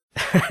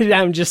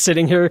I'm just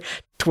sitting here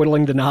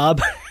twiddling the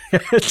knob.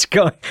 It's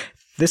going,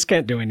 this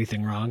can't do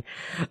anything wrong.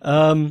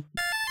 I'm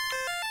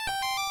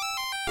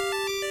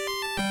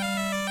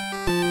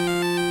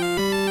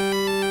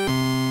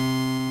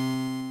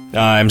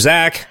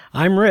Zach.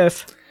 I'm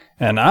Riff.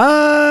 And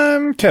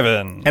I'm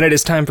Kevin. And it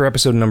is time for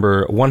episode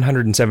number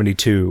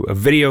 172 of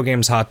Video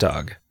Games Hot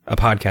Dog, a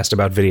podcast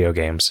about video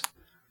games.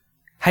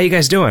 How you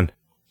guys doing?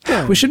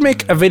 We should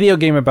make a video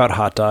game about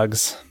hot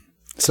dogs.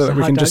 So that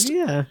we can just...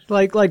 Yeah,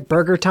 like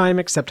Burger Time,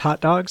 except hot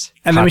dogs.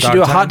 And then we should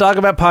do a hot dog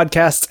about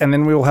podcasts, and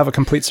then we will have a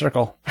complete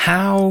circle.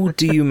 How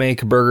do you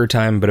make Burger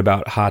Time but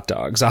about hot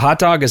dogs? A hot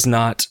dog is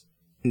not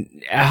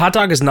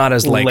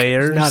as like...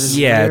 Layers? Not as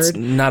yeah, layered. it's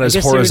not as I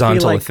guess it would be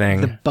horizontal like a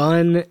thing. The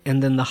bun,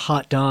 and then the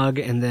hot dog,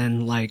 and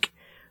then like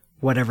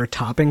whatever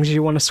toppings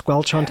you want to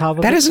squelch on top of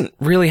it. That isn't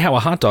really how a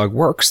hot dog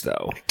works,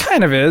 though.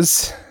 Kind of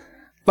is.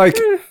 Like,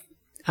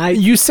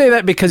 you say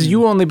that because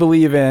you only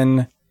believe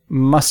in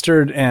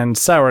mustard and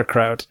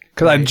sauerkraut.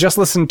 Because I just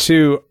listened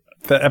to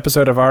the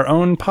episode of our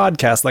own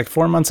podcast like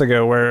 4 months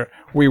ago where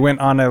we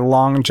went on a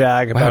long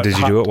jag about... Wow, did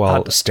you do it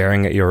while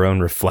staring at your own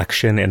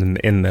reflection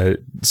in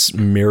the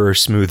mirror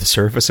smooth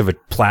surface of a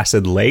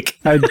placid lake?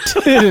 I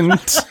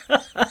didn't.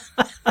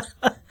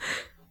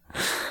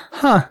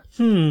 Huh.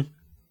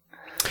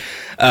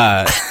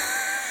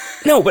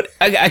 No, but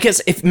I guess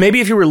if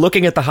you were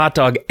looking at the hot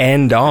dog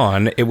end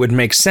on, it would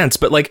make sense.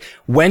 But like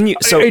when you...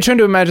 So are you trying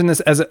to imagine this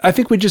as I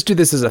think we just do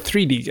this as a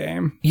 3D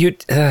game.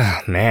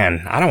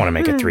 Man, I don't want to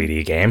make a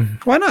 3D game.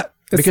 Why not?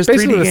 Because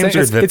 3D games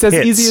are the it's as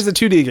easy as a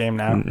 2D game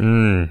now.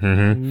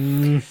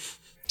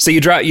 So you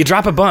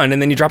drop a bun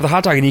and then you drop the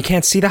hot dog and you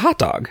can't see the hot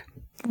dog.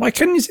 Why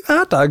couldn't you see the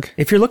hot dog?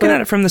 If you're looking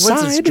at it from the Once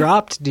side. it's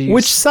dropped,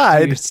 Which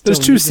side? There's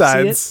two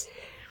sides.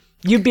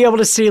 You'd be able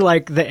to see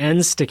like the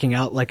ends sticking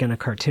out like in a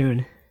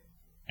cartoon.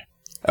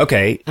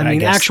 Okay. I mean,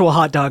 guess. actual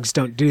hot dogs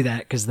don't do that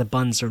because the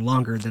buns are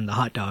longer than the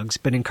hot dogs.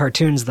 But in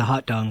cartoons, the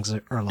hot dogs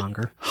are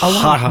longer. A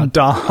lot of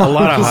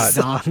hot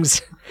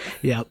dogs.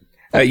 Yep.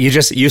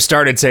 You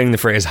started saying the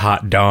phrase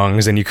hot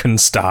dongs and you couldn't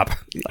stop.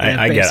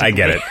 I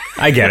get it.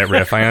 I get it,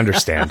 Riff. I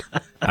understand.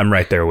 I'm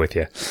right there with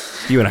you.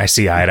 You and I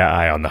see eye to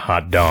eye on the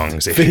hot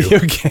dongs issue. Video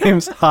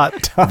games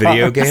hot dogs.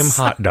 Video game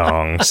hot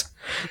dongs.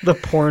 The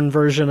porn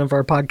version of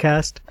our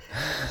podcast.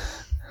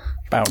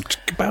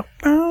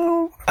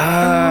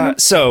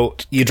 So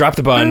you drop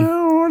the bun.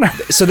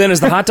 So then is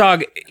the hot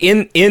dog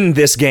in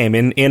this game,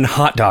 in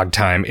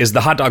Hotdogtime, is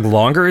the hot dog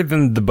longer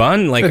than the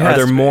bun? Like, are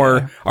there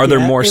more It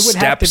would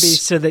steps? have to be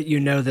so that you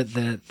know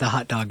that the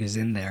hot dog is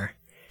in there.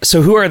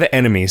 So who are the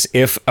enemies?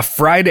 If a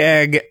fried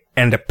egg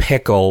and a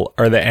pickle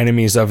are the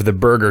enemies of the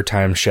Burger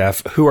Time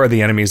chef, who are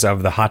the enemies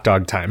of the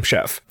Hotdogtime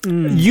chef?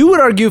 You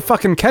would argue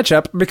fucking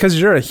ketchup because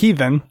you're a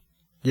heathen.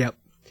 Yep.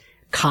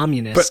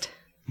 Communist.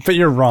 But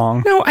you're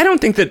wrong. No, I don't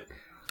think that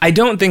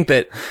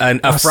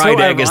a fried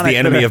egg is the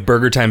enemy of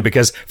Burger Time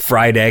because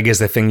fried egg is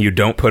the thing you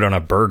don't put on a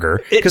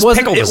burger. Because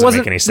pickle doesn't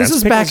make any sense. This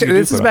is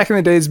back in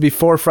the days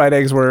before fried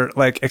eggs were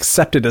like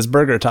accepted as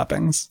burger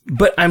toppings.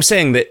 But I'm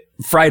saying that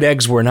fried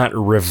eggs were not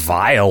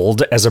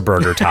reviled as a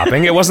burger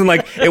topping. It wasn't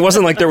like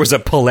there was a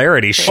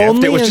polarity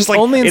shift. It was just like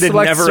it had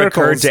never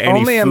occurred to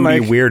any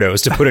foodie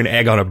weirdos to put an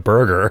egg on a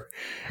burger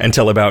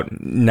until about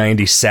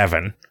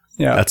 97.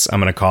 Yeah, I'm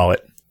going to call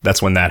it.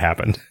 That's when that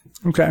happened.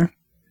 Okay.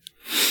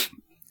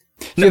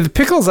 Yeah, the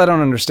pickles I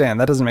don't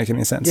understand. That doesn't make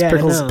any sense. Yeah,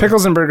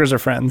 pickles and burgers are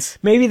friends.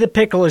 Maybe the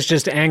pickle is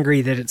just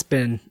angry that it's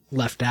been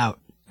left out.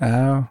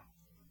 Oh.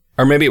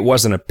 Or maybe it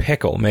wasn't a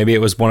pickle. Maybe it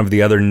was one of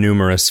the other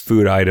numerous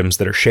food items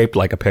that are shaped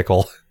like a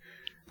pickle,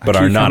 but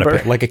are not a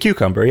pickle. Like a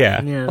cucumber,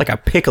 yeah. Like a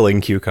pickling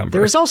cucumber.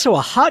 There was also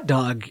a hot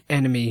dog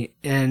enemy,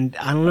 and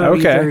I don't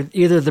know,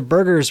 either the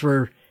burgers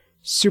were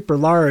super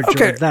large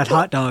or that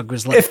hot dog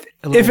was like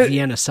a little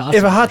Vienna sausage.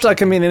 If a hot dog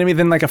can be an enemy,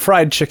 then like a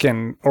fried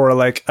chicken or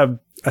like a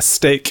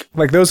steak,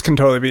 like those can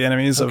totally be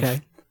enemies of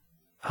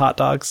hot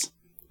dogs.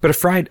 But a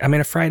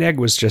fried egg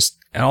was just,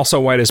 and also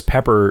why does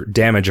pepper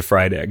damage a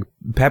fried egg?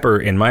 Pepper,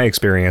 in my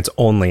experience,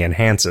 only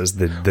enhances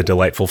the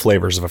delightful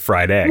flavors of a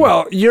fried egg.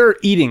 Well, you're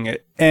eating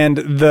it, and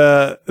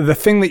the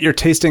thing that you're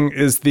tasting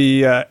is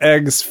the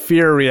egg's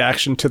fear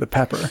reaction to the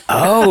pepper.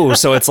 Oh,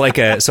 so it's like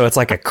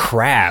a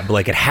crab.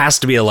 Like it has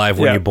to be alive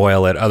when you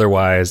boil it,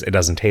 otherwise it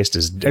doesn't taste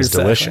as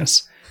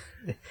delicious.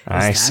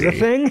 I see. Is that a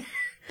thing?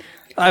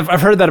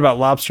 I've heard that about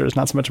lobsters,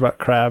 not so much about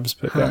crabs,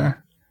 but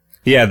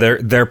yeah,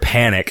 their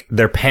panic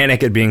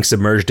at being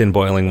submerged in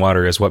boiling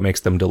water is what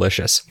makes them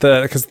delicious.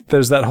 Because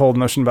there's that whole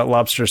notion about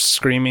lobsters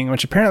screaming,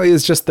 which apparently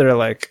is just their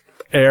like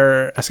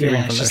air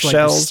escaping from their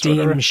shells, like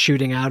the steam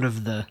shooting out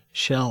of the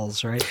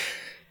shells, right?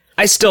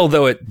 I still,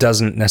 though it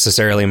doesn't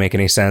necessarily make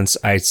any sense,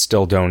 I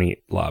still don't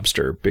eat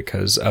lobster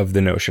because of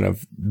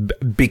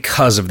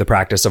the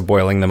practice of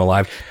boiling them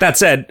alive. That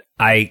said,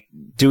 I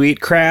do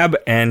eat crab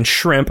and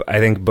shrimp, I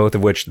think both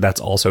of which that's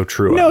also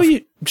true of. No,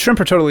 shrimp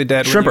are totally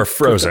dead. Shrimp are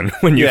frozen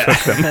when you cook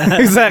them.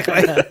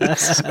 Exactly.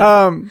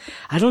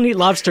 I don't eat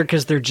lobster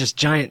because they're just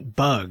giant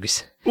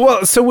bugs.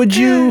 Well, so would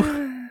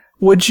you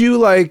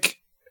like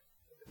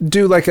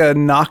do like a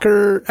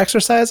knocker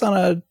exercise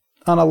on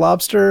a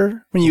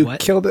lobster when you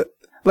killed it?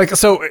 Like,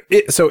 so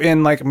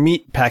in like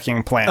meat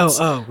packing plants,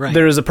 right.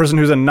 There is a person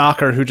who's a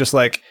knocker who just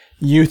like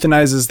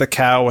euthanizes the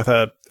cow with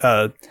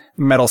a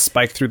metal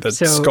spike through the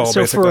skull.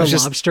 So basically. for a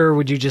lobster,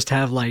 would you just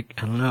have like,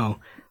 I don't know,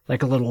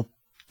 like a little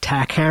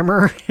tack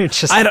hammer? It's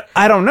just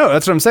I don't know.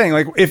 That's what I'm saying.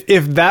 Like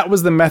if that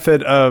was the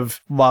method of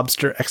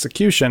lobster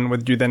execution,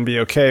 would you then be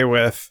okay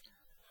with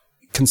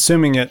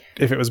consuming it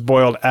if it was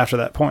boiled after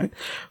that point?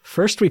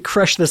 First, we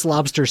crush this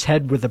lobster's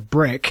head with a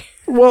brick.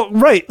 Well,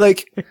 right.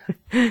 Like,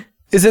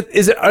 is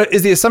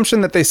the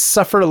assumption that they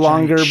suffer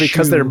longer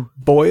because they're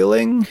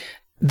boiling?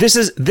 This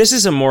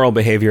is a moral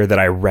behavior that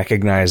I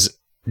recognize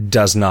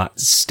does not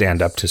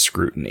stand up to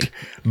scrutiny.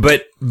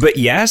 But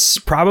yes,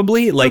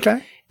 probably. Like,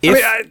 okay.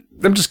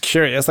 I'm just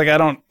curious. Like,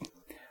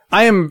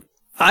 I am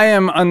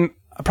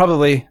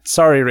probably,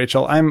 sorry,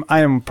 Rachel. I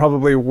am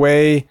probably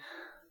way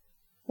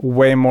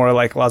more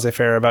like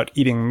laissez-faire about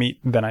eating meat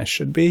than I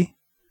should be.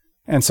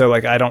 And so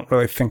like, I don't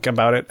really think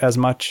about it as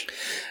much.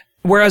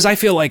 Whereas I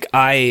feel like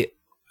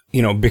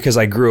because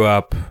I grew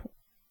up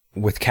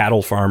with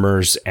cattle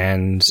farmers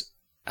and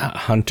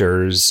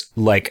hunters,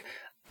 like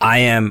I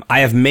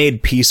have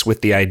made peace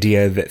with the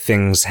idea that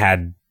things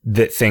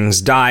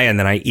die and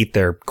then I eat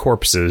their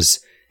corpses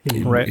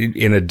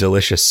in a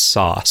delicious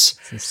sauce.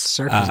 It's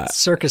a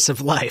circus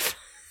of life.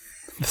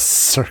 The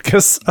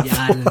circus of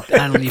life.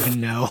 I don't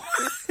even know.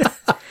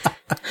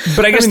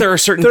 But I guess there are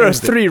certain there are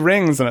 3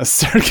 rings in a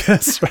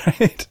circus,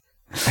 right?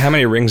 How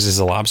many rings does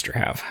a lobster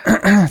have?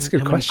 That's a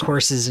good question. How many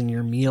courses in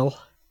your meal?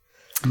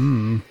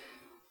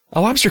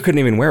 A lobster couldn't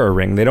even wear a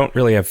ring. They don't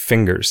really have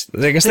fingers.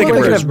 I guess they could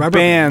wear rubber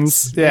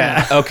bands.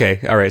 Yeah. Okay.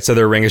 All right. So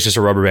their ring is just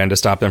a rubber band to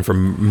stop them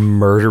from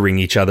murdering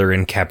each other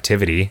in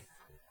captivity.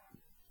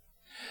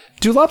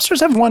 Do lobsters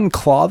have one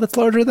claw that's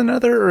larger than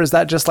another, or is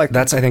that just like...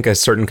 That's, I think, a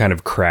certain kind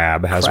of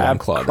crab has one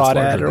claw that's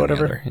larger or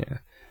whatever. Than the other. Yeah.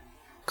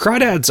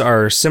 Crawdads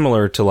are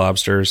similar to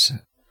lobsters.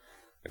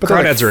 But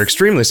crawdads are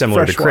extremely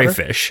similar to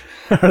crayfish.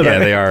 Yeah,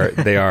 they are.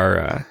 They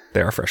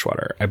are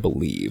freshwater, I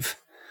believe.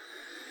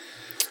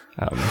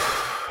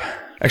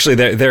 Actually,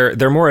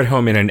 they're more at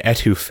home in an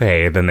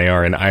etouffee than they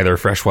are in either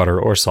freshwater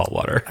or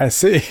saltwater. I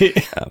see.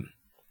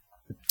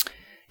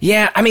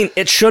 Yeah, I mean,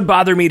 it should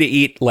bother me to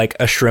eat like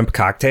a shrimp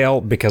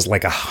cocktail because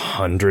like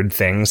 100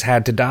 things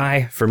had to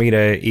die for me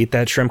to eat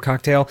that shrimp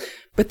cocktail.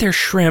 But they're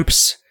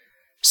shrimps,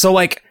 so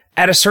like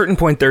at a certain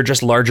point, they're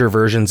just larger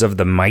versions of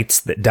the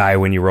mites that die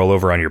when you roll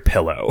over on your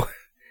pillow.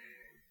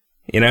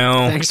 You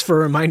know? Thanks for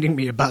reminding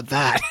me about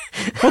that.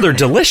 Well, they're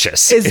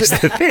delicious. Is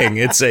the thing.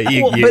 It's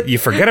you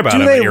forget about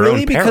them at your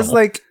own peril. Because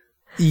like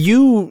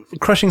you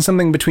crushing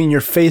something between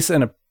your face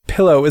and a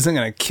pillow isn't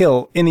going to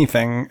kill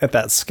anything at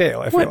that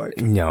scale. I feel like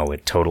no,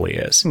 it totally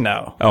is.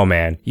 No. Oh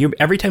man,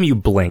 every time you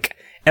blink,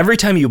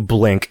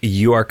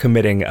 you are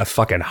committing a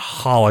fucking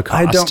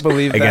holocaust. I don't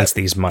believe against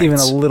these mites even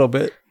a little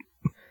bit.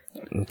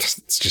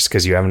 It's just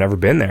because you haven't ever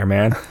been there,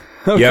 man.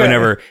 Okay. You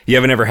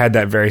haven't ever had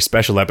that very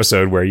special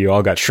episode where you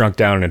all got shrunk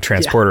down in a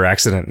transporter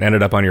accident and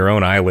ended up on your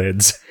own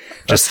eyelids.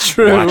 Just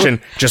watching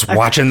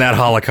that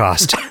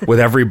Holocaust with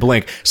every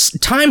blink.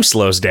 Time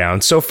slows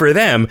down. So for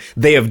them,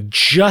 they have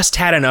just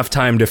had enough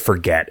time to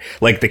forget.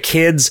 Like the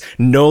kids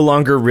no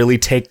longer really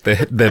take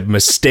the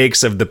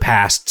mistakes of the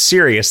past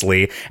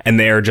seriously. And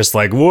they are just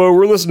like, whoa,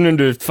 we're listening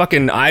to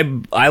fucking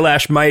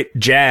eyelash mite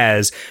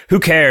jazz. Who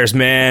cares,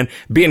 man?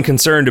 Being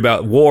concerned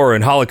about war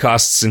and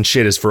Holocausts and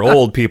shit is for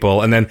old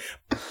people. And then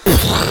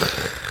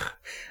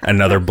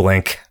another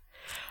blink.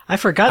 I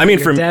forgot that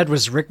your dad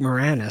was Rick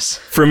Moranis.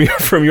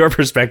 From your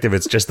perspective,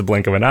 it's just the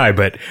blink of an eye,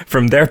 but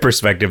from their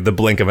perspective, the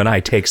blink of an eye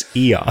takes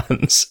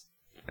eons.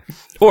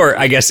 Or,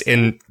 I guess,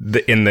 in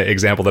the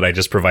example that I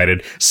just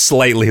provided,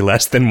 slightly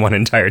less than one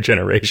entire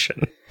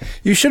generation.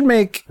 You should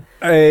make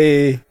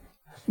a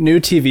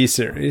new TV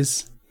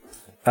series.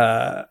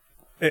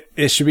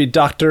 It should be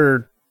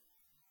Dr.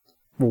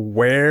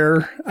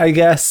 Where, I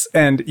guess,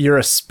 and you're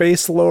a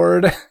space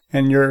lord,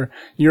 and your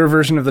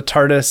version of the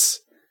TARDIS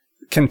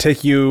can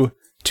take you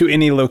to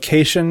any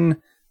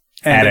location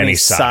and at any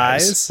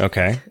size.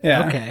 Okay.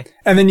 Yeah. Okay.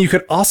 And then you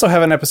could also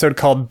have an episode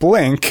called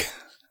Blink,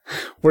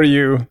 where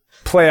you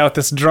play out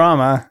this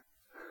drama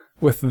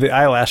with the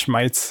eyelash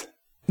mites.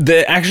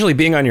 The actually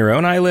being on your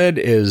own eyelid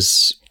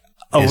is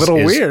a little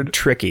weird,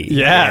 tricky.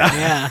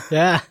 Yeah.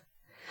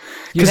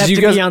 You'd have to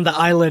be on the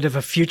eyelid of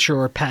a future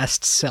or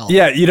past self.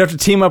 Yeah, you'd have to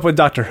team up with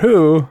Doctor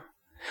Who.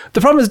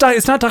 The problem is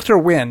it's not Dr.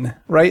 Wynn,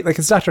 right? Like,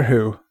 it's Doctor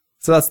Who.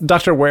 So that's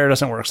Dr. Where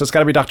doesn't work. So it's got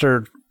to be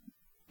Dr.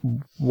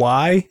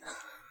 Y.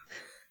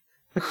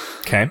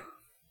 Okay.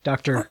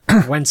 Dr.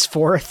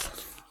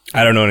 Whenceforth.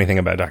 I don't know anything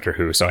about Doctor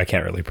Who, so I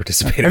can't really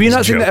participate. Have in you this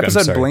not seen joke. the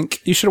episode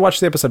Blink? You should watch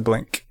the episode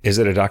Blink. Is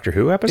it a Doctor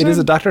Who episode? It is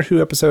a Doctor Who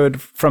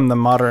episode from the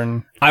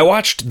modern... I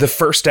watched the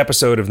first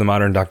episode of the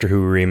modern Doctor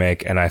Who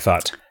remake, and I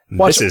thought...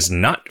 This is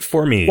not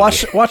for me.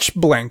 Watch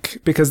Blink,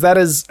 because that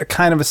is a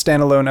kind of a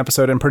standalone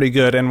episode and pretty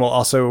good, and will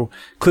also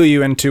clue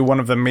you into one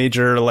of the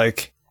major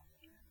like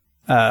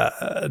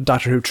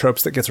Doctor Who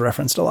tropes that gets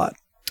referenced a lot.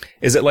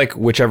 Is it like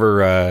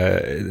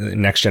whichever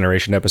Next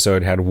Generation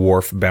episode had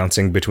Worf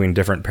bouncing between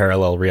different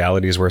parallel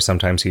realities where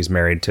sometimes he's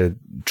married to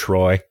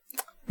Troy?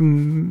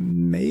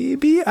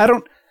 Maybe.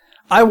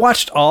 I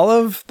watched all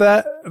of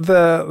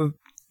the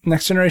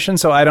Next Generation,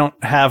 so I don't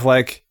have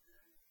like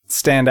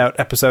standout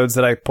episodes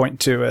that I point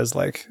to as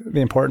like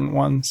the important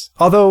ones.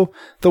 Although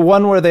the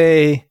one where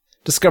they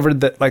discovered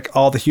that like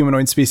all the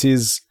humanoid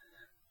species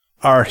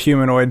are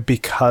humanoid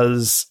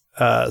because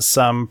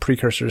some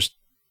precursors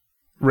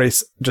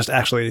race just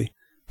actually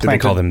did they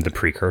call them the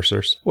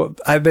precursors? Well,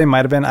 they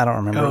might have been. I don't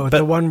remember. Oh, but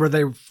the one where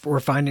they were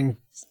finding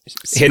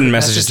hidden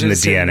messages in the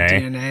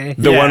DNA.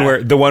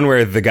 The one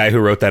where the guy who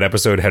wrote that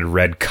episode had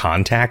read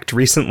Contact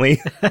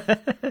recently.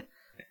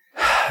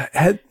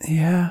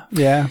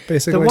 Yeah,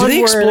 basically. Did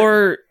they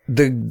explore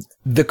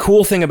the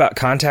cool thing about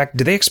Contact?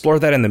 Did they explore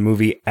that in the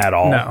movie at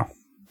all? No,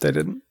 they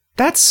didn't.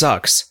 That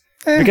sucks.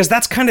 Because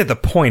that's kind of the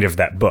point of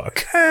that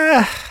book.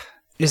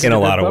 In a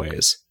lot of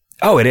ways.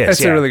 Oh, it is.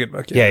 It's a really good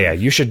book. Yeah.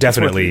 You should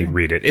definitely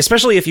read it.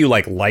 Especially if you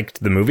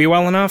liked the movie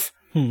well enough.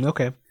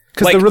 Okay.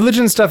 Because the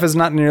religion stuff is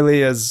not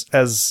nearly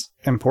as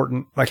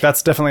important. Like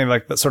that's definitely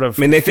like the sort of.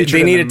 I mean,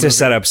 they needed to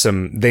set up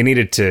some. They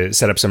needed to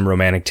set up some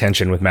romantic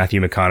tension with Matthew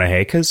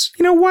McConaughey because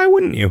why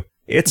wouldn't you?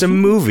 It's a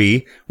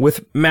movie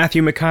with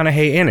Matthew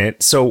McConaughey in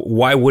it, so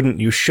why wouldn't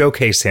you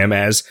showcase him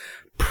as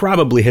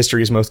probably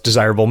history's most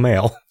desirable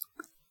male?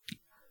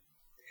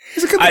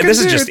 This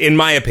is just in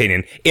my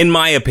opinion. In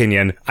my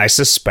opinion, I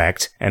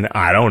suspect, and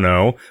I don't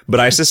know,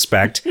 but I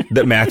suspect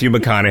that Matthew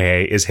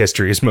McConaughey is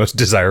history's most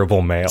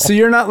desirable male. So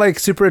you're not like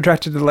super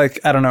attracted to like,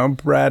 I don't know,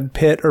 Brad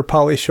Pitt or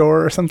Pauly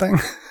Shore or something?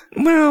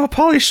 Well,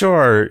 Pauly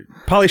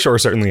Shore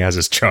certainly has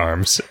his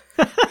charms.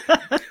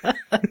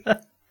 I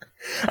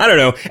don't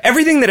know.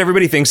 Everything that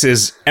everybody thinks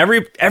is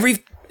every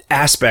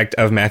aspect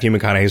of Matthew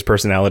McConaughey's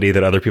personality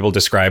that other people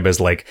describe as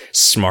like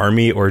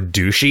smarmy or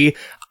douchey.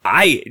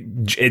 I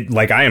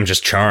am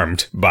just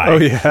charmed by. Oh,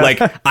 yeah.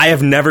 Like, I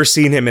have never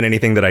seen him in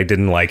anything that I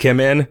didn't like him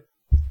in.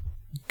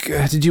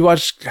 Did you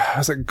watch,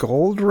 was it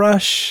Gold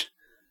Rush?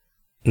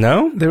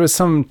 No? There was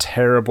some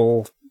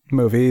terrible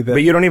movie that...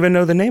 But you don't even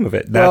know the name of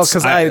it.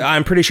 Because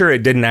I'm pretty sure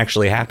it didn't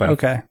actually happen.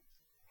 Okay.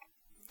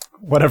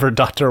 Whatever,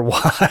 Dr.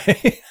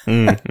 Y.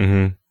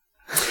 Mm-hmm.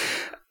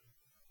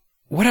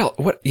 What else?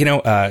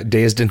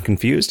 Dazed and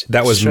Confused.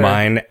 That was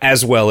mine,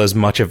 as well as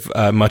much of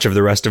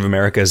the rest of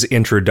America's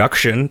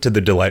introduction to the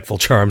delightful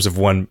charms of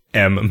one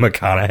M.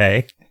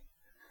 McConaughey.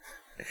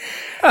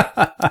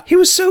 He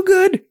was so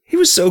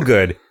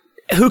good.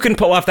 Who can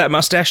pull off that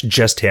mustache?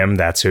 Just him.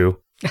 That's who.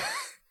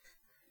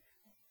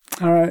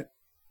 All right.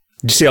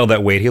 Did you see all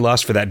that weight he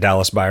lost for that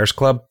Dallas Buyers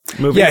Club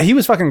movie? Yeah, he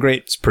was fucking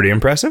great. It's pretty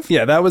impressive.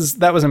 Yeah, that was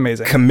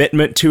amazing.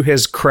 Commitment to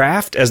his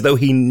craft, as though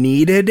he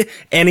needed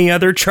any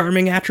other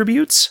charming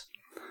attributes.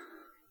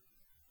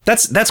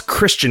 That's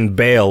Christian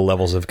Bale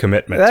levels of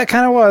commitment. That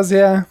kind of was,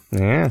 yeah.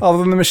 Yeah.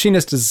 Although The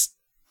Machinist is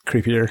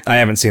creepier. I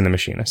haven't seen The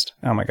Machinist.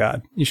 Oh my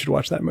God. You should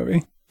watch that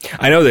movie.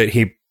 I know that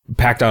he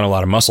packed on a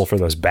lot of muscle for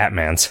those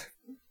Batmans.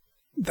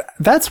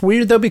 That's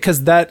weird, though,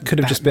 because that could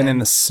have just been in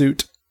the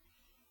suit.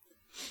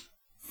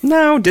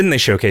 No, didn't they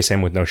showcase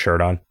him with no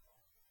shirt on?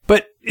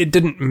 But it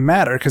didn't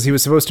matter, because he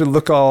was supposed to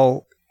look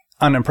all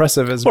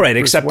unimpressive as All right,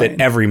 Bruce except Wayne.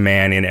 that every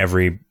man in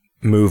every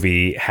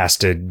movie has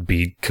to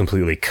be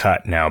completely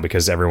cut now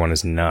because everyone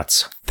is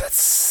nuts.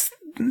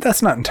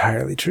 That's not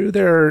entirely true.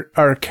 There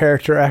are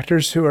character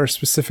actors who are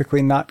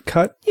specifically not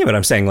cut. Yeah, but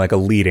I'm saying like a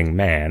leading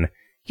man.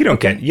 You don't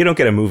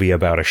get a movie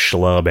about a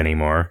schlub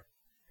anymore.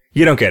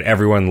 You don't get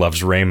Everyone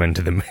Loves Raymond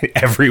to the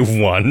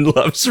Everyone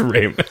Loves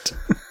Raymond.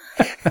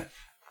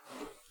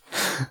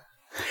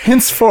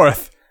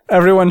 Henceforth,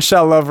 everyone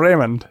shall love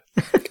Raymond.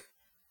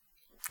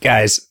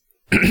 Guys,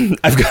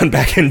 I've gone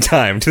back in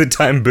time to the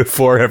time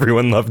before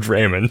Everyone Loved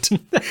Raymond.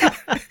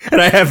 And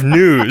I have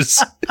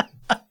news.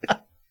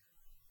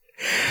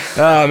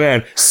 Oh,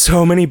 man.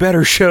 So many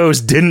better shows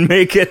didn't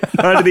make it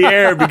onto the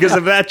air because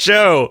of that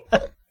show.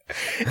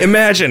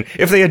 Imagine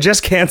if they had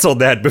just canceled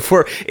that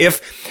before,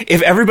 if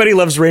Everybody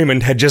Loves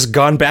Raymond had just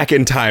gone back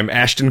in time,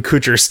 Ashton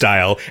Kutcher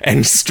style,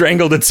 and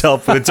strangled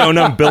itself with its own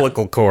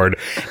umbilical cord.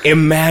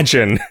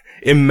 Imagine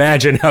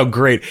how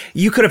great.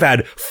 You could have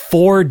had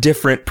 4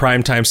 different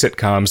primetime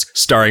sitcoms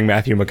starring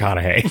Matthew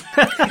McConaughey.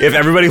 If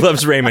Everybody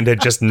Loves Raymond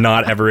had just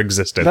not ever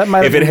existed.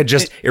 If it had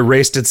just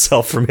erased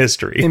itself from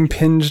history.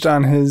 Impinged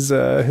on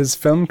his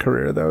film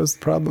career, that was the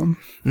problem.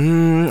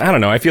 I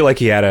don't know. I feel like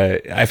he had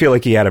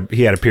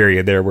a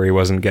period there where he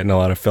wasn't getting a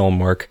lot of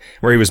film work,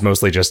 where he was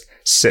mostly just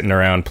sitting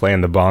around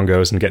playing the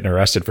bongos and getting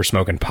arrested for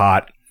smoking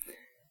pot.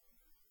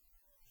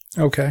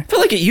 Okay. I feel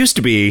like it used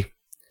to be.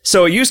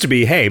 So it used to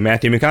be, hey,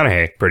 Matthew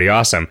McConaughey, pretty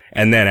awesome.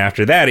 And then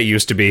after that, it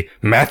used to be,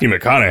 Matthew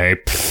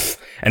McConaughey, pfft.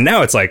 And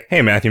now it's like,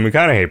 hey, Matthew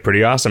McConaughey,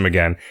 pretty awesome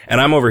again.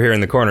 And I'm over here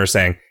in the corner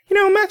saying,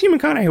 Matthew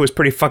McConaughey was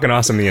pretty fucking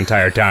awesome the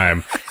entire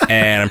time.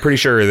 And I'm pretty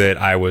sure that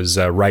I was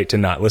right to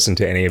not listen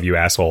to any of you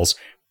assholes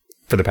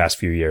for the past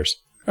few years.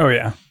 Oh,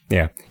 yeah.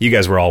 Yeah. You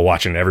guys were all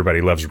watching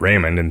Everybody Loves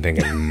Raymond and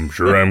thinking,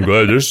 sure, I'm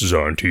glad this is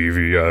on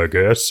TV, I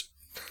guess.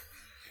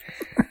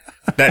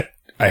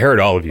 I heard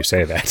all of you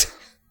say that.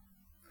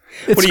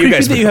 It's what are you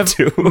guys that you have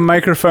to?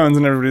 Microphones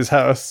in everybody's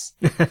house.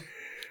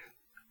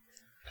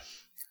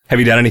 Have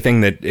you done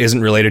anything that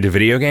isn't related to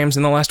video games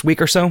in the last week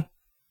or so?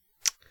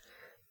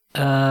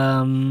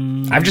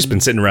 I've just been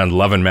sitting around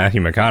loving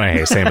Matthew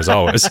McConaughey, same as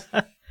always.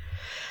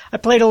 I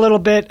played a little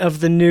bit of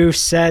the new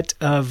set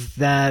of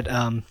that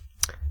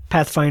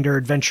Pathfinder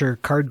adventure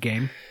card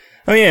game.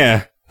 Oh,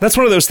 yeah. That's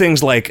one of those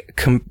things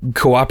like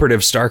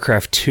cooperative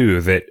StarCraft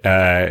 2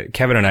 that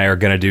Kevin and I are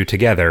going to do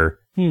together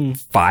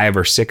 5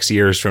 or 6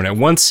 years from now.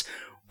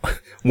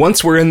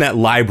 Once we're in that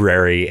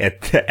library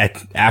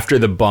after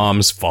the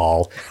bombs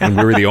fall and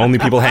we were the only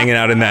people hanging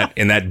out in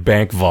that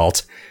bank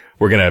vault,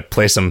 we're going to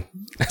play some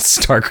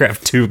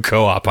StarCraft 2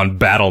 co-op on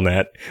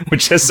Battle.net,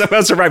 which has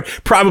somehow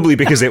survived, probably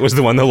because it was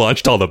the one that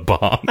launched all the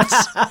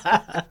bombs.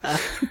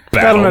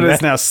 Battle.net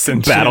is now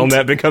sentient.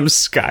 Battle.net becomes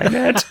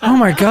Skynet. Oh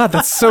my god,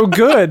 that's so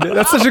good.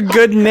 That's such a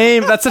good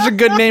name. That's such a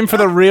good name for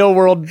the real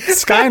world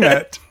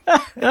Skynet. I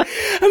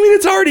mean,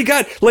 it's already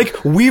got,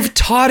 like, we've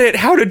taught it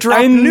how to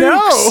drop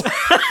nukes.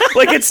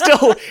 Like,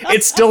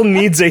 it still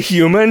needs a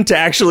human to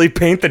actually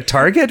paint the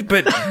target,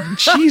 but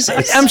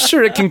Jesus. I'm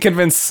sure it can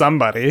convince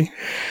somebody.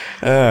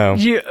 Oh.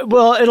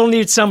 Well, it'll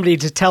need somebody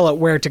to tell it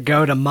where to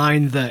go to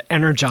mine the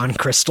energon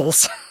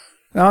crystals.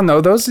 Oh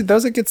no, those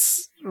it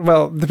gets,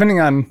 well,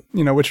 depending on,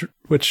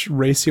 which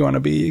race you want to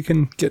be, you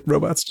can get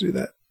robots to do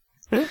that.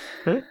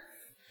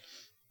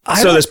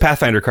 So this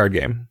Pathfinder card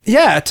game.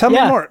 Yeah, tell me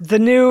more. The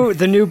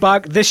new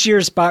box, this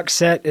year's box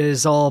set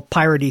is all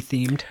piratey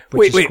themed.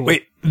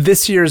 Wait.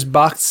 This year's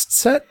box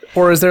set?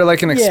 Or is there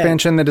like an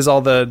expansion that is all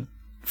the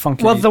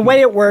funky? Well, the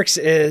way it works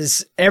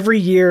is every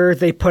year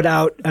they put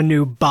out a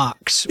new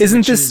box.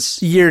 Isn't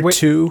this year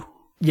 2?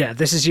 Yeah,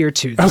 this is year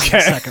 2. This is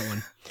the second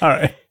one. All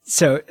right.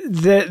 So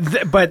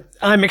but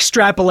I'm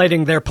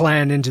extrapolating their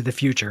plan into the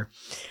future.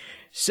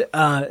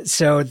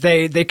 So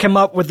they come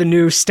up with a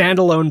new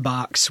standalone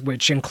box,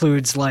 which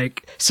includes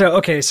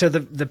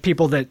the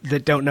people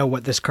that don't know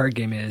what this card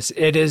game is,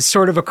 it is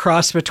sort of a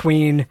cross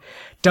between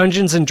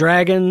Dungeons and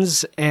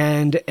Dragons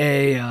and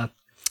a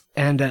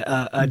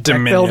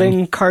deck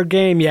building card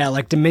game. Yeah,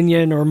 like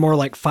Dominion, or more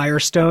like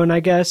Firestone, I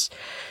guess.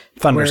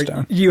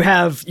 Thunderstone. You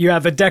have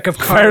a deck of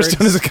cards.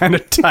 Firestone is a kind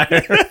of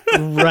tire.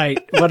 Right.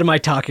 What am I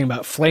talking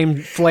about?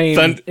 Flame.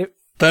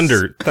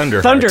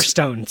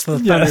 Thunderstone. It's the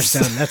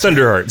Thunderstone. That's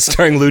Thunderheart,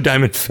 starring Lou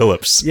Diamond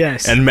Phillips.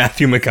 Yes. And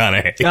Matthew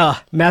McConaughey.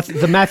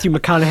 The Matthew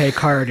McConaughey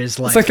card is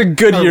like... It's like the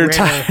Goodyear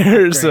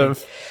tires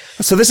of...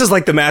 So this is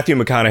like the Matthew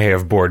McConaughey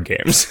of board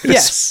games.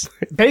 Yes,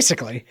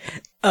 basically.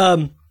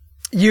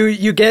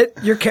 You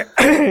get your...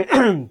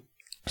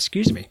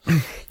 Excuse me.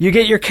 You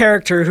get your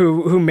character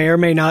who may or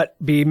may not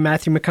be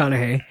Matthew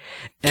McConaughey,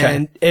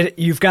 and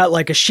you've got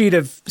like a sheet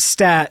of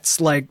stats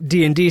like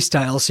D&D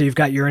style. So you've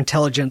got your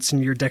intelligence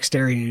and your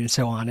dexterity and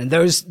so on, and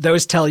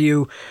those tell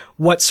you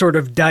what sort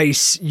of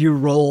dice you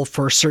roll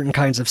for certain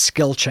kinds of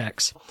skill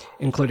checks,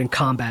 including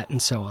combat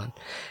and so on.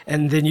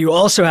 And then you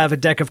also have a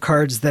deck of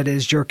cards that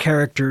is your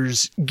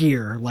character's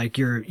gear, like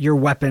your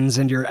weapons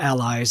and your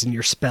allies and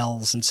your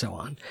spells and so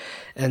on.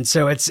 And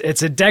so it's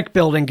a deck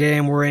building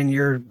game wherein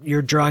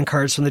you're drawing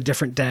cards from the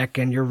different deck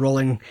and you're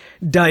rolling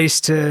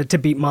dice to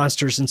beat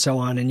monsters and so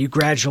on, and you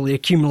gradually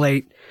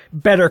accumulate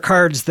better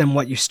cards than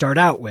what you start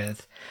out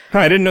with.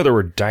 I didn't know there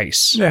were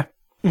dice. Yeah.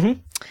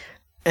 Mm-hmm.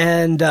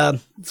 And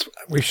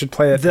we should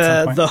play it.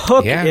 The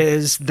hook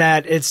is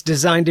that it's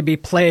designed to be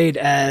played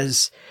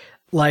as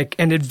like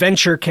an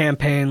adventure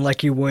campaign,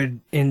 like you would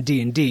in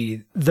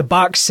D&D. The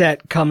box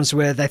set comes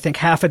with, I think,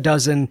 6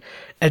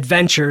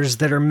 adventures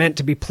that are meant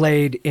to be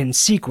played in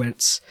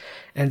sequence.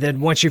 And then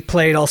once you've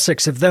played all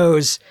 6 of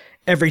those,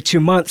 every 2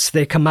 months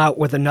they come out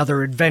with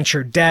another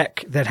adventure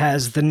deck that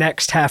has the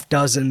next 6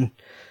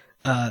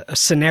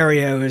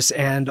 scenarios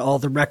and all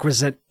the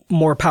requisite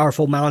more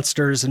powerful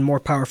monsters and more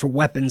powerful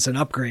weapons and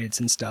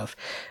upgrades and stuff.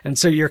 And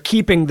so you're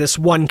keeping this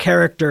one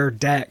character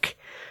deck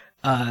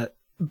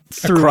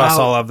across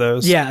all of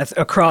those. Yeah,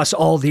 across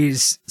all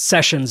these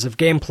sessions of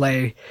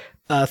gameplay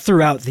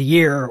throughout the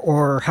year,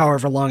 or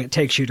however long it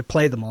takes you to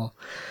play them all.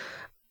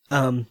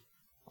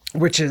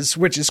 Which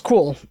is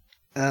cool.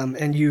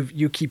 And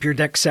you keep your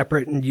deck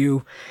separate, and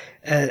you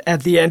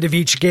at the end of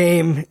each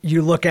game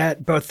you look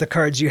at both the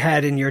cards you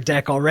had in your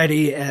deck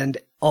already and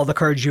all the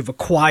cards you've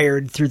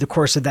acquired through the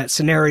course of that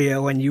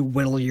scenario, and you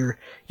whittle your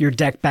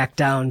deck back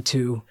down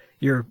to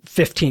your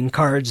 15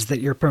 cards that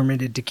you're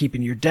permitted to keep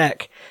in your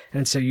deck.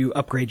 And so you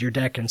upgrade your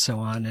deck and so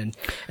on.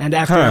 And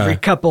after every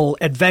couple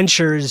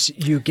adventures,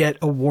 you get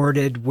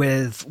awarded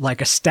with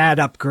like a stat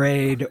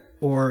upgrade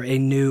or a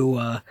new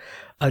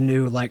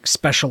like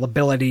special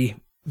ability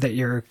that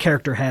your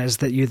character has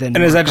that you then...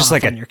 And is that just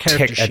like a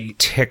sheet.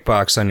 tick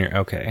box on your...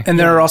 Okay. And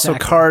there are also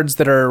cards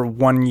that are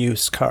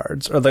one-use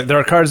cards. Or there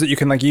are cards that you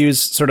can like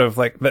use sort of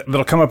like...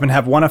 That'll come up and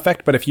have one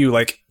effect, but if you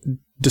like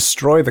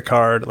destroy the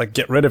card, like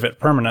get rid of it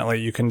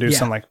permanently, you can do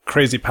some like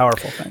crazy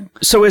powerful thing.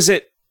 So is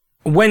it...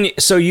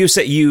 So you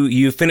say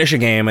you finish a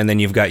game and then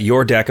you've got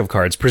your deck of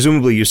cards.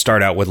 Presumably you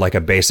start out with like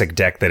a basic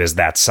deck that is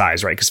that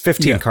size, right? Because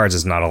 15 cards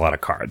is not a lot of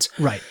cards.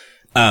 Right.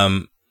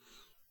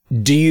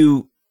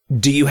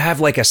 do you have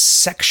like a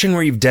section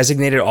where you've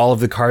designated all of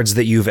the cards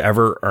that you've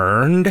ever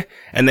earned,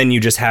 and then you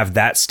just have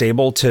that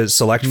stable to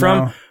select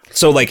from?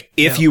 So like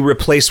if you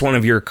replace one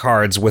of your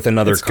cards with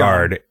another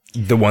card,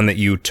 the one that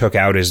you took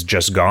out is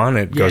just gone.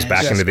 It goes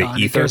back into the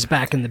ether. It goes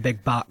back in the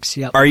big box.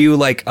 Yep. Are you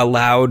like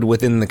allowed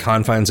within the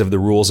confines of the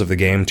rules of the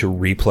game to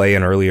replay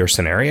an earlier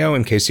scenario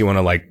in case you want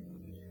to like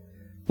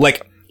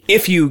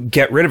if you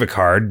get rid of a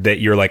card that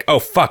you're like, oh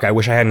fuck, I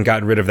wish I hadn't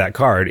gotten rid of that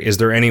card. Is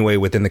there any way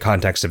within the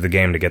context of the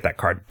game to get that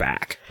card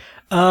back?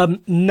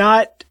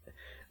 Not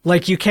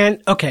like you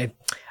can't. Okay.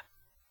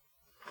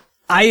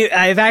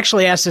 I've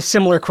actually asked a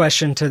similar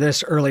question to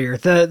this earlier.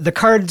 The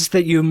cards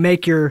that you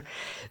make your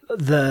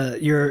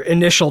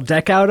initial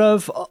deck out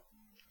of,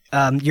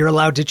 you're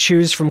allowed to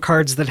choose from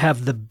cards that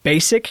have the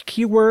basic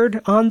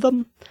keyword on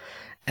them.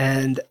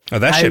 And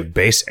that shit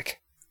basic.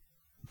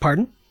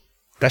 Pardon?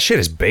 That shit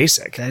is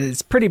basic.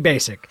 It's pretty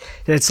basic.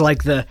 It's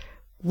like the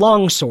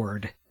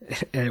longsword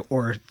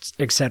or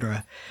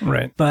etc.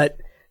 Right. But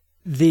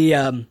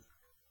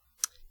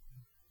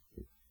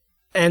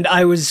and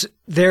I was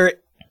there.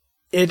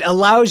 It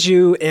allows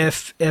you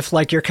if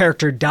like your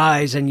character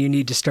dies and you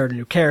need to start a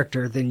new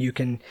character, then you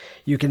can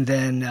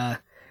then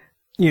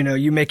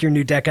you make your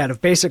new deck out of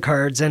basic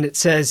cards, and it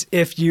says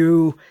if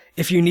you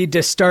need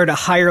to start a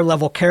higher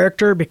level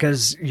character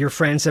because your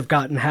friends have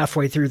gotten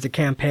halfway through the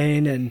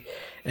campaign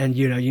and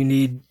you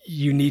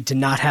need to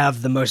not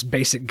have the most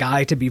basic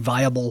guy to be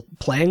viable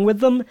playing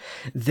with them,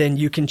 then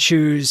you can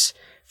choose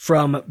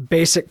from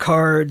basic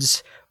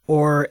cards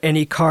or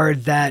any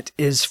card that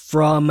is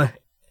from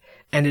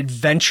an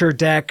adventure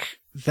deck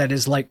that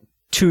is like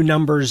 2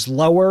 numbers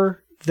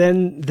lower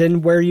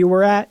than where you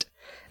were at,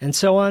 and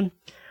so on.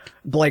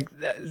 Like,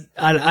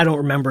 I don't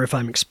remember if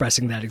I'm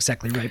expressing that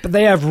exactly right, but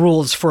they have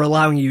rules for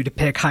allowing you to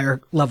pick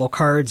higher level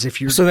cards if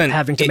you're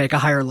having to make a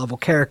higher level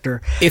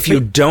character. If you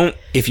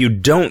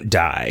don't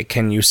die,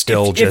 can you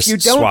still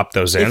swap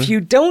those in? If you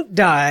don't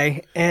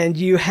die and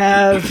you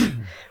have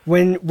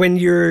when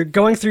you're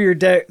going through your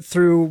deck,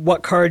 through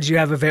what cards you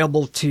have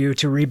available to you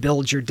to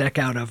rebuild your deck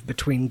out of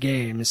between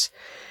games,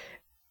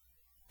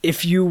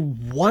 if you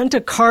want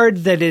a card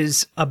that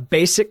is a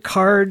basic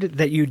card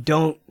that you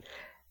don't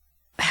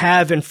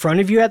have in front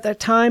of you at that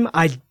time,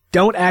 I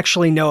don't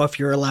actually know if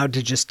you're allowed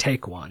to just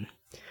take one.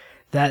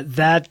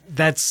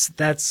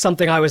 That's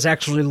something I was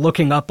actually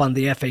looking up on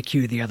the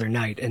FAQ the other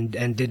night and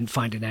didn't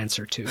find an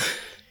answer to.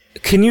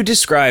 Can you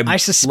describe... I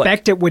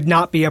suspect it would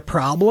not be a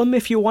problem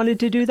if you wanted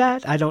to do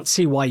that. I don't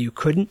see why you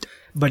couldn't,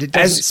 but it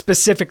doesn't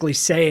specifically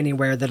say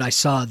anywhere that I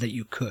saw that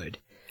you could.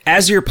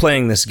 As you're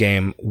playing this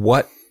game,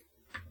 what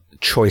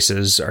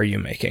choices are you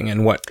making,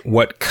 and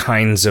what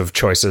kinds of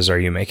choices are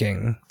you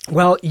making?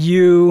 Well,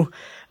 it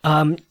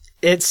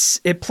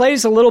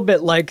plays a little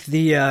bit like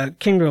the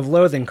Kingdom of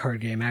Loathing card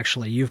game,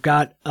 actually. You've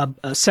got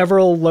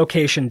several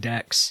location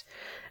decks,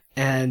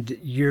 and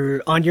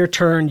on your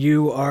turn,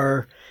 you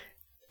are...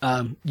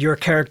 your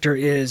character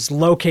is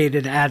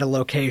located at a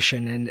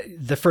location, and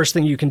the first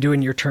thing you can do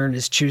in your turn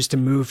is choose to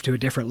move to a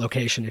different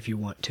location if you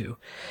want to.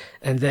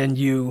 And then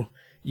you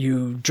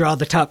draw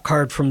the top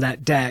card from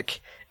that deck,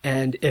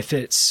 and if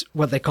it's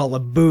what they call a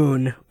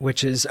boon,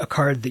 which is a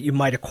card that you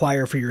might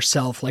acquire for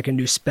yourself, like a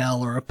new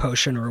spell or a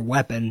potion or a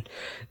weapon,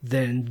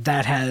 then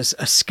that has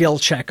a skill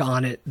check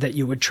on it that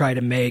you would try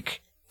to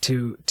make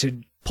to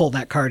pull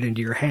that card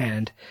into your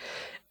hand.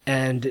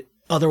 And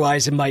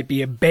otherwise, it might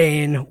be a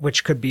bane,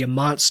 which could be a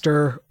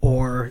monster,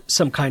 or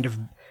some kind of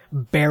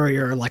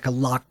barrier, like a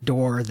locked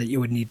door that you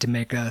would need to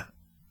make a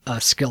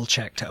skill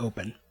check to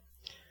open.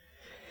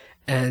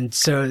 And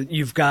so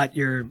you've got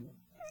your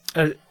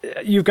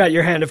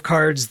hand of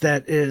cards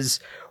that is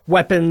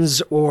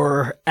weapons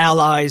or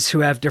allies who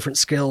have different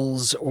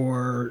skills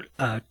or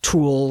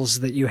tools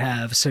that you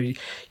have. So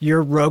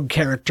your rogue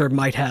character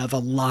might have a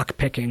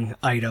lock-picking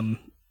item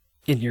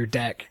in your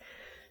deck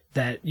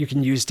that you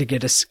can use to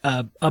get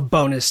a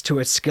bonus to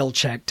a skill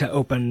check to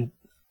open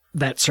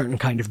that certain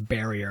kind of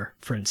barrier,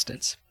 for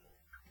instance.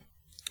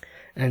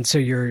 And so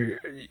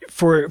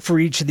for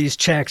each of these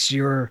checks,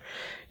 you're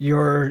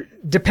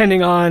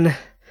depending on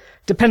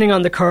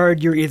the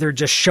card, you're either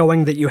just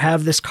showing that you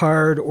have this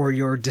card, or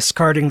you're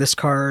discarding this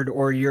card,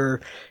 or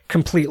you're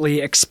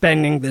completely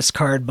expending this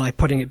card by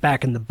putting it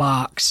back in the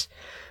box,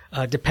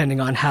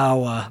 depending on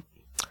how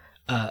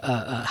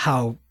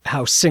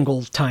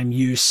single time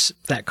use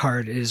that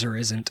card is or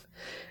isn't.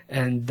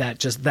 And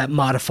that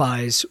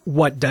modifies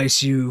what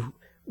dice you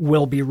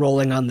will be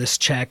rolling on this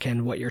check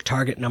and what your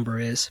target number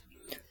is.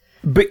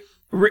 But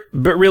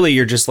really,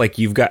 you're just like,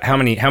 you've got how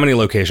many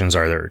locations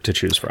are there to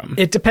choose from?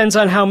 It depends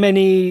on how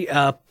many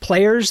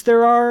players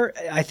there are.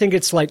 I think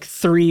it's like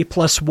 3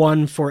 +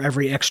 1 for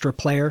every extra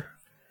player.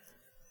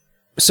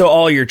 So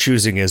all you're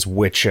choosing is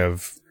which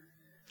of...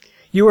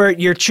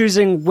 You're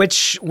choosing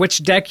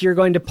which deck you're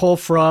going to pull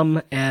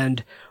from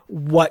and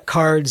what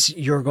cards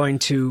you're going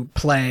to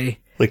play.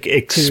 Like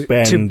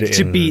expend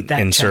to beat that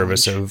in challenge.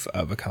 service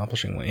of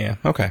accomplishing one. Yeah.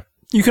 Okay.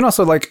 You can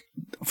also like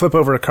flip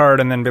over a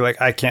card and then be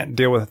like, I can't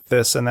deal with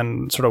this, and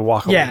then sort of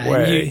walk away.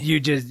 Yeah, you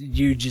just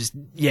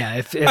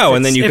If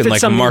and then you can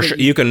like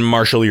you can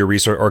marshal your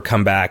resource or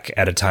come back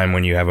at a time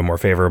when you have a more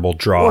favorable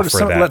draw or for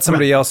that. Let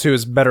somebody else who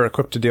is better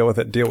equipped to deal with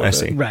it deal with it. I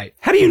see. Right.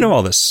 How do you know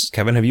all this,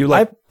 Kevin? Have you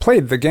I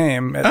played the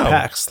game at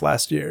PAX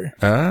last year.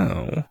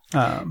 Oh.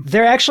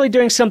 They're actually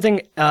doing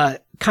something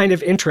kind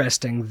of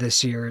interesting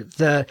this year.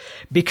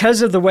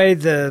 Because of the way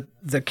the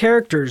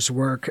characters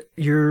work,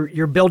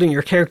 you're building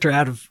your character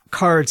out of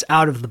cards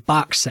out of the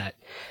box set,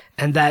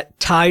 and that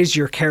ties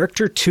your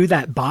character to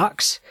that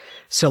box.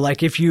 So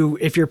like if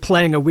you're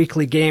playing a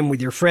weekly game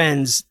with your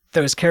friends,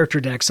 those character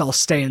decks all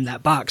stay in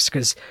that box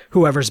because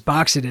whoever's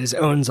box it is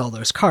owns all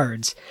those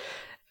cards.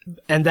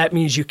 And that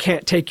means you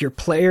can't take your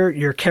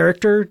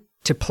character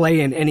to play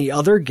in any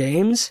other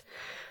games.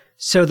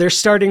 So they're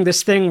starting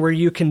this thing where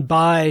you can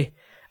buy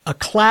a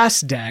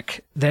class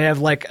deck. They have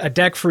like a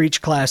deck for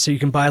each class, so you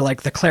can buy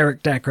like the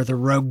cleric deck or the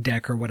rogue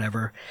deck or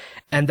whatever.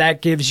 And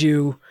that gives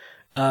you,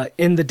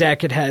 in the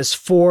deck, it has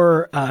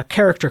 4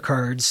 character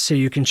cards, so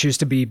you can choose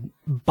to be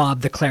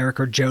Bob the cleric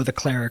or Joe the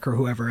cleric or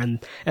whoever. And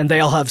they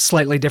all have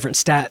slightly different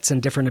stats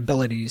and different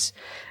abilities.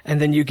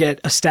 And then you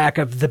get a stack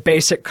of the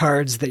basic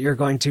cards that you're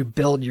going to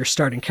build your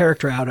starting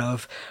character out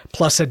of,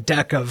 plus a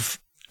deck of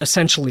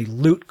essentially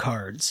loot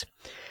cards.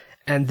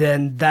 And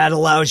then that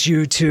allows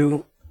you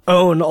to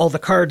own all the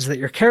cards that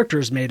your character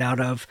is made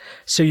out of,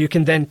 so you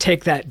can then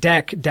take that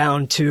deck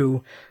down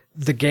to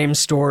the game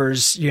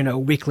store's,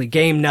 weekly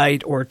game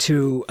night or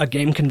to a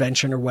game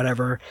convention or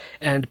whatever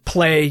and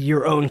play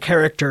your own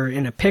character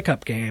in a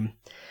pickup game.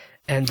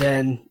 And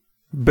then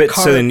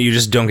so then you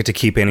just don't get to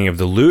keep any of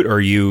the loot, or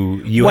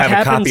you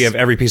have a copy of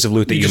every piece of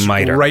loot that you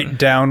might write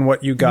down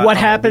what you got. What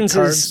happens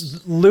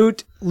is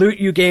loot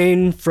you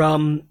gain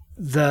from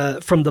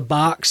the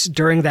box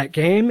during that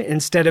game.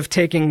 Instead of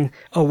taking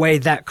away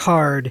that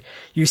card,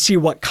 you see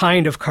what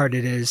kind of card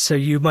it is. So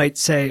you might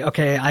say,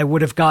 okay, I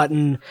would have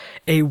gotten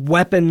a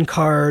weapon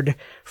card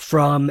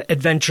from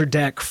Adventure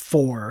Deck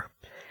 4.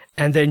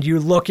 And then you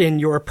look in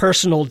your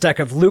personal deck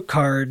of loot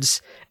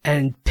cards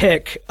and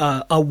pick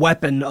a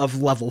weapon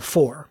of level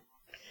 4.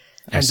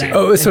 And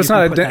so it's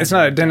not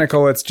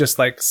identical. It's just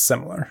like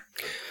similar.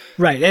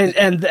 Right,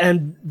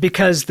 and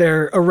because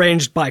they're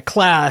arranged by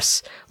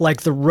class,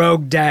 like the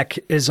rogue deck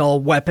is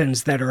all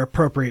weapons that are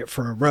appropriate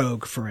for a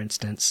rogue, for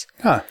instance.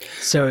 Huh.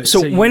 So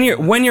when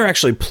you're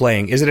actually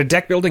playing, is it a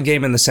deck building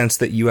game in the sense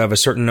that you have a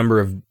certain number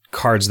of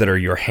cards that are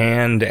your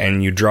hand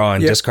and you draw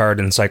and discard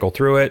and cycle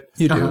through it?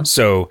 You do.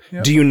 So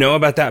do you know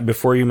about that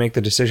before you make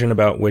the decision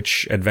about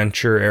which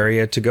adventure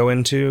area to go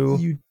into?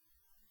 You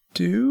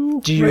do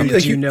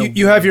you know?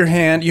 You have your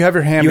hand. You have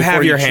your hand. You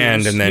have your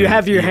hand, and then you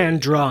have your hand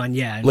drawn.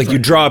 Yeah, like you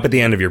draw up at the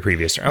end of your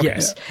previous turn. Okay.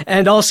 Yes,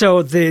 and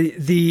also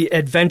the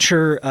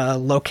adventure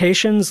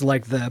locations,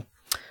 like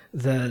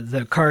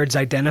the cards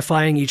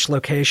identifying each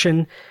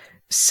location,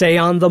 say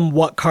on them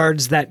what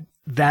cards that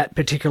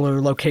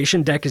particular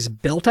location deck is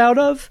built out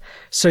of.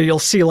 So you'll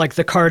see like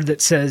the card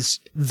that says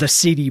the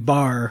CD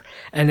bar,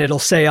 and it'll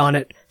say on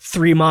it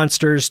 3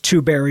 monsters,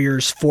 2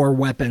 barriers, 4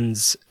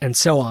 weapons, and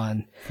so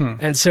on.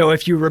 And so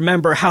if you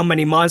remember how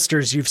many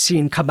monsters you've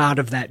seen come out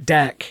of that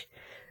deck,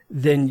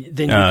 then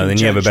you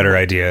have a better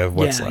idea of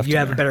what's left. You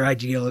have a better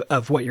idea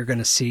of what you're going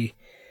to see.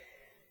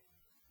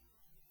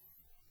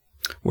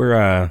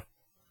 We're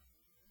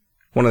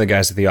one of the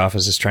guys at the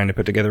office is trying to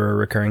put together a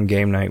recurring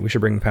game night. We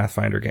should bring a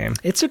Pathfinder game.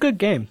 It's a good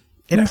game.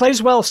 It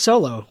plays well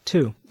solo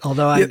too.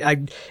 Although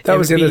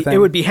it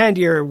would be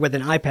handier with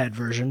an iPad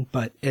version,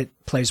 but it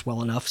plays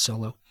well enough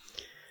solo.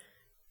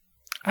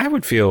 I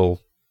would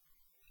feel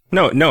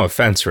no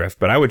offense, Riff,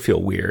 but I would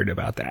feel weird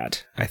about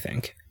that, I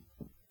think.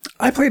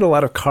 I played a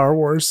lot of Car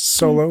Wars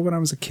solo when I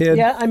was a kid.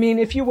 Yeah, I mean,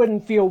 if you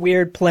wouldn't feel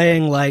weird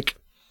playing like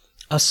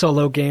a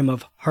solo game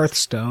of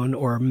Hearthstone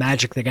or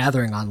Magic the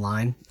Gathering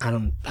online, I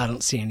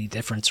don't see any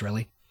difference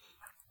really.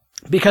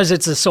 Because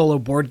it's a solo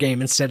board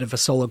game instead of a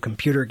solo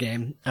computer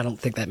game, I don't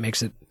think that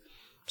makes it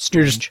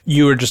strange.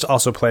 You were just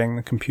also playing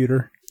the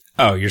computer?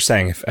 Oh, you're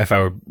saying if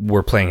I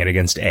were playing it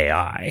against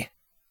AI.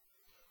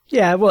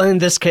 Yeah, well, in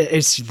this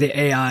case, the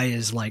AI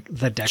is like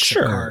the deck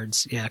of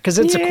cards. Yeah, because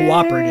it's a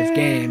cooperative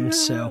game,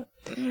 so.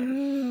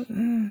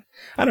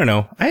 I don't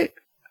know.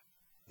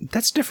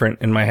 That's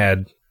different in my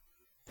head.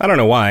 I don't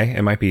know why.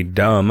 It might be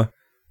dumb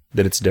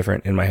that it's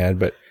different in my head,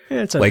 but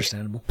it's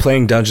understandable.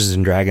 Playing Dungeons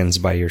and Dragons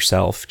by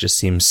yourself just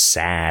seems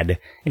sad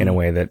in a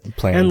way that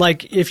playing and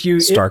like if you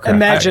StarCraft.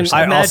 Imagine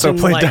also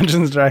played Dungeons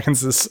and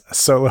Dragons as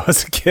solo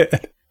as a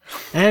kid.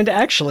 And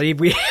actually,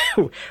 we've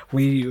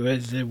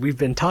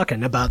been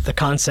talking about the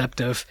concept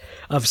of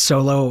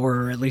solo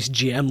or at least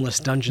GM-less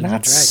Dungeons and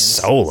Dragons.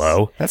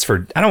 Solo. That's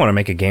for. I don't want to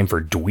make a game for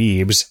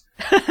dweebs.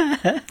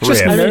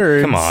 Just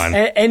nerds. Come on.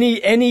 Any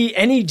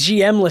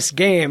GM-less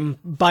game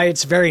by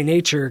its very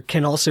nature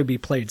can also be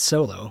played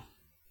solo.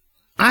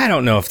 I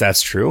don't know if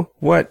that's true.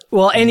 What?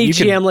 Well, any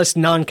GM-less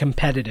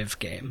non-competitive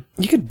game.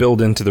 You could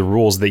build into the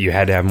rules that you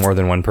had to have more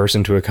than one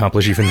person to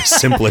accomplish even the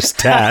simplest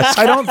task.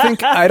 I don't think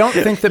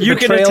that you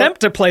can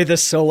attempt to play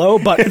this solo,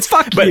 but it's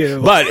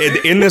you. But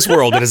in this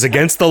world, it is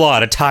against the law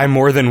to tie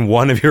more than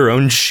one of your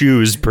own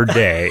shoes per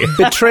day.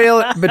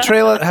 Betrayal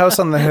at House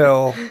on the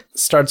Hill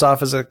starts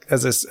off as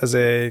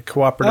a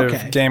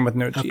cooperative game with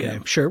no GM. Okay,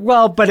 sure.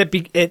 Well, but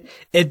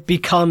it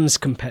becomes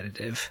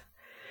competitive.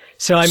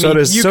 So I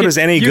mean, so does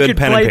any good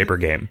pen and paper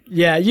game.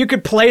 Yeah, you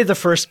could play the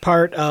first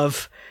part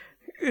of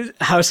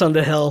House on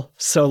the Hill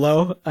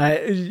solo.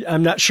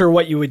 I'm not sure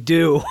what you would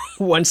do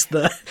once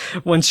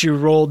you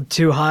rolled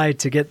too high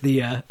to get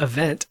the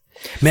event.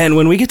 Man,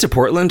 when we get to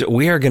Portland,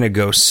 we are going to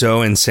go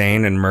so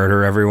insane and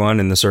murder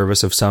everyone in the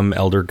service of some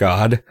elder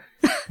god.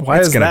 Why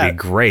is that? It's going to be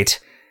great.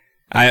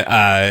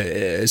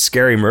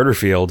 Scary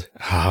Murderfield.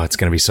 Oh, it's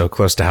going to be so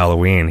close to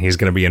Halloween. He's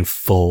going to be in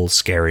full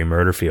Scary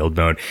Murderfield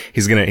mode.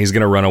 He's going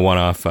to run a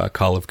one-off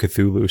Call of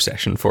Cthulhu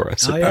session for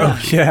us. Oh,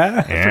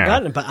 yeah. I've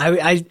forgotten, but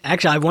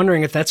I'm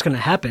wondering if that's going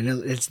to happen.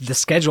 The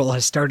schedule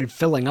has started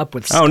filling up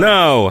with stuff. Oh,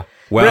 no.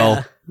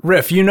 Well,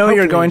 Riff,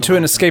 you're going to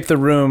an Escape the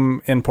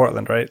Room in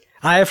Portland, right?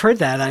 I have heard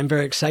that. I'm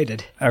very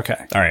excited. Okay.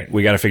 All right.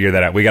 We got to figure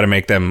that out. We got to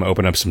make them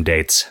open up some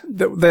dates.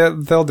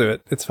 They'll do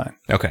it. It's fine.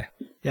 Okay.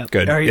 Yeah.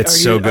 Good.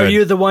 It's so good. Are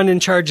you the one in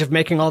charge of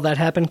making all that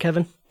happen,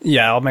 Kevin?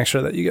 Yeah, I'll make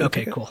sure that you get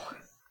Okay, cool.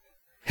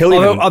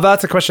 Although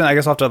that's a question I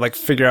guess I'll have to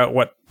figure out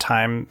what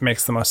time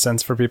makes the most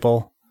sense for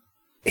people.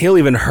 He'll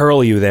even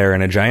hurl you there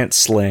in a giant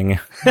sling.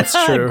 That's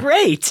true.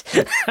 Great.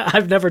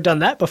 I've never done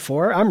that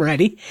before. I'm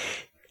ready.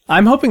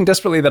 I'm hoping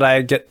desperately that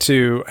I get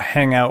to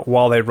hang out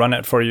while they run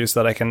it for you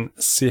so that I can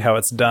see how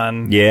it's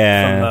done.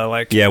 Yeah.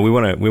 We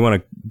want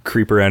to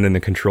creep around in the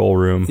control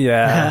room.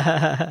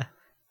 Yeah.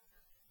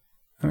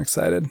 I'm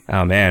excited.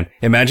 Oh, man.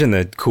 Imagine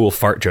the cool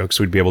fart jokes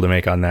we'd be able to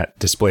make on that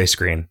display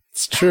screen.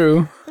 It's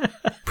true.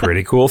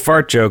 Pretty cool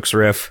fart jokes,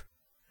 Riff.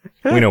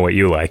 We know what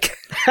you like.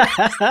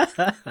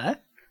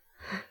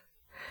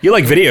 You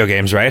like video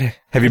games, right?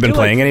 Have you been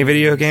playing any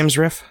video games,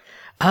 Riff?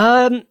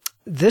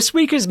 This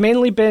week has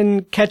mainly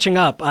been catching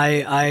up.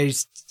 I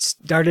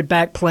started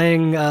back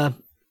playing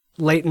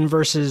Leighton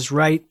versus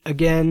Wright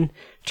again,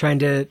 trying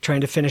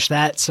to finish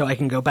that so I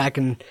can go back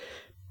and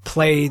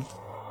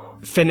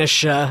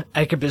finish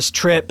Ikeba's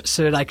Trip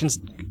so that I can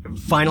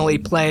finally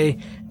play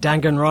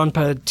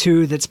Danganronpa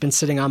 2 that's been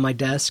sitting on my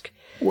desk.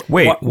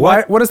 Wait,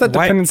 what is that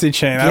dependency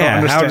chain? I don't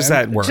understand. How does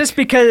that work? Just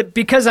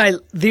because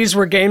these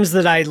were games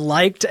that I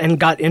liked and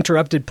got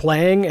interrupted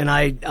playing, and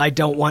I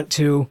don't want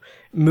to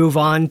move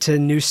on to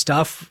new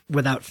stuff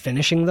without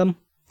finishing them.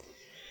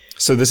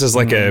 So this is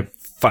like a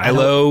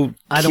Philo queue?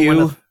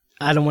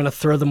 I don't want to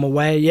throw them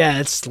away. Yeah,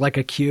 it's like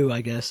a queue,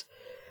 I guess.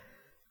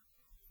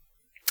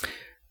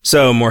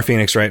 So, more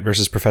Phoenix Wright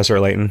versus Professor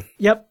Layton.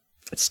 Yep.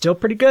 It's still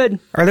pretty good.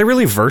 Are they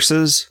really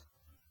versus?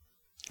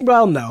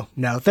 Well, no,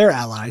 they're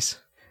allies.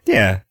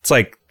 Yeah, it's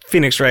like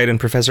Phoenix Wright and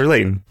Professor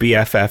Layton,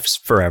 BFFs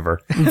forever.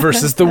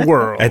 Versus the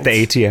world. At the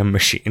ATM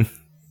machine.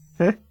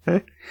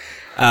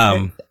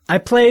 I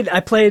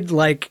played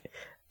like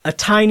a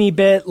tiny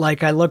bit,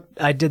 like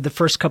I did the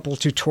first couple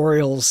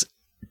tutorials,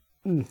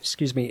 in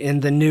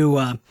the new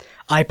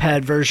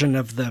iPad version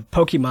of the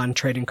Pokemon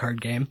trading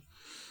card game.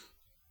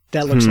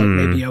 That looks like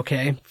maybe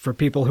okay for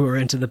people who are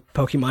into the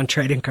Pokemon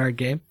trading card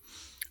game.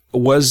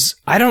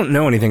 I don't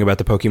know anything about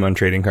the Pokemon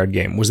trading card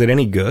game. Was it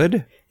any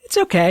good? It's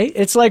okay.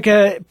 It's like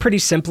a pretty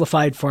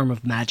simplified form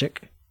of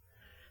Magic.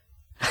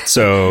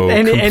 So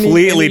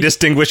completely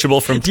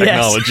distinguishable from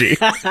technology.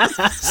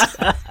 Yes.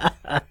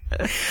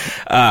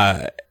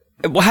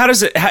 Well, how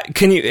does it?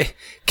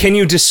 Can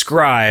you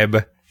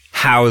describe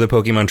how the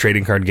Pokemon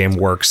trading card game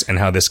works and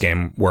how this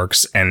game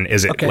works? And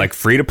is it like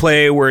free to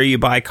play where you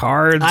buy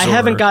cards? I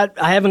haven't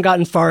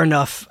gotten far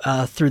enough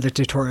through the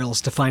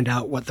tutorials to find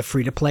out what the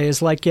free to play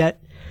is like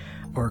yet,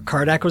 or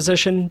card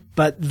acquisition.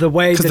 But the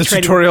way the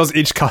tutorials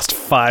each cost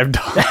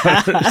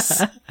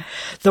 $5.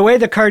 The way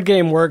the card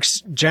game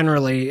works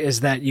generally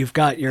is that you've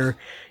got your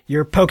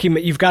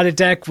Pokemon. You've got a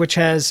deck which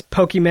has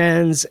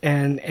Pokemans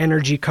and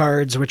energy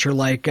cards, which are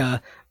like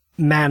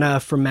mana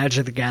from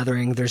Magic the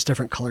Gathering. There's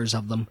different colors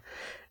of them.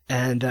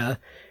 And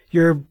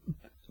your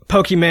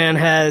Pokemon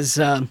has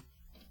a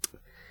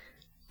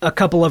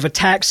couple of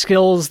attack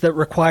skills that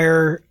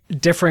require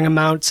differing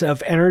amounts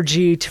of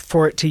energy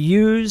for it to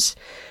use.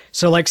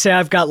 So like say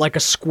I've got like a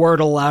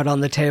Squirtle out on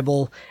the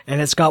table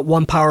and it's got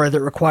one power that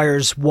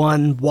requires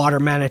 1 water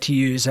mana to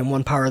use and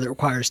 1 power that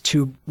requires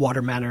 2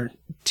 water mana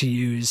to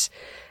use.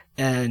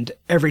 And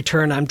every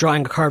turn I'm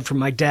drawing a card from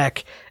my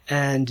deck,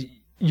 and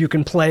you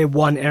can play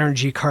 1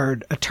 energy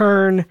card a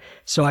turn.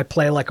 So I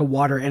play like a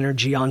water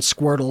energy on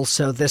Squirtle.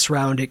 So this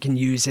round it can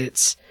use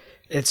its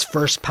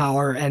first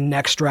power, and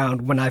next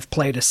round when I've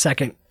played a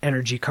second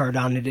energy card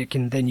on it, it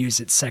can then use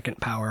its second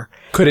power.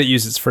 Could it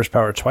use its first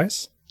power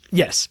twice?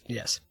 Yes.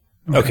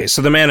 Okay,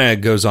 so the mana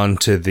goes on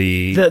to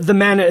the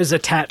mana is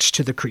attached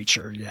to the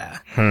creature, yeah.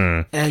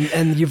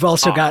 And you've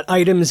also got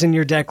items in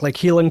your deck like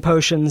healing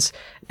potions,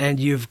 and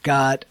you've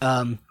got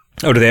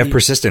do they have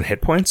persistent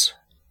hit points?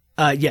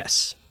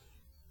 Yes.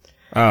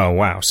 Oh,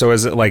 wow. So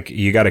is it like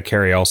you got to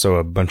carry also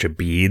a bunch of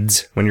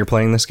beads when you're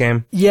playing this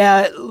game?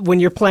 Yeah, when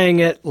you're playing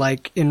it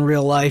like in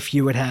real life,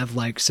 you would have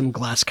like some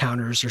glass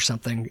counters or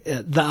something.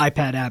 The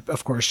iPad app,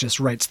 of course, just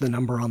writes the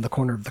number on the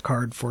corner of the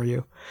card for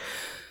you.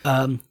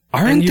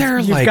 Aren't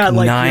there like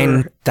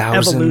 9,000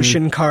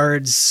 evolution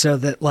cards so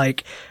that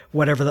like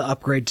whatever the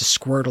upgrade to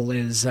Squirtle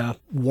is,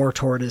 War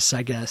Tortoise,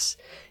 I guess.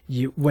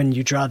 When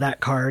you draw that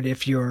card,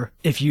 if you've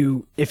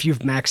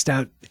maxed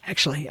out,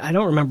 actually, I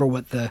don't remember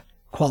what the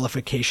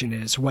qualification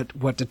is,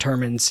 what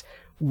determines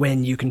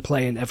when you can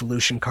play an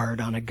evolution card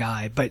on a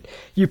guy, but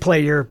you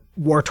play your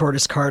War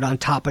Tortoise card on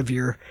top of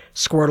your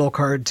Squirtle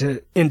card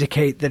to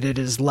indicate that it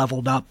is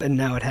leveled up and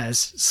now it has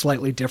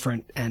slightly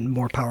different and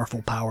more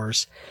powerful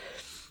powers.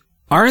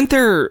 Aren't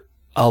there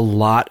a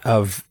lot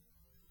of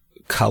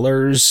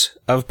colors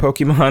of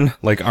Pokemon?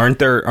 Like, aren't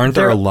there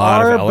a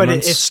lot of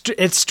elements? But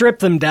it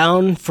stripped them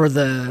down for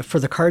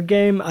the card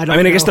game. I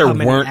guess there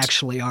weren't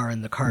actually are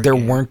in the card game.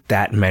 There weren't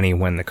that many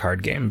when the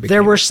card game became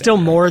there were still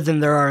more than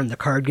there are in the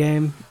card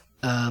game.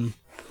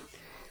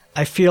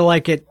 I feel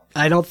like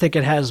I don't think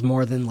it has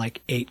more than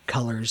like 8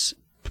 colors,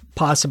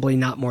 possibly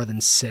not more than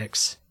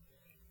 6.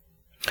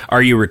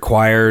 Are you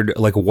required,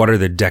 like, what are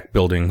the deck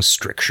building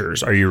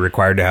strictures? Are you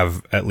required to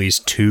have at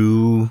least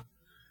 2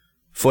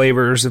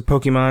 flavors of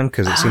Pokemon?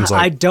 Because it seems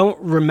like... I don't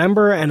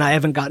remember, and I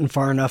haven't gotten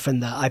far enough in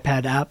the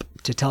iPad app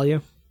to tell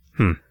you.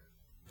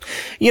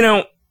 You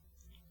know,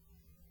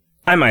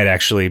 I might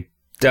actually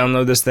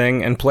download this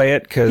thing and play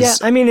it, because... Yeah,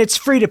 I mean, it's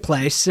free to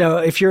play, so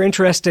if you're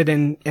interested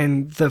in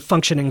the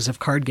functionings of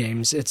card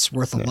games, it's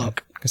worth a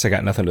look. I guess I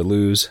got nothing to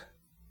lose.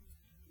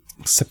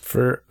 Except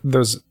for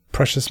those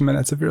precious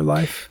minutes of your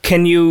life.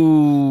 Can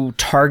you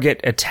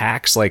target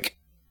attacks, like...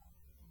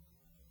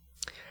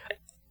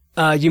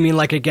 You mean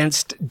like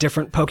against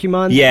different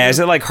Pokemon? Yeah, is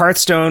it like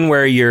Hearthstone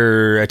where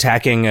you're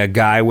attacking a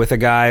guy with a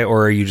guy,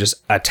 or are you just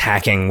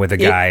attacking with a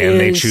guy and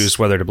they choose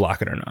whether to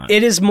block it or not?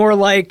 It is more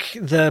like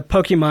the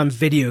Pokemon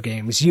video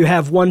games. You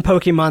have one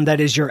Pokemon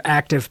that is your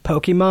active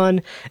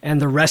Pokemon,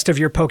 and the rest of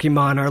your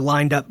Pokemon are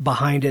lined up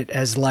behind it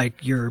as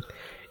like your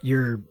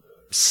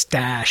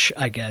stash,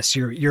 I guess,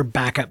 your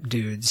backup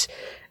dudes.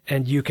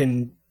 And you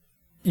can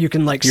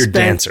like your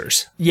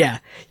dancers. Yeah.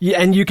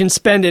 And you can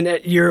spend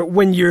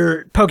when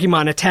your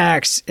Pokemon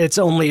attacks, it's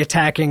only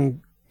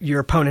attacking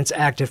your opponent's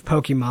active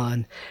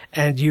Pokemon,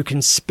 and you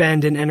can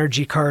spend an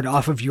energy card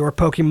off of your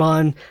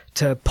Pokemon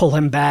to pull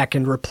him back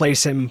and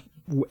replace him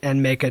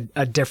and make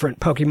a different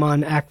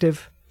Pokemon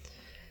active.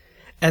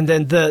 And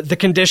then the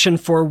condition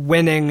for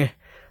winning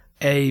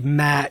a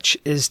match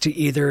is to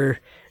either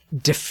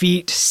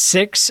defeat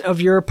 6 of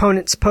your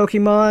opponent's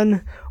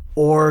Pokemon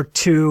or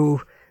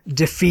to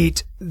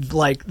defeat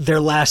like their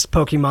last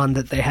Pokemon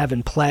that they have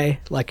in play.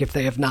 Like if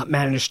they have not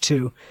managed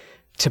to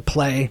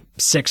play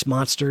 6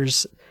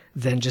 monsters,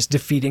 then just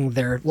defeating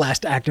their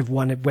last active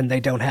one when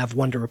they don't have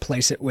one to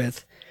replace it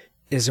with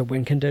is a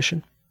win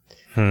condition.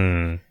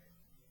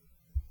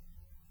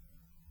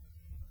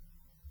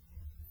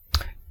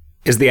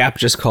 Is the app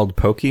just called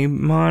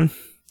Pokemon?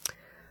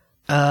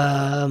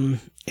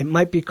 It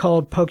might be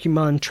called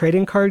Pokemon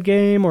Trading Card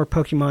Game or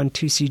Pokemon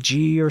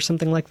 2CG or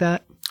something like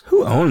that.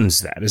 Who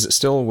owns that? Is it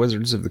still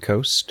Wizards of the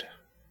Coast?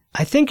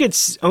 I think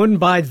it's owned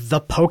by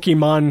the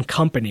Pokemon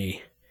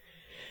Company.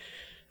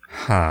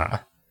 Huh.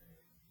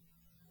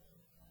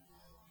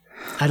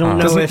 I don't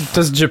know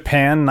Does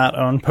Japan not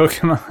own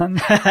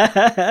Pokemon?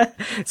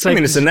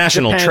 It's a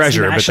national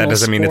treasure, but that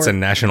doesn't mean it's a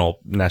national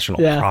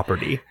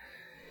property.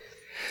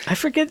 I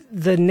forget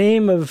the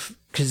name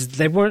because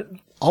they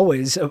weren't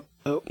always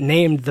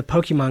named the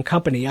Pokemon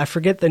Company. I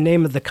forget the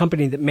name of the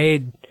company that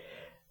made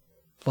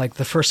like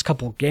the first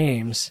couple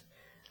games.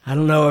 I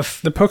don't know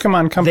if the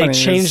Pokemon Company they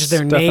changed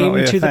their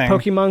name to the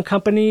Pokemon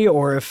Company,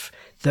 or if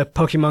the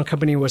Pokemon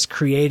Company was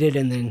created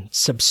and then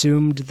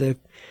subsumed the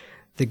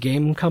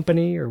game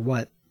company, or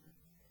what.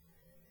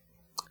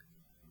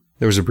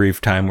 There was a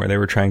brief time where they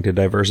were trying to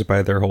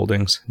diversify their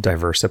holdings, and they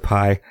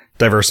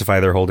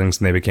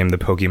became the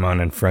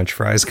Pokemon and French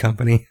Fries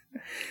Company.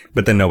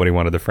 But then nobody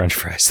wanted the French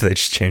fries, so they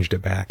just changed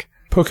it back.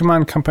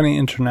 Pokemon Company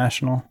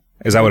International.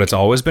 Is that what it's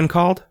always been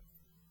called?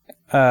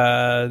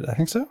 I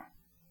think so.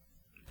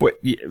 What,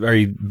 are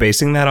you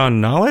basing that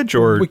on knowledge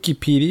or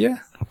Wikipedia?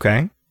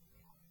 Okay,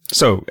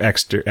 so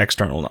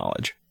external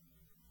knowledge.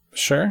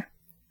 Sure.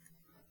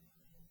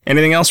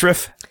 Anything else,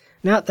 Riff?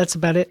 No, that's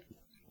about it.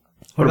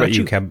 What about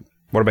you, Keb?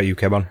 What about you,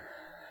 Kebon?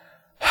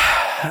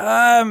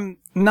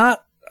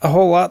 Not a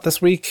whole lot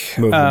this week.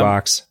 Move the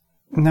box.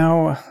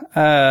 No.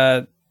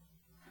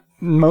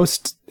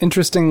 Most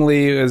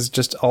interestingly is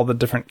just all the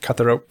different Cut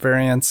the Rope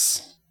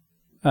variants.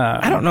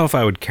 I don't know if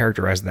I would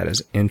characterize that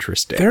as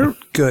interesting. They're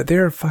good.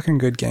 They're fucking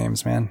good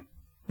games, man.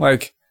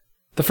 Like,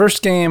 the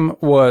first game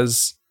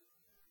was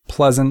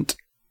pleasant,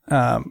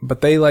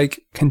 but they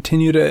like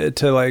continue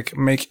to like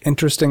make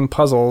interesting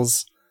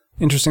puzzles,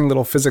 interesting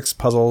little physics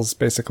puzzles,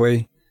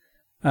 basically,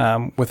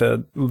 with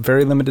a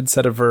very limited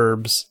set of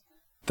verbs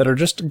that are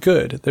just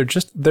good.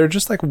 They're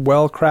just like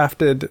well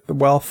crafted,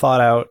 well thought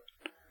out.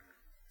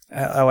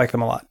 I like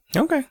them a lot.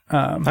 Okay,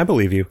 I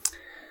believe you.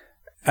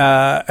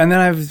 And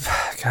then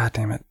God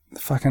damn it,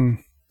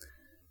 fucking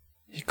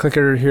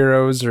Clicker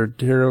Heroes or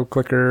Hero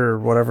Clicker or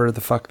whatever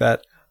the fuck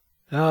that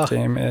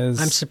game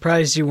is. I'm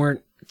surprised you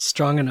weren't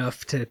strong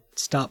enough to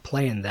stop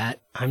playing that.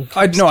 I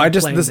picked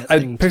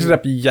it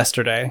up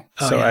yesterday,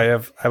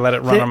 I let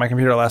it run on my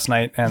computer last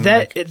night, and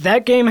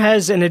that game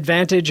has an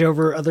advantage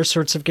over other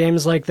sorts of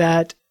games like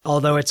that.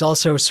 Although it's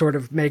also sort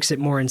of makes it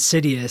more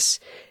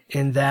insidious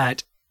in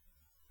that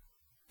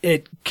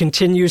it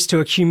continues to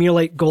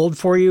accumulate gold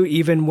for you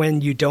even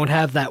when you don't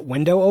have that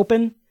window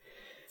open.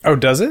 Oh,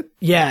 does it?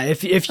 Yeah,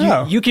 if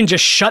you can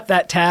just shut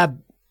that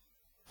tab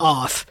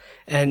off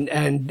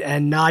and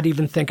not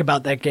even think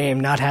about that game,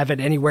 not have it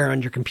anywhere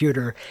on your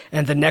computer,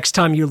 and the next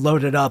time you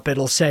load it up,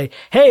 it'll say,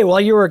 "Hey, while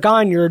you were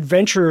gone, your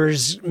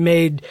adventurers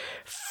made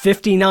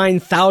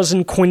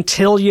 59,000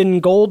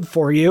 quintillion gold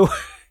for you."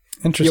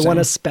 Interesting. You want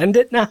to spend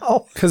it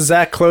now? Because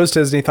Zach closed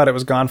his and he thought it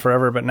was gone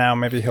forever, but now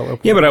maybe he'll open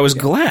it. Yeah, but I was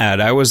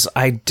glad.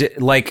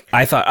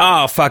 I thought,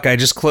 oh, fuck, I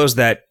just closed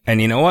that. And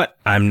you know what?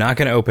 I'm not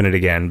going to open it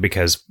again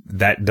because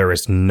there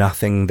is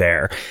nothing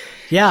there.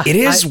 Yeah. It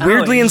is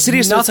weirdly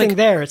insidious. Nothing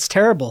there. It's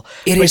terrible.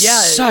 It is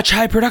such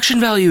high production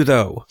value,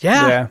 though.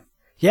 Yeah.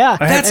 Yeah.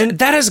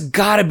 That has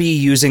got to be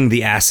using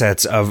the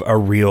assets of a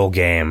real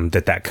game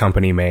that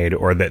company made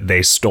or that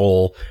they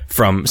stole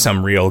from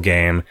some real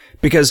game.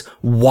 Because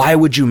why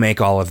would you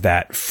make all of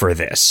that for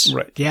this?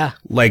 Right. Yeah.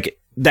 Like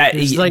that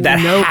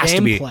no has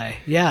to be.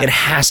 Yeah. It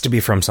has to be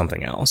from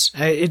something else.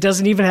 It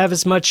doesn't even have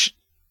as much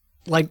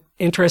like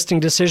interesting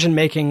decision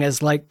making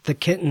as like the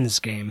Kittens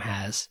game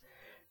has.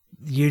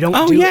 You don't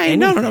anything.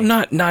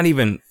 No, not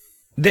even.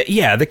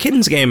 The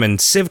Kittens game and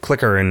Civ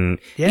Clicker and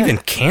even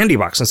Candy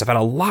Box and stuff had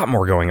a lot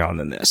more going on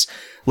than this.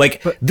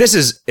 This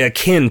is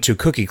akin to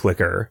Cookie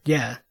Clicker.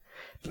 Yeah.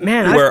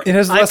 Man, it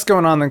has less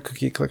going on than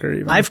Cookie Clicker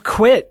even. I've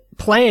quit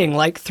playing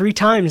like 3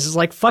 times. It's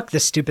like, fuck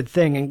this stupid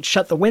thing, and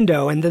shut the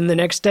window. And then the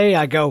next day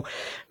I go,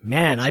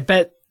 man, I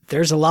bet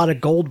there's a lot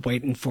of gold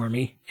waiting for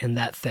me in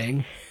that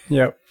thing.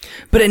 Yep.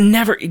 But it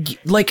never,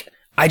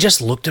 I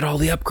just looked at all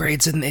the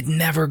upgrades and it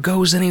never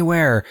goes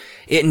anywhere.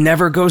 It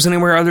never goes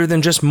anywhere other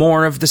than just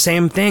more of the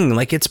same thing.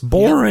 It's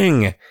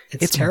boring. Yep.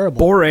 It's terrible.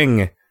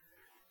 Boring.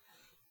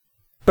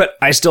 But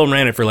I still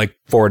ran it for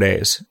 4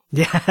 days.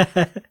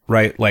 Yeah.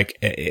 Right?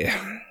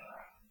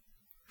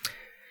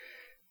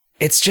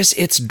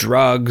 It's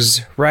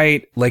drugs,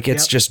 right?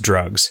 It's just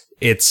drugs.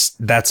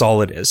 That's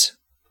all it is.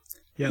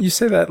 Yep. You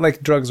say that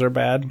drugs are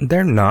bad.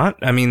 They're not.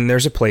 I mean,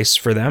 there's a place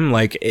for them.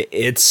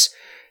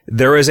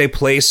 There is a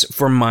place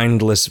for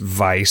mindless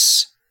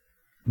vice,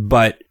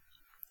 but...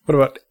 What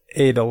about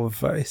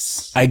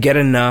Edelweiss? I get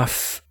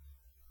enough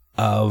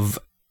of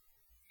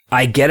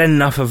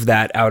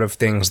that out of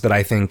things that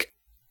I think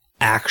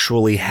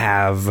actually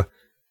have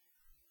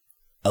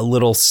a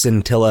little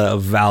scintilla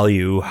of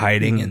value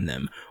hiding in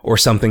them, or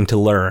something to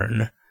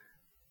learn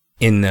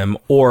in them,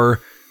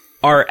 or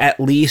are at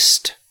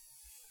least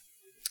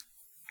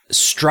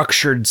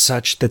structured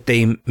such that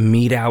they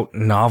mete out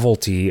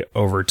novelty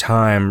over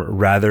time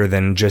rather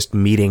than just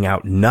meting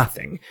out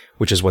nothing,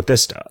 which is what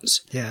this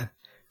does. Yeah.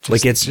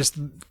 It's just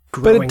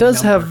but it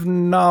does have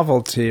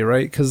novelty,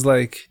 right? Because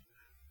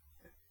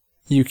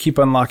you keep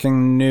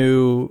unlocking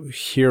new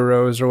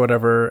heroes or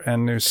whatever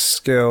and new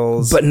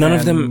skills, but none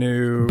of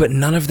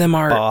them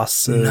are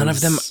bosses. None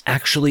of them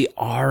actually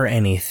are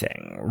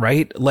anything,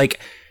 right?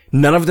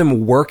 None of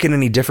them work in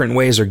any different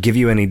ways or give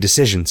you any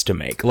decisions to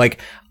make.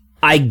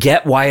 I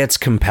get why it's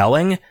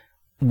compelling.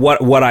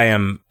 What I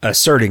am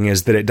asserting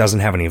is that it doesn't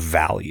have any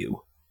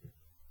value.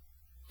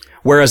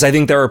 Whereas I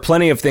think there are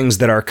plenty of things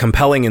that are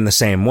compelling in the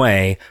same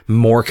way,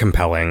 more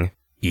compelling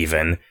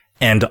even,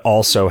 and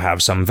also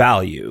have some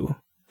value.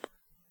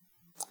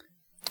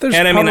 There's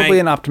probably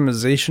an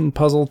optimization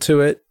puzzle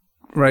to it,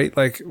 right?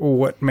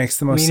 What makes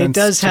the most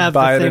sense to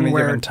buy at any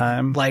given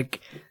time.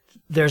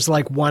 There's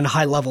one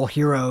high-level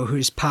hero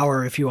whose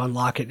power, if you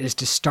unlock it, is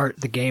to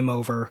start the game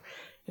over,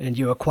 and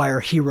you acquire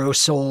hero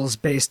souls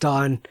based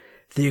on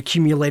the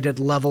accumulated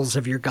levels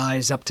of your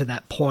guys up to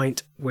that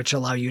point, which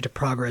allow you to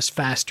progress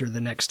faster the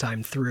next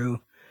time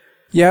through.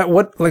 Yeah,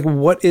 what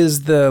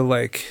is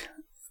the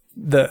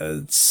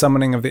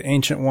summoning of the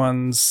Ancient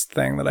Ones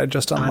thing that I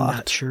just unlocked? I'm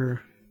not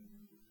sure.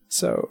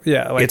 So,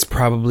 yeah. It's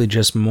probably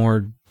just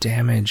more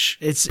damage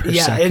per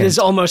second. It is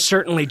almost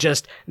certainly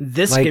just,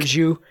 this gives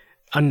you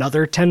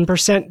another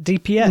 10%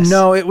 DPS.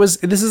 No,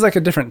 this is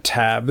a different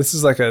tab. This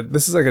is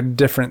a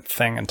different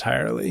thing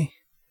entirely.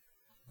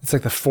 It's the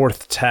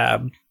 4th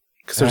tab.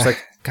 Because there's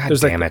God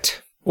damn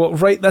it. Well,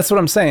 right, that's what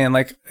I'm saying.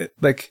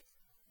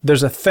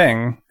 There's a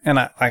thing, and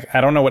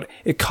I don't know what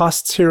it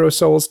costs hero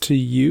souls to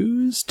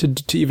use to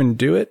even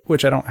do it,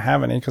 which I don't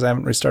have any because I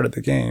haven't restarted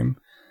the game.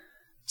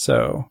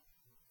 So,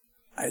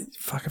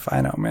 fuck if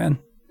I know, man.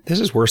 This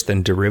is worse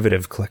than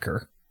derivative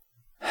clicker.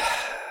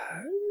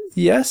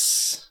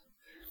 Yes.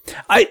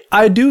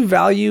 I do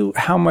value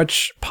how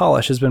much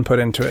polish has been put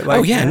into it.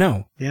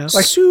 Yeah.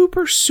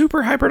 Super,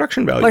 super high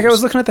production value. I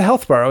was looking at the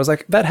health bar. I was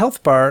like, that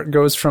health bar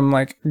goes from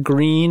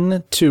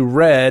green to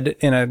red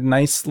in a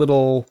nice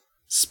little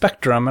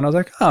spectrum. And I was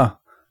like, oh,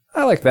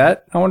 I like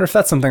that. I wonder if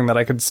that's something that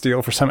I could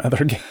steal for some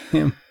other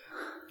game.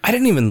 I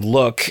didn't even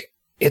look.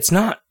 It's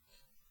not...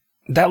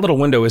 That little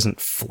window isn't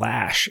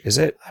Flash, is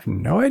it? I have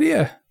no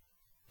idea.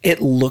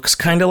 It looks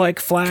kind of like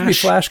Flash. Could be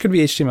Flash, could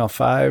be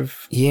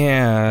HTML5.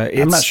 Yeah.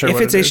 I'm not sure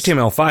if it's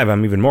HTML5,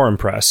 I'm even more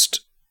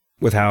impressed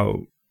with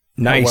how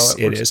nice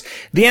it is.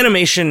 The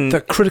animation...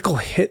 The critical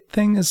hit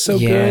thing is so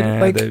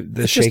good. Like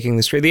the shaking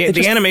the screen.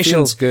 The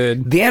animations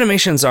good. The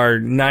animations are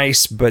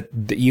nice, but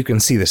you can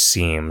see the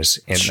seams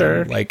in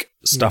them. Like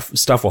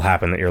stuff will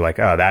happen that you're like,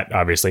 oh, that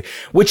obviously,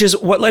 which is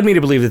what led me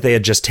to believe that they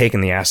had just taken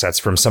the assets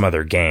from some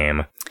other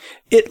game.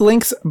 It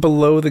links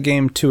below the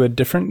game to a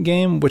different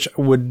game, which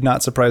would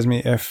not surprise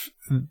me if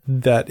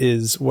that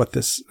is what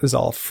this is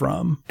all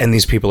from. And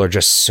these people are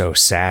just so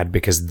sad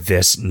because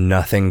this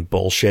nothing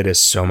bullshit is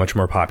so much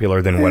more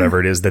popular than whatever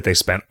it is that they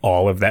spent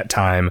all of that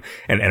time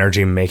and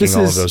energy making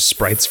all of those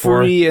sprites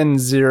for. Free and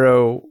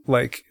zero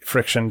like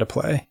friction to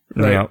play.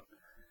 Right? Yeah.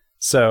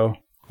 So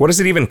what is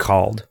it even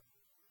called?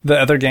 The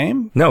other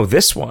game? No,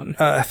 this one.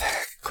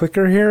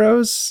 Clicker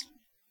Heroes?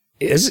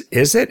 Is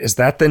it? Is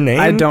that the name?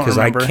 I don't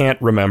remember. Because I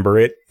can't remember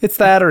it. It's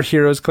that or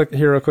Hero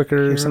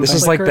Clicker or something. This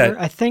is like that.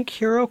 I think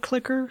Hero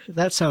Clicker?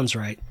 That sounds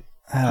right.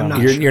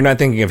 You're not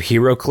thinking of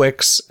Hero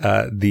Clicks,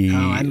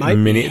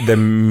 the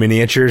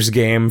miniatures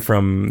game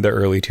from the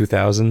early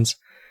 2000s?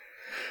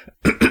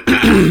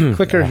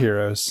 Clicker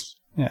Heroes.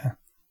 Yeah.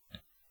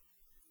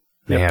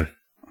 Man.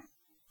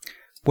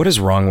 What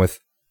is wrong with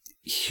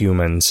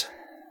humans?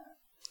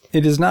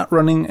 It is not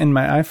running in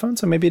my iPhone,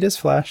 so maybe it is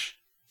Flash.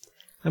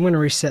 I'm going to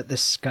reset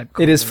this Skype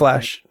call. It is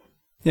Flash.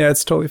 Yeah,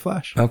 it's totally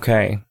Flash.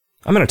 Okay.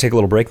 I'm going to take a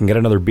little break and get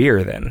another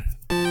beer then.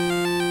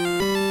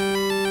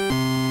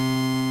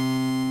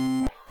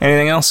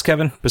 Anything else,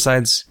 Kevin,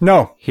 besides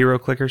Hero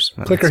Clickers?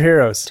 Clicker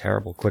Heroes.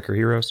 Terrible Clicker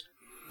Heroes.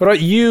 What about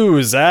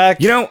you,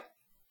 Zach? You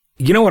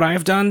know what I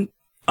have done?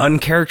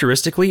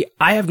 Uncharacteristically,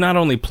 I have not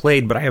only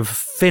played, but I have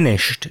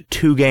finished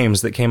 2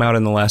 games that came out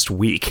in the last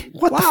week.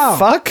 What the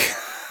fuck?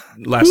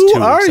 Last Who 2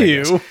 weeks, are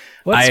you?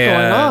 What's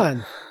going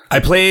on? I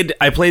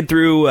played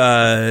through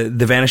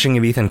The Vanishing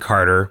of Ethan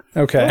Carter.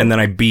 Okay. And then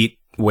I beat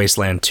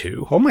Wasteland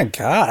 2. Oh my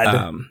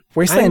god.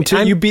 Wasteland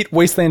 2? You beat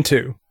Wasteland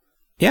 2?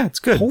 Yeah, it's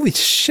good. Holy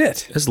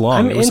shit. It's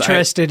long. I'm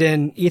interested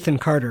in Ethan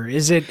Carter.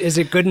 Is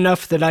it good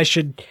enough that I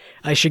should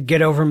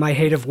get over my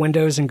hate of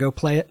Windows and go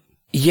play it?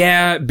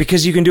 Yeah,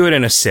 because you can do it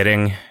in a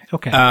sitting.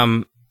 Okay.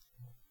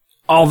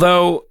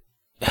 Although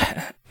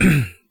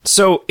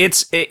so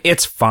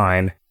it's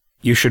fine.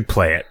 You should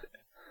play it.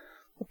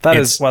 That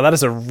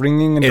is a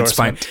ringing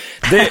endorsement.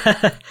 It's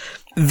fine.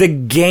 The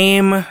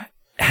game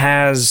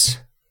has...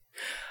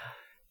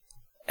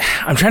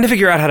 I'm trying to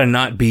figure out how to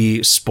not be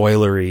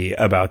spoilery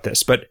about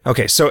this. But,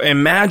 okay, so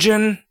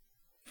imagine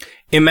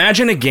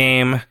a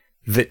game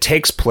that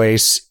takes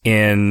place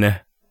in...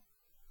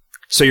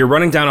 So you're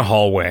running down a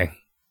hallway,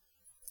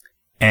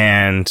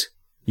 and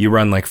you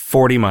run like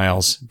 40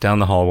 miles down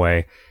the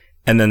hallway,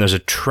 and then there's a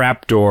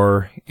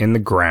trapdoor in the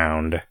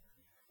ground,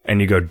 and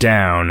you go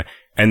down...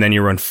 And then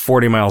you run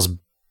 40 miles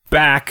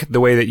back the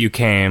way that you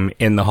came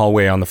in the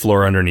hallway on the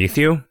floor underneath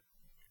you.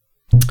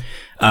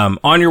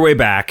 On your way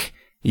back,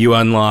 you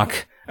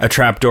unlock a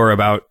trapdoor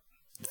about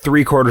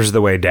 3/4 of the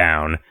way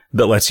down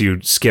that lets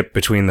you skip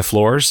between the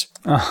floors.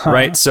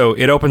 Right? So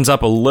it opens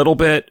up a little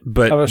bit,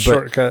 but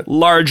shortcut.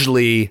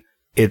 Largely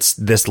it's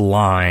this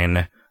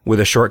line with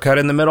a shortcut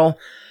in the middle.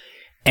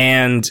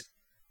 And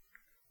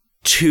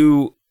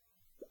to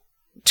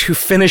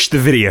finish the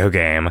video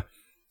game,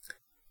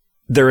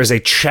 there is a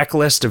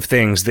checklist of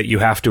things that you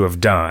have to have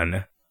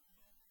done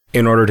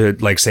in order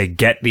to, like, say,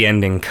 get the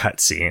ending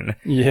cutscene.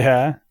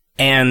 Yeah.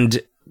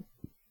 And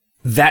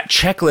that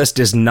checklist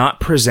is not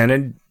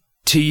presented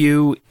to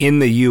you in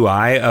the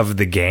UI of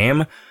the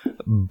game,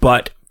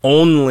 but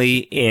only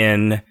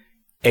in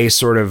a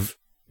sort of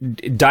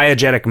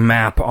diegetic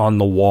map on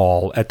the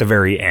wall at the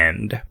very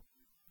end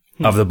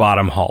of the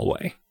bottom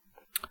hallway.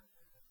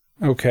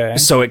 Okay.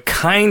 So it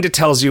kind of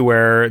tells you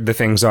where the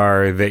things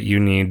are that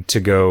you need to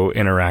go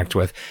interact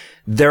with.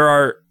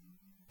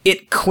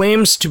 It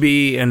claims to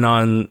be a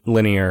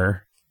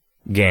non-linear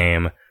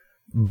game,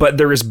 but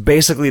there is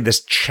basically this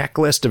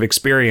checklist of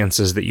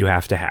experiences that you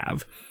have to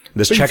have.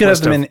 This but you could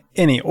have them in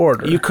any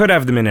order. You could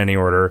have them in any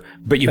order,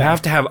 but you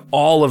have to have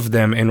all of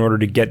them in order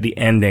to get the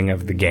ending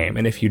of the game.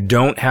 And if you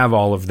don't have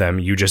all of them,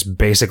 you just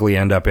basically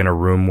end up in a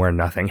room where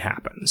nothing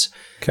happens.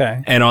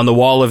 Okay. And on the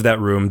wall of that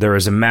room, there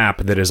is a map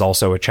that is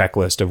also a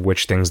checklist of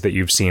which things that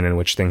you've seen and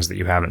which things that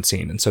you haven't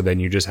seen. And so then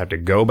you just have to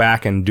go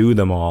back and do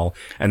them all,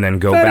 and then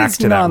go back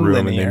to that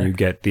room, and then you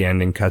get the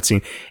ending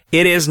cutscene.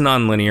 It is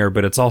non-linear,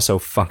 but it's also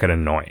fucking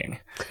annoying.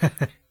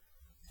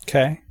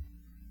 Okay.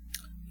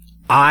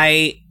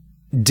 I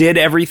did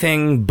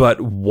everything but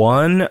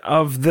one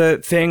of the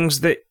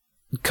things that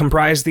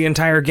comprise the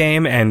entire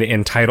game and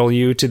entitle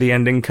you to the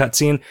ending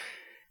cutscene.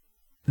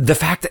 The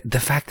fact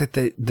that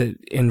the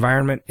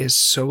environment is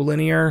so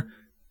linear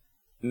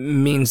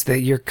means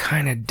that you're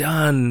kind of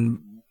done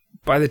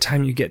by the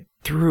time you get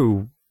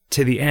through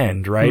to the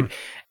end, right?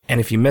 And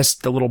if you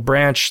missed the little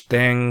branch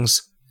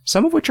things,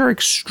 some of which are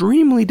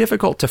extremely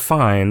difficult to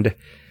find,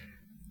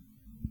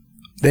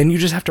 then you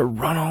just have to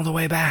run all the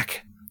way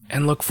back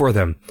and look for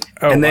them.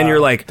 And then you're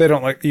like... They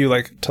don't let you,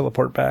 like,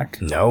 teleport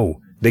back? No.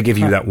 They give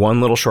you that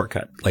one little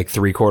shortcut, like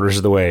 3/4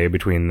 of the way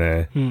between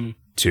the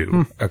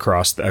two,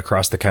 across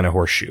the kind of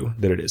horseshoe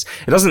that it is.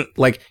 It doesn't,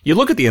 like, you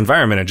look at the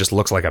environment, it just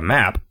looks like a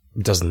map.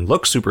 It doesn't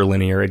look super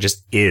linear, it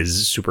just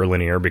is super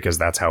linear because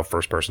that's how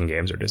first-person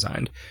games are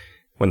designed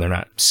when they're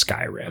not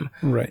Skyrim.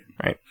 Right.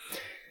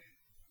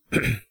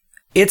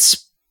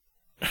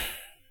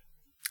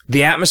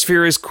 The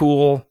atmosphere is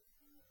cool.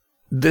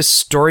 The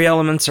story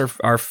elements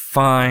are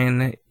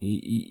fine.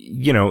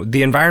 You know,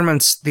 the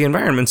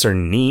environments are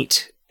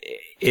neat.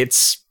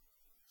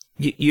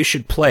 You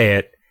should play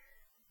it.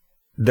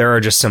 There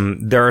are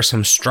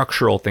some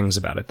structural things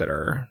about it that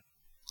are...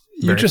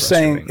 You're just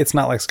saying it's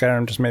not like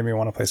Skyrim just made me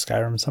want to play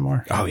Skyrim some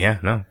more. Oh yeah,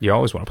 no. You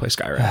always want to play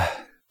Skyrim.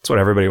 That's what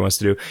everybody wants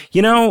to do.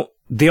 You know,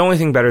 the only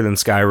thing better than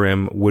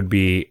Skyrim would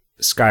be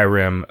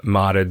Skyrim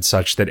modded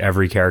such that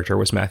every character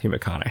was Matthew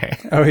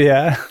McConaughey. Oh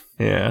yeah?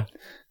 Yeah.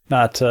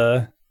 Not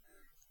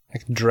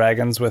like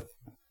dragons with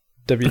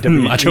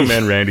WWE. Macho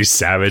Man Randy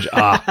Savage.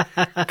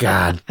 Ah,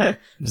 God.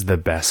 It's the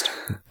best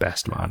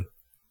mod.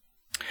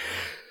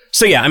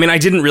 So yeah, I mean, I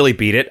didn't really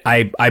beat it.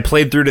 I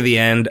played through to the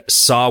end,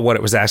 saw what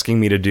it was asking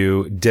me to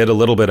do, did a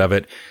little bit of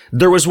it.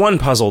 There was one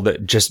puzzle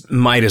that just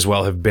might as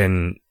well have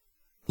been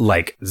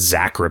like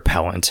Zack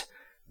repellent,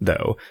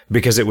 though,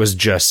 because it was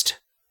just...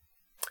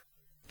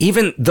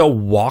 Even the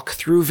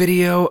walkthrough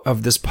video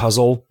of this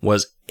puzzle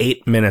was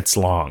 8 minutes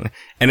long.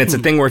 And it's a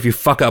thing where if you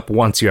fuck up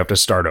once, you have to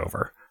start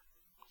over.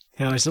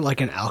 Now, is it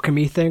like an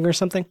alchemy thing or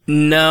something?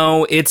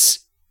 No, it's...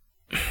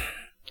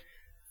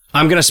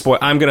 I'm gonna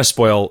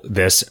spoil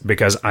this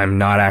because I'm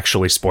not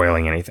actually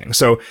spoiling anything.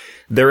 So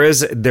there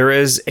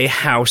is a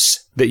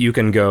house that you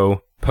can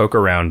go poke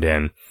around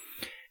in.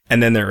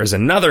 And then there is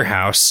another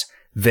house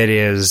that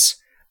is,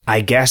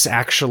 I guess,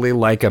 actually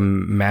like a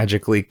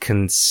magically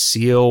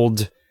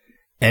concealed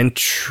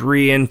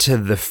entry into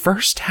the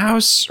first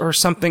house or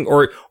something,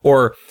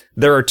 or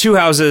there are two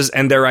houses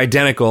and they're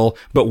identical,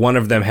 but one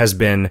of them has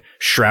been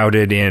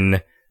shrouded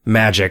in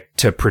magic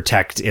to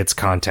protect its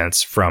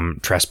contents from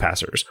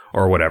trespassers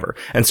or whatever.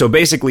 And so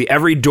basically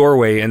every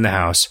doorway in the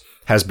house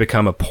has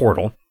become a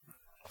portal.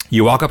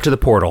 You walk up to the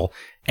portal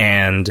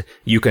and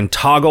you can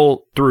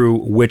toggle through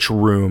which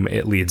room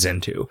it leads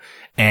into.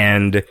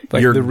 And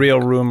like the real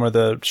room or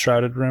the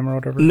shrouded room or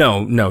whatever?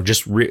 No,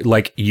 just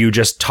like you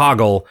just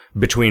toggle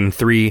between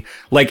three.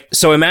 Like,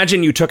 so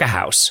imagine you took a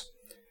house,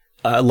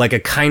 like a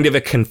kind of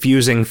a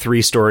confusing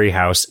 3-story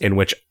house in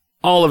which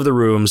all of the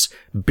rooms,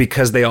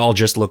 because they all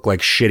just look like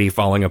shitty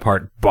falling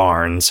apart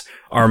barns,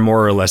 are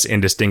more or less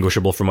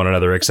indistinguishable from one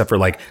another, except for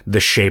like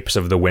the shapes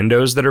of the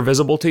windows that are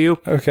visible to you.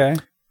 Okay.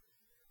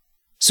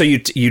 So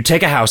you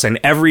take a house and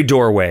every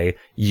doorway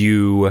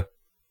you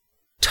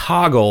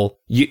toggle,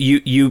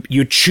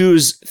 you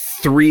choose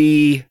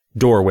 3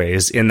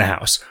 doorways in the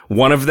house.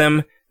 One of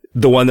them,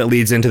 the one that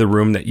leads into the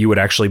room that you would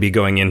actually be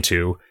going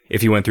into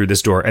if you went through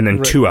this door, and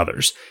then 2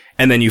 others.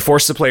 And then you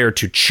force the player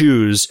to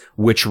choose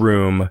which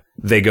room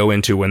they go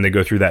into when they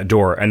go through that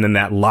door, and then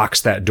that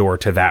locks that door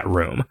to that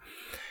room.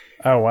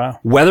 Oh, wow.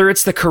 Whether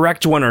it's the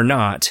correct one or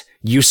not,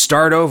 you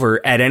start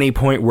over at any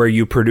point where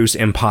you produce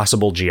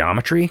impossible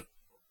geometry.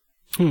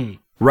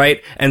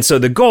 Right? And so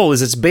the goal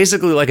is it's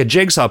basically like a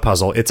jigsaw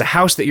puzzle. It's a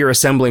house that you're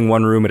assembling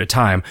one room at a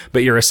time,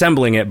 but you're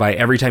assembling it by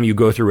every time you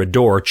go through a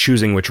door,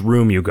 choosing which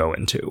room you go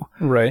into.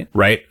 Right.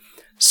 Right?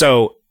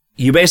 So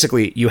you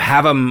basically, you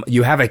have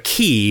a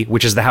key,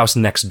 which is the house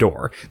next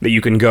door, that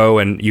you can go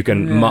and you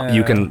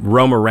can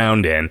roam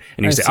around in,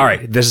 and you say, all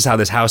right, this is how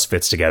this house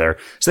fits together.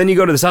 So then you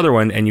go to this other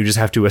one and you just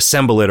have to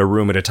assemble it a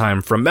room at a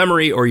time from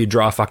memory, or you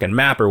draw a fucking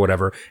map or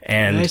whatever.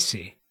 And I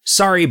see.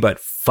 Sorry, but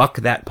fuck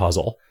that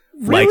puzzle.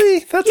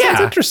 Really? That sounds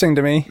interesting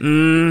to me.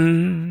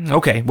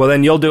 Okay. Well,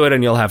 then you'll do it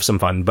and you'll have some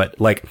fun. But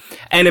like,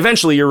 and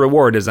eventually your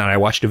reward is, and I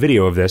watched a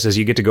video of this, is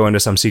you get to go into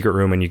some secret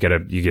room and you get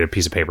a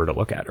piece of paper to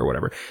look at or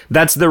whatever.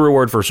 That's the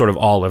reward for sort of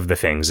all of the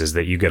things, is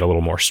that you get a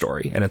little more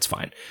story, and it's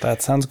fine.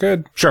 That sounds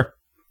good. Sure.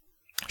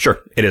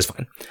 It is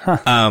fine.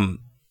 Huh.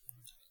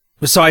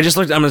 So I just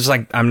looked, I'm just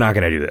like, I'm not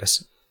going to do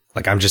this.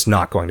 Like, I'm just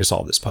not going to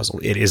solve this puzzle.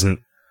 It isn't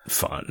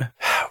fun.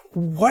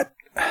 What?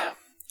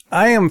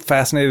 I am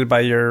fascinated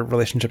by your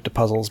relationship to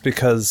puzzles,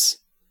 because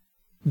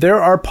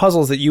there are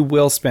puzzles that you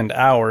will spend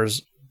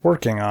hours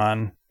working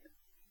on,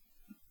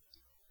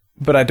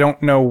 but I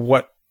don't know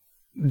what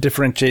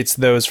differentiates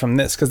those from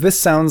this, because this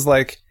sounds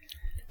like...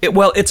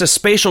 It's a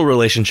spatial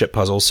relationship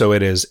puzzle, so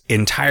it is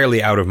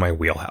entirely out of my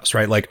wheelhouse,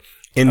 right? Like,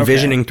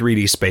 envisioning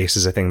 3D space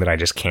is a thing that I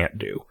just can't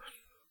do.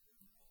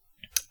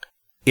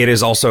 It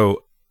is also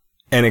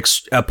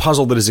a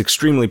puzzle that is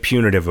extremely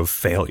punitive of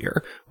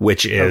failure,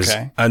 which is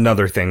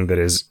another thing that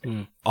is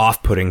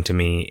off-putting to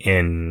me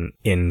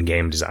in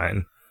game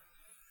design.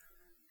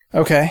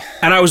 Okay.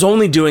 And I was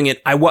only doing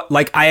it,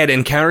 I had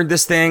encountered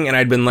this thing and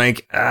I'd been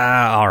like,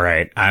 all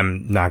right,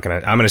 I'm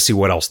going to see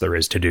what else there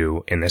is to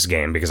do in this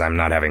game because I'm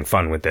not having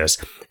fun with this.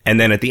 And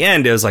then at the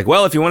end, it was like,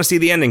 well, if you want to see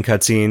the ending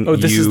cutscene. Oh,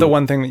 this is the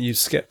one thing that you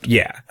skipped.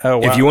 Yeah. Oh,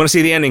 wow. If you want to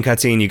see the ending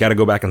cutscene, you got to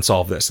go back and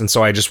solve this. And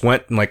so I just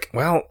went and like,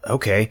 well,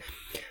 okay.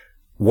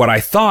 What I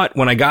thought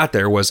when I got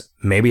there was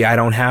maybe I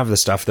don't have the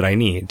stuff that I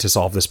need to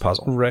solve this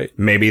puzzle. Right.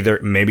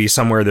 Maybe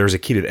somewhere there's a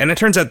key to it. And it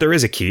turns out there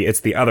is a key. It's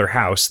the other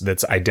house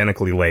that's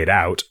identically laid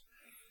out.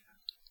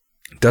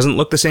 Doesn't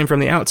look the same from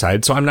the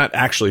outside, so I'm not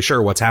actually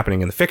sure what's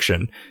happening in the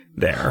fiction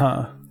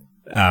there.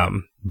 Huh.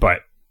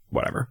 But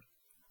whatever.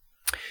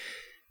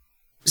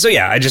 So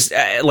yeah, I just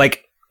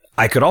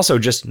I could also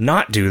just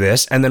not do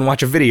this and then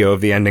watch a video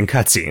of the ending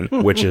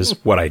cutscene, which is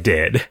what I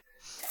did.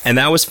 And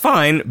that was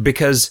fine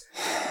because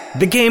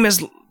the game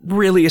is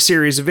really a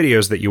series of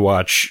videos that you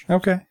watch.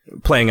 Okay.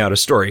 Playing out a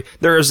story.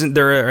 There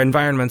are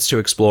environments to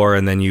explore,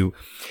 and then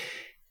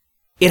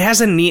it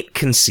has a neat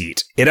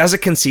conceit. It has a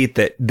conceit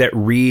that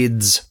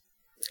reads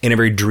in a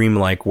very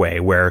dreamlike way,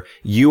 where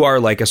you are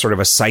like a sort of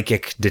a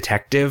psychic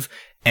detective,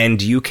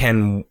 and you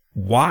can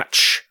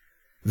watch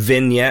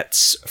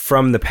vignettes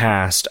from the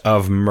past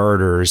of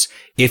murders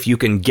if you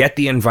can get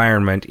the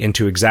environment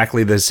into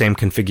exactly the same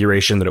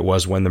configuration that it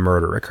was when the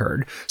murder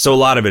occurred. So a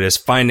lot of it is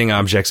finding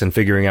objects and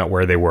figuring out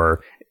where they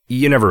were.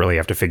 You never really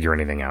have to figure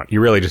anything out. You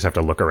really just have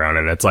to look around,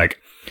 and it's like,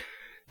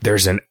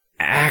 there's an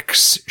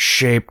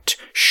axe-shaped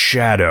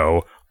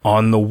shadow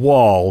on the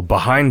wall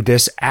behind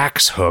this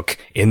axe hook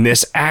in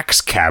this axe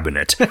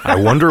cabinet. I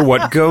wonder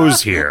what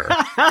goes here.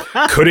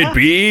 Could it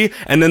be?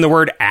 And then the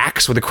word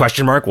axe with a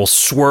question mark will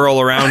swirl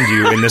around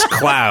you in this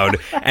cloud.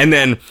 And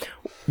then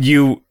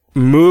you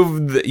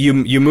move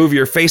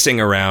your facing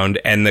around,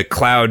 and the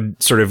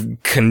cloud sort of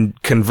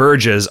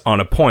converges on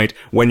a point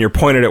when you're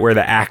pointed at where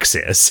the axe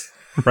is.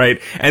 Right?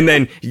 And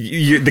then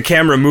the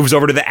camera moves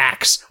over to the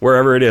axe,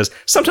 wherever it is.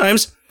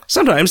 Sometimes,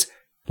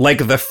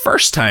 like the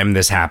first time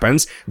this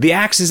happens, the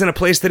axe is in a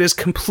place that is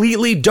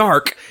completely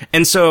dark,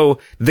 and so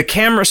the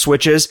camera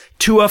switches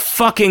to a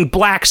fucking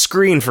black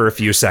screen for a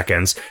few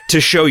seconds to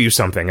show you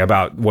something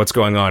about what's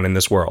going on in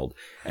this world.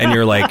 And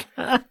you're like,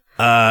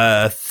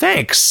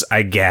 thanks,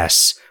 I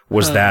guess.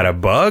 Was that a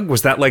bug?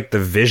 Was that like the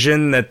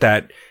vision that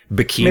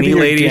bikini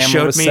lady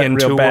showed me in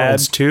Two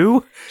Worlds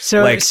 2?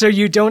 So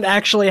you don't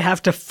actually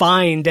have to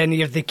find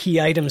any of the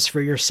key items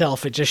for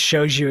yourself. It just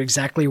shows you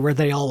exactly where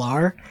they all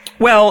are.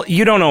 Well,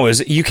 you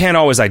can't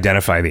always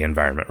identify the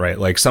environment, right?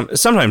 Like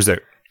sometimes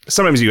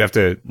you have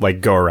to like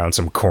go around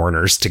some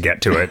corners to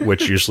get to it,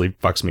 which usually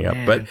fucks me up.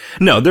 Man. But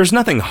no, there's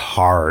nothing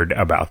hard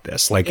about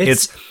this. Like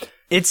it's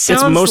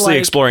mostly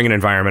exploring an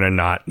environment and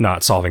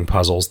not solving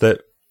puzzles.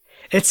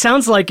 It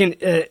sounds like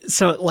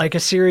like a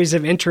series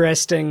of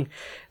interesting,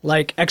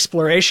 like,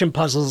 exploration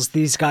puzzles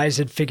these guys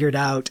had figured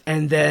out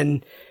and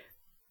then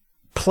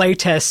play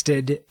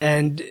tested,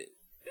 and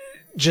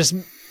just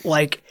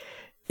like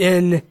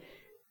in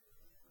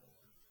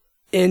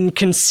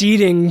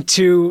conceding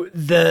to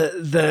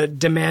the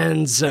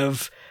demands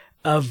of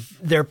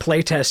their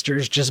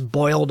playtesters, just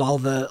boiled all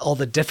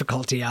the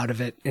difficulty out of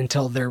it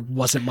until there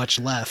wasn't much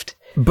left.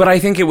 But I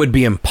think it would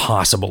be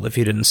impossible if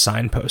you didn't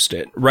signpost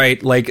it,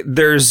 right? Like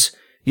there's,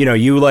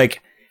 you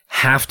like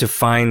have to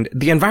find,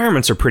 the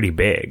environments are pretty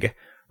big,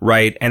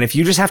 right? And if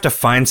you just have to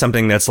find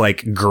something that's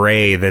like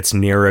gray, that's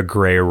near a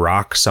gray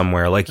rock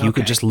somewhere, like you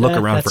could just look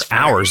around for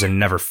hours and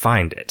never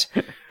find it,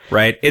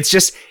 right?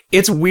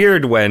 It's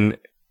weird when,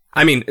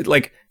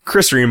 like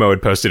Chris Remo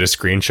had posted a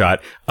screenshot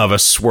of a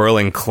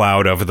swirling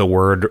cloud of the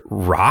word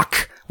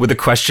rock with a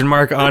question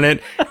mark on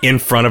it in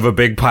front of a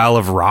big pile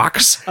of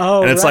rocks.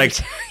 Oh, and it's right.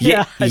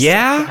 Like,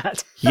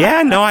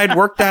 yeah, no, I'd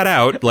worked that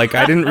out. Like,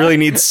 I didn't really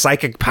need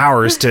psychic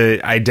powers to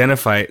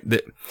identify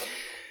that.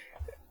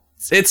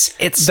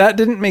 It's that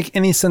didn't make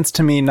any sense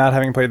to me not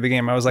having played the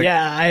game. I was like,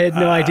 yeah, I had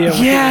no idea.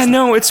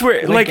 It's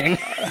weird. Like,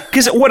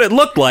 because what it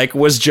looked like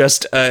was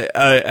just a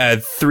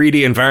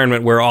 3D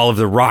environment where all of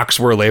the rocks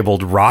were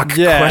labeled rock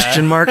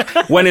question mark.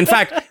 When in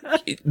fact,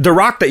 the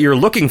rock that you're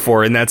looking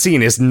for in that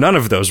scene is none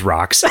of those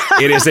rocks.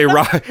 It is a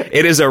rock.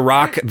 It is a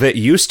rock that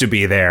used to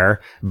be there,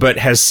 but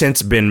has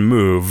since been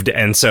moved.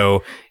 And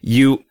so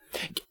you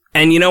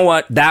know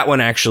what? That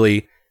one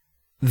actually,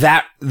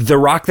 the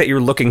rock that you're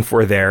looking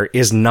for there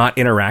is not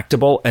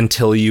interactable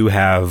until you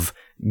have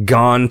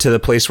gone to the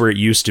place where it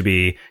used to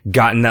be,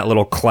 gotten that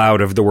little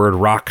cloud of the word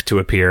rock to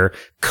appear,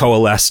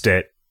 coalesced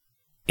it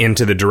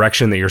into the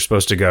direction that you're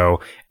supposed to go,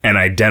 and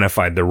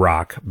identified the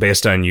rock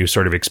based on you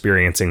sort of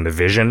experiencing the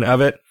vision of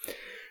it.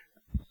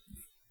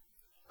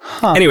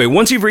 Huh. Anyway,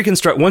 once you've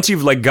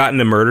like gotten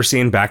the murder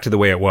scene back to the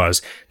way it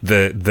was,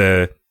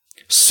 the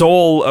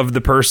soul of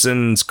the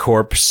person's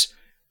corpse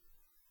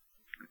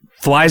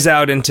flies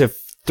out into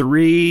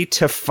 3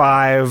 to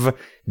 5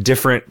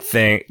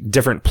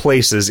 different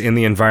places in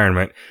the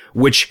environment,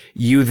 which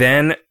you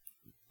then,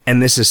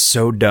 and this is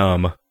so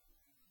dumb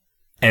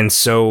and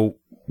so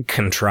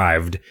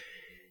contrived,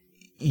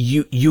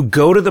 you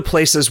go to the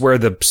places where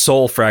the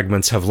soul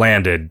fragments have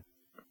landed,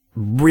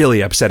 really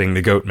upsetting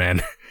the goat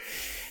man.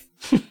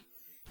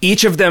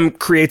 Each of them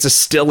creates a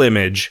still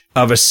image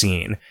of a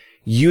scene.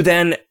 You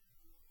then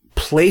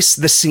place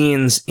the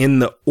scenes in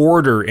the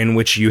order in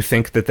which you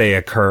think that they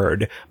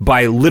occurred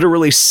by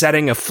literally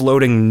setting a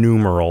floating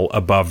numeral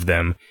above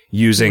them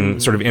using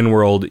sort of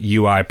in-world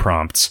UI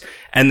prompts,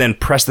 and then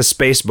press the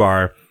space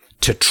bar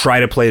to try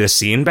to play the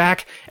scene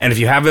back. And if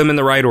you have them in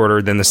the right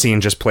order, then the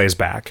scene just plays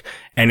back.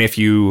 And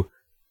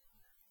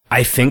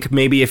I think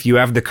maybe if you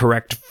have the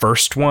correct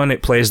first one,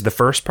 it plays the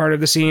first part of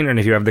the scene. And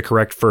if you have the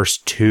correct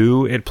first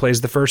two, it plays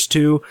the first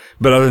two.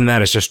 But other than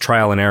that, it's just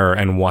trial and error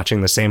and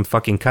watching the same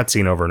fucking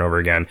cutscene over and over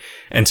again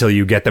until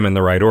you get them in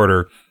the right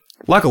order.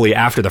 Luckily,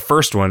 after the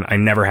first one, I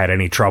never had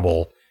any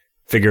trouble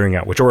figuring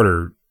out which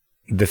order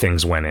the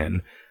things went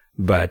in.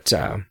 But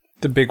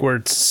the big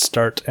words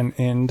start and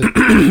end.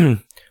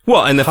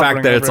 Well, and the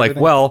fact that it's like,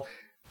 well,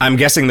 I'm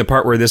guessing the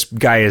part where this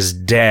guy is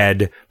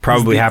dead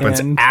probably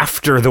happens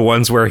after the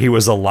ones where he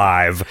was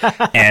alive.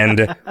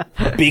 And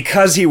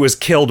because he was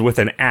killed with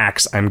an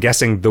axe, I'm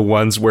guessing the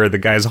ones where the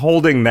guy's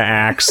holding the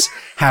axe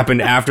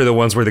happened after the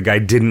ones where the guy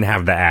didn't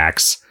have the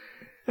axe.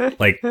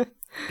 Like,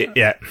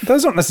 yeah.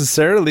 Those don't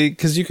necessarily,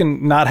 because you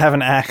can not have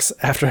an axe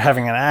after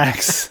having an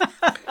axe.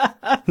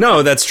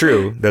 No, that's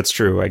true. That's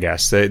true, I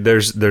guess.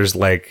 There's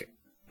like,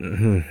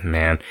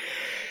 man.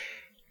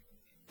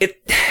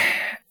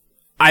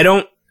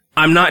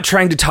 I'm not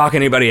trying to talk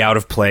anybody out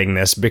of playing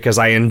this because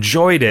I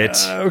enjoyed it.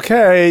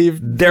 Okay,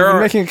 you're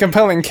making a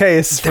compelling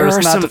case for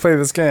us not to play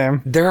this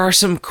game. There are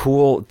some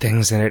cool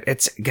things in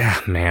it.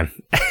 Man.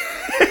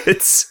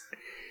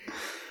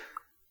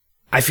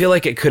 I feel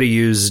like it could have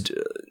used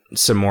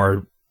some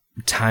more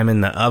time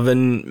in the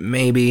oven,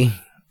 maybe.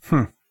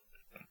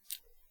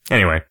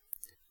 Anyway.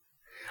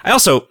 I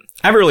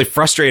have a really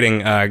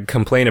frustrating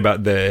complaint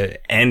about the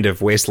end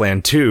of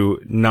Wasteland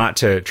 2, not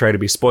to try to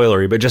be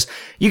spoilery, but just,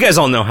 you guys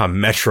all know how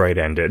Metroid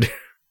ended,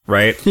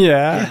 right?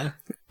 Yeah.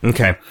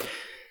 Okay.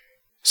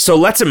 So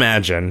let's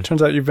imagine...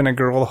 Turns out you've been a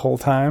girl the whole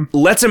time.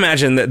 Let's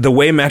imagine that the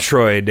way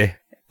Metroid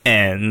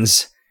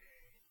ends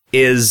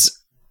is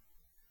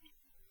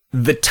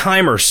the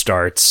timer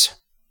starts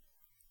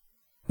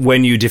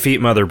when you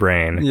defeat Mother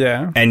Brain.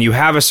 Yeah. And you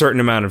have a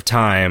certain amount of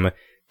time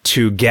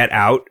to get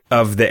out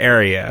of the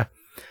area.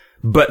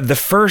 But the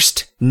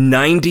first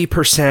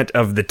 90%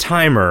 of the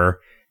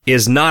timer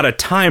is not a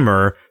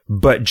timer,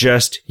 but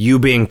just you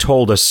being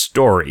told a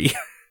story.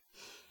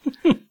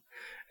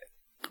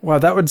 Wow,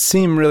 that would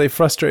seem really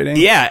frustrating.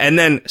 Yeah, and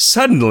then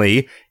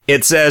suddenly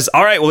it says,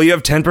 all right, well, you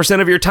have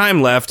 10% of your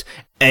time left,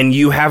 and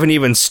you haven't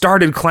even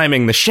started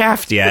climbing the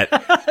shaft yet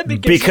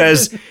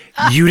because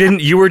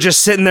you were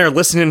just sitting there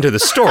listening to the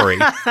story.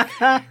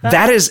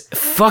 That is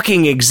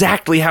fucking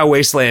exactly how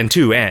Wasteland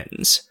 2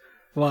 ends.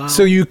 Wow.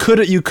 So you could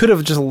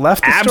have just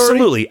left the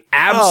story?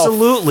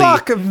 Absolutely. Oh,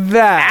 fuck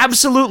that.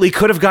 Absolutely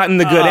could have gotten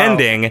the good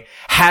ending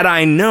had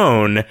I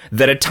known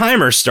that a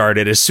timer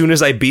started as soon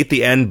as I beat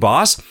the end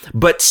boss.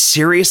 But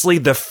seriously,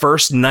 the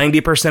first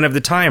 90% of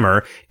the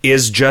timer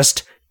is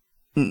just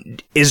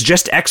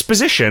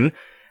exposition.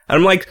 And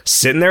I'm like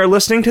sitting there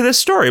listening to this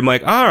story. I'm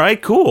like, all right,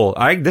 cool.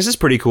 This is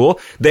pretty cool.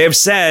 They have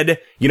said,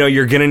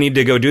 you're going to need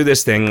to go do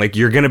this thing. Like,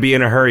 you're going to be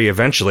in a hurry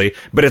eventually.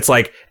 But it's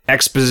like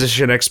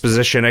exposition.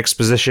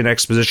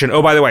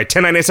 Oh, by the way,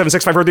 10, 9, 8, 7,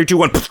 6, 5, 4, 3, 2,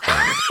 1.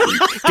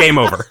 Game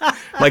over.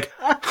 Like,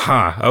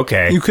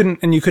 okay. You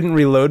couldn't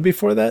reload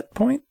before that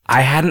point?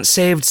 I hadn't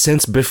saved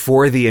since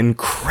before the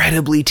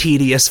incredibly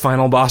tedious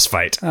final boss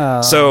fight.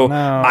 Oh, so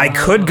no. I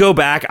could go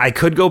back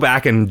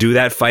and do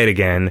that fight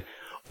again.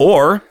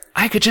 Or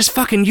I could just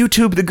fucking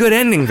YouTube the good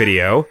ending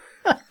video,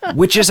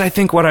 which is, I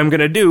think, what I'm going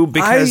to do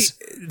because...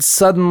 I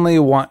suddenly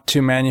want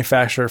to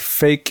manufacture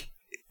fake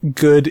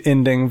good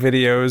ending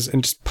videos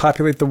and just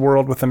populate the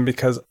world with them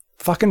because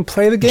fucking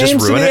play the game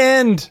to the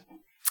end.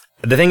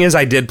 The thing is,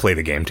 I did play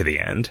the game to the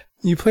end.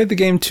 You played the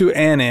game to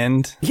an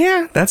end.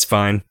 Yeah, that's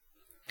fine.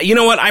 You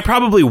know what? I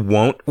probably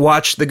won't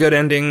watch the good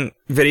ending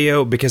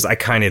video because I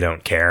kind of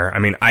don't care. I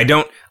mean, I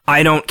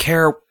don't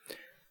care...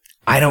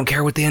 I don't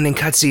care what the ending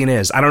cutscene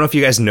is. I don't know if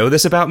you guys know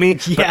this about me,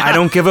 but I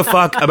don't give a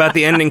fuck about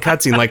the ending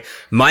cutscene. Like,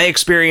 my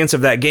experience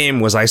of that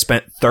game was I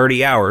spent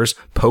 30 hours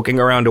poking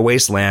around a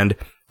wasteland,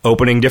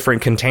 opening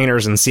different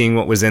containers and seeing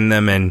what was in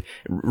them and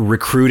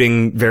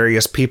recruiting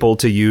various people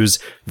to use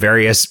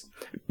various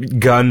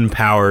gun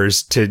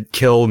powers to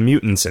kill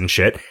mutants and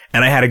shit.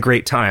 And I had a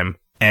great time.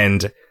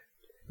 And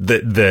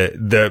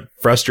the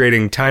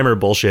frustrating timer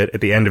bullshit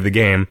at the end of the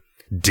game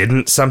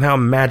didn't somehow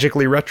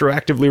magically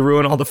retroactively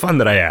ruin all the fun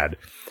that I had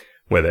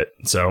with it.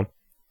 So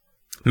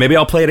maybe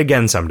I'll play it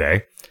again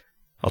someday.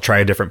 I'll try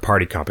a different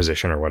party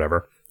composition or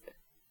whatever.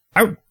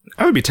 I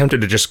would be tempted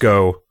to just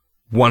go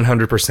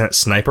 100%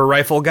 sniper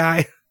rifle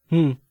guy.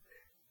 And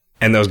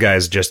those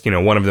guys just,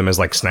 one of them is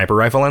like sniper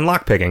rifle and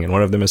lockpicking, and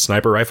one of them is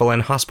sniper rifle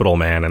and hospital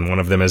man, and one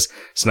of them is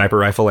sniper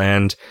rifle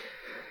and...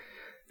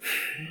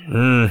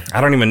 I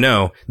don't even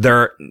know.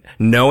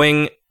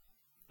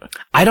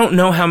 I don't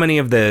know how many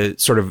of the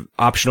sort of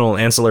optional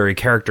ancillary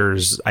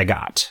characters I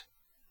got.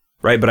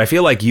 Right, but I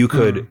feel like you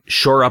could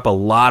shore up a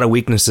lot of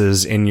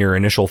weaknesses in your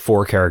initial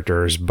 4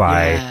 characters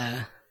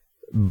by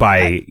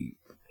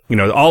You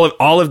know,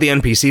 all of the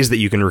NPCs that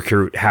you can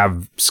recruit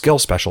have skill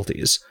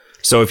specialties.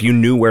 So if you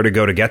knew where to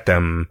go to get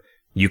them,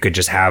 you could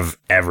just have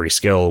every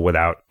skill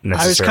without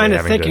necessarily. I was kind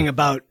of thinking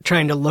about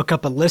trying to look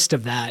up a list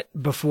of that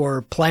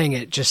before playing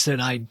it, just so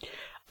that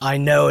I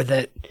know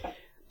that,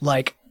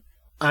 like,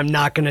 I'm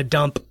not going to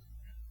dump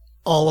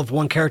all of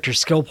one character's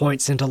skill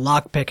points into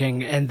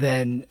lockpicking and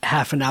then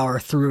half an hour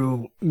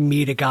through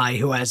meet a guy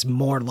who has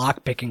more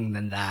lockpicking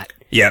than that.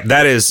 Yeah,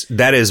 that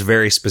is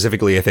very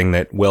specifically a thing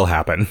that will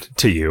happen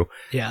to you.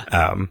 Yeah.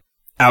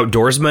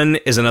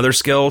 Outdoorsman is another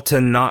skill to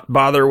not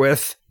bother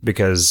with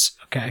because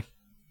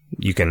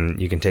you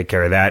can take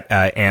care of that.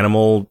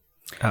 Animal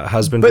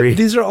husbandry. But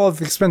these are all at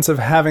the expense of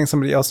having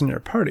somebody else in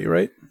your party,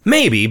 right?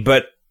 Maybe,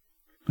 but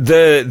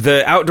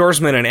the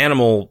outdoorsman and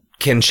animal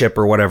kinship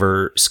or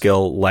whatever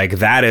skill, like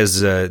that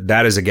is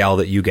a gal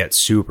that you get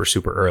super,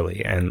 super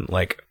early. And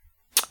like,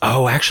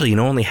 oh, actually,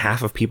 only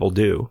half of people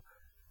do.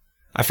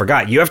 I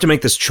forgot. You have to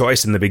make this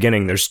choice in the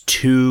beginning. There's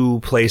 2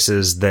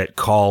 places that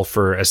call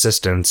for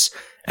assistance,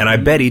 and I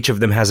bet each of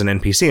them has an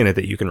NPC in it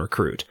that you can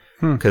recruit.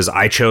 Because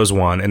I chose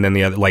one, and then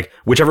the other, like,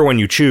 whichever one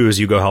you choose,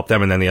 you go help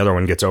them, and then the other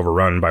one gets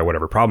overrun by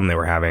whatever problem they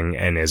were having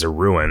and is a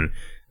ruin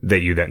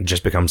that you then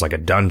just becomes like a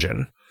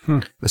dungeon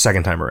the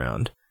second time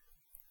around.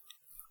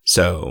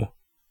 So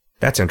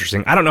that's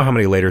interesting. I don't know how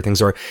many later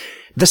things are.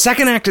 The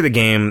second act of the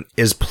game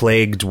is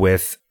plagued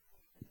with,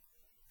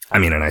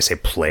 and I say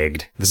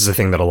plagued. This is a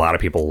thing that a lot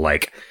of people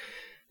like.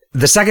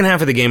 The second half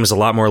of the game is a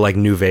lot more like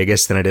New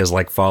Vegas than it is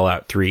like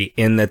Fallout 3,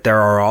 in that there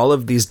are all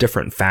of these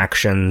different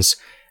factions,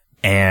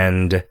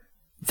 and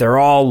they're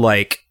all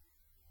like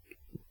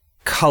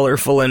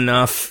colorful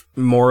enough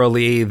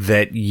morally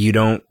that you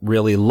don't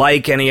really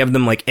like any of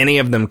them. Like, any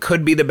of them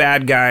could be the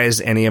bad guys,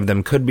 any of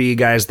them could be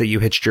guys that you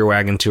hitched your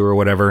wagon to or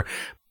whatever.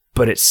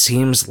 But it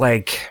seems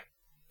like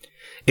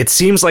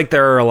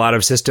there are a lot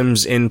of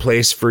systems in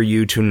place for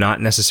you to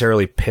not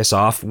necessarily piss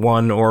off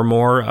one or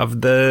more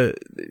of the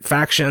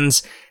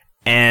factions.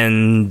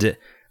 And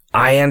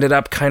I ended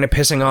up kind of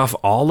pissing off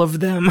all of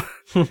them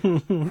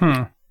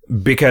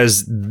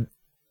because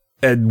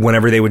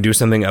whenever they would do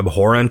something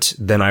abhorrent,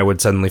 then I would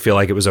suddenly feel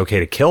like it was okay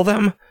to kill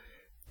them.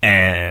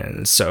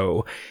 And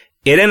so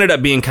it ended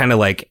up being kind of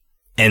like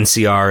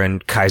NCR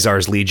and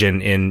Kaisar's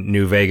Legion in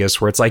New Vegas,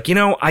 where it's like,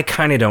 I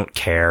kind of don't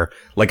care.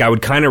 Like, I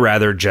would kind of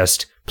rather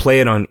just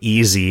play it on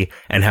easy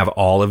and have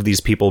all of these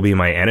people be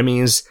my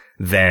enemies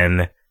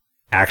than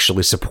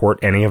actually support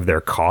any of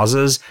their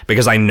causes,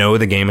 because I know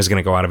the game is going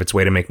to go out of its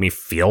way to make me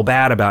feel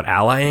bad about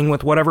allying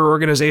with whatever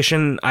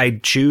organization I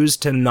choose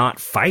to not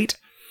fight.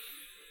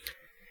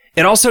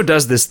 It also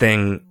does this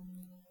thing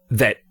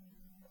that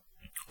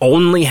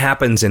only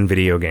happens in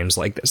video games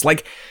like this.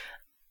 Like,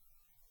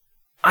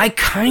 I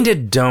kind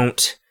of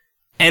don't,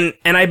 and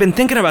I've been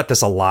thinking about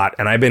this a lot,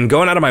 and I've been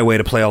going out of my way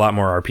to play a lot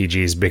more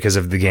RPGs because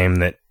of the game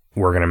that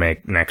we're going to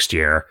make next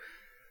year.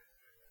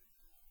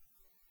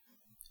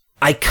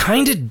 I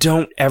kind of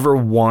don't ever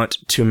want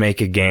to make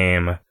a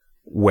game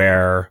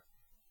where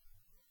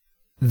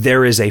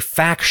there is a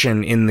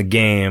faction in the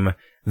game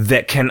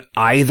that can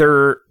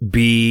either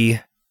be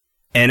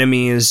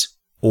enemies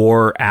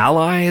or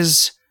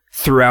allies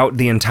throughout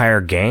the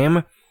entire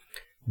game.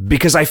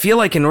 Because I feel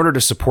like in order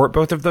to support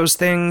both of those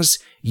things,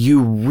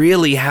 you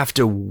really have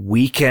to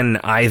weaken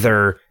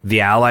either the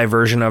ally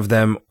version of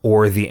them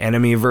or the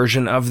enemy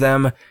version of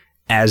them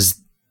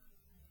as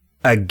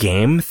a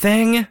game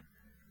thing.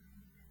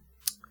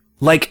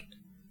 Like,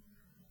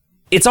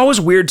 it's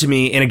always weird to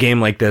me in a game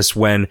like this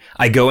when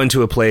I go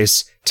into a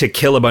place to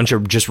kill a bunch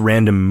of just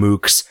random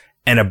mooks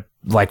and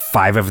like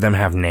 5 of them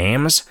have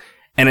names.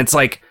 And it's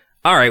like,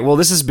 all right, well,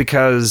 this is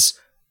because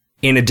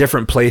in a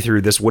different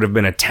playthrough, this would have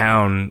been a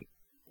town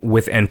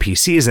with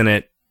NPCs in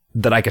it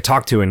that I could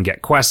talk to and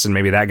get quests, and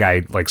maybe that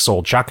guy like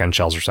sold shotgun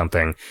shells or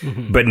something.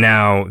 Mm-hmm. But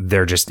now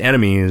they're just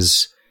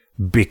enemies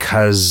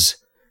because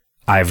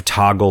I've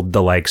toggled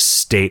the like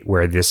state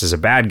where this is a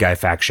bad guy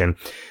faction.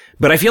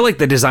 But I feel like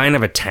the design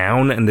of a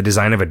town and the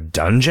design of a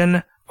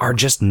dungeon are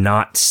just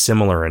not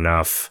similar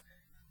enough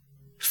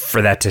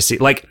for that to see.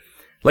 Like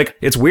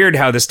it's weird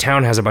how this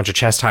town has a bunch of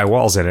chest-high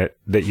walls in it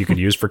that you could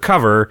use for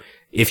cover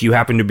if you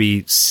happen to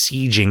be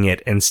sieging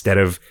it instead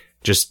of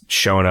just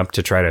showing up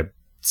to try to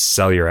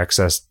sell your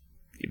excess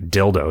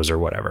dildos or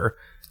whatever.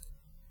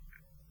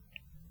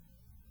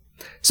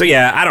 So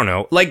yeah, I don't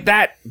know. Like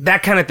that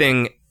kind of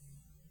thing,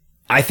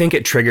 I think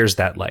it triggers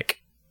that like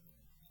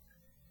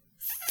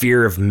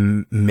fear of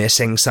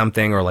missing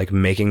something or like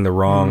making the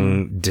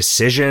wrong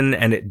decision,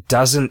 and it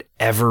doesn't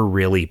ever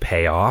really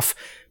pay off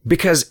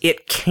because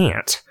it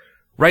can't,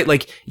 right?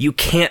 Like you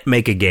can't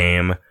make a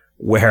game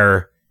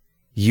where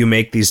you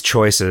make these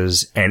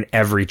choices and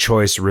every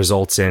choice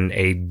results in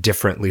a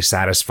differently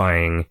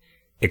satisfying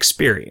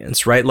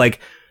experience, right? Like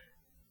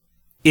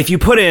if you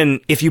put in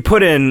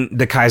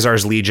the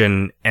Kaisar's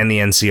Legion and the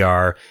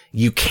NCR,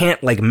 you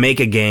can't like make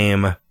a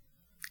game.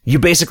 You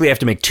basically have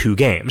to make 2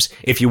 games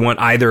if you want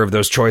either of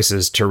those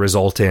choices to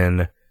result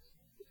in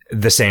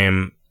the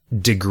same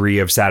degree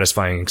of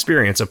satisfying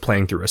experience of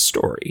playing through a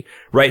story,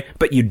 right?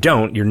 But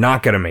you're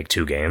not going to make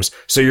 2 games.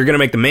 So you're going to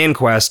make the main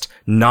quest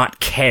not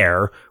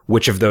care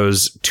which of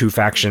those 2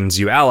 factions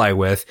you ally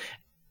with.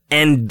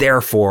 And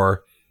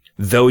therefore,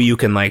 though you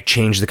can like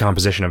change the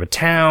composition of a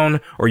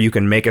town, or you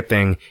can make a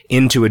thing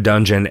into a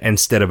dungeon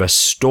instead of a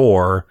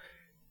store,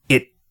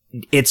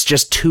 it's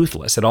just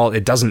toothless.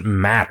 It doesn't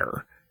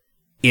matter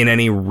in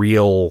any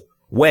real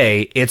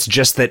way. It's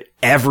just that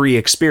every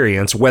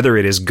experience, whether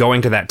it is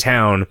going to that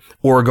town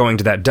or going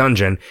to that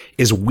dungeon,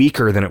 is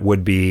weaker than it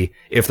would be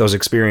if those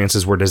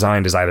experiences were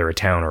designed as either a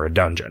town or a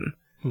dungeon.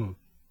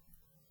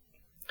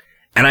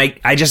 And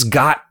I just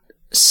got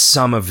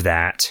some of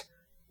that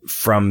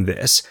from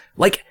this.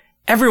 Like,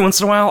 every once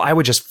in a while, I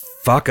would just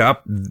fuck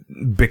up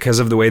because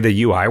of the way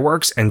the UI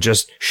works and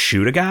just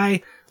shoot a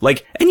guy.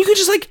 Like, and you could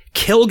just like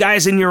kill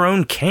guys in your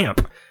own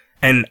camp.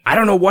 And I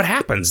don't know what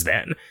happens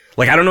then.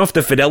 Like, I don't know if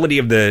the fidelity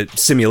of the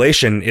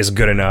simulation is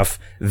good enough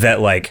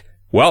that like,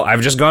 well,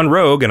 I've just gone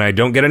rogue and I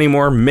don't get any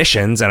more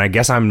missions and I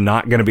guess I'm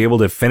not going to be able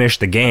to finish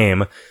the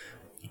game.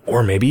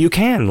 Or maybe you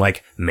can.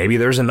 Like, maybe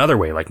there's another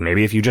way. Like,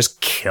 maybe if you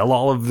just kill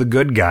all of the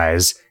good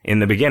guys in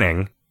the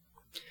beginning.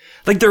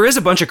 Like, there is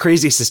a bunch of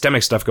crazy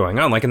systemic stuff going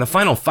on. Like, in the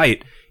final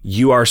fight,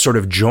 you are sort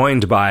of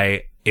joined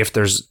by, if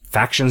there's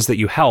factions that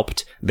you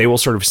helped, they will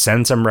sort of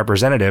send some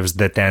representatives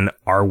that then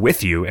are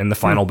with you in the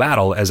final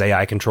battle as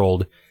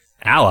AI-controlled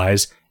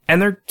allies,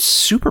 and they're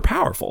super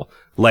powerful.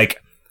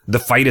 Like, the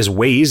fight is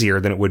way easier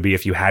than it would be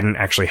if you hadn't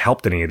actually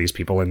helped any of these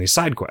people in these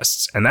side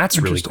quests, and that's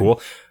really cool.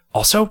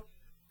 Also,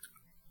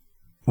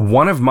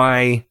 one of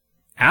my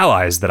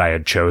allies that I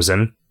had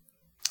chosen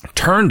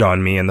turned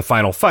on me in the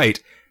final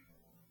fight,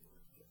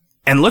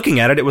 and looking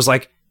at it, it was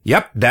like,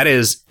 yep, that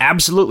is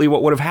absolutely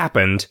what would have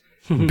happened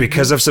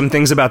because of some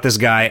things about this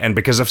guy and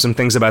because of some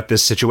things about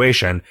this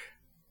situation.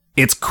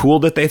 It's cool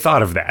that they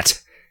thought of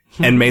that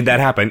and made that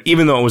happen,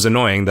 even though it was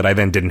annoying that I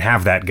then didn't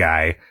have that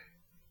guy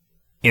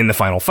in the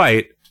final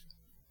fight.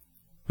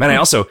 Man,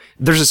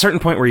 there's a certain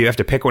point where you have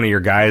to pick one of your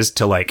guys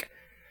to, like,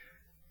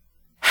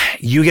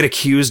 you get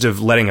accused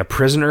of letting a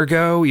prisoner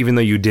go, even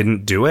though you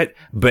didn't do it,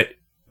 but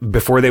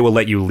before they will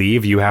let you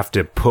leave, you have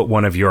to put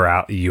one of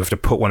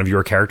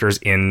your characters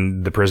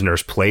in the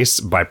prisoner's place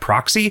by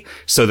proxy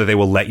so that they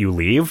will let you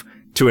leave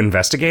to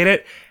investigate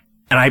it.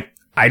 And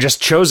I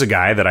just chose a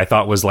guy that I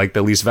thought was like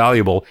the least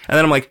valuable. And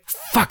then I'm like,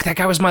 fuck, that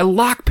guy was my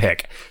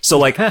lockpick. So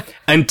like,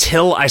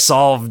 until I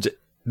solved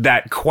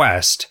that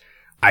quest,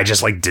 I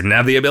just like didn't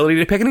have the ability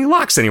to pick any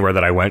locks anywhere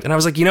that I went. And I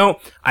was like, I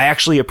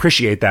actually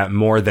appreciate that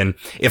more than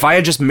if I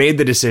had just made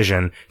the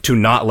decision to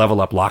not level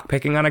up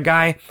lockpicking on a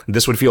guy.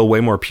 This would feel way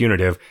more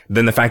punitive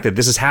than the fact that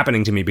this is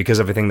happening to me because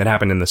of a thing that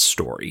happened in the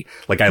story.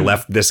 Like, I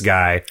left this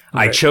guy.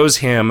 Right. I chose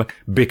him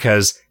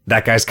because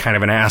that guy's kind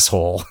of an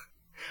asshole.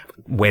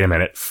 Wait a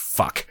minute.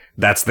 Fuck.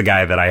 That's the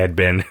guy that I had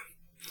been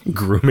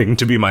grooming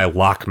to be my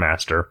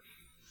lockmaster.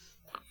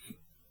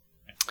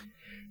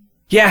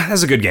 Yeah,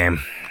 that's a good game.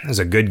 It's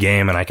a good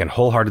game, and I can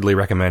wholeheartedly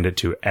recommend it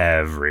to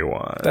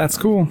everyone. That's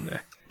cool.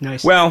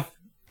 Nice. Well,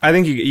 I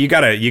think you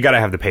gotta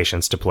have the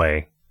patience to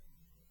play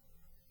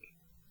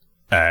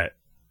a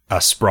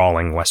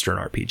sprawling Western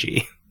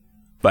RPG.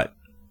 But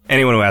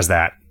anyone who has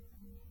that,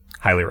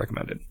 highly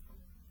recommended.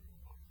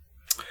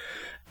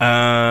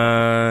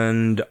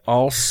 And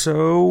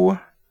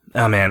also,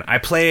 oh man, I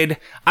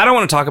don't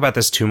want to talk about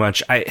this too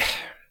much.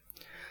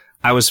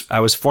 I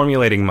was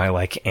formulating my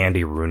like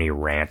Andy Rooney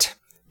rant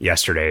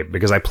yesterday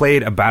because I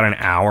played about an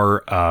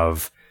hour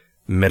of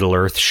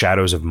Middle-earth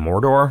Shadows of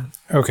Mordor.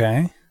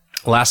 Okay.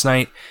 Last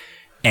night,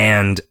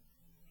 and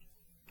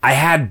I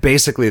had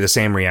basically the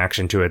same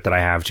reaction to it that I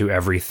have to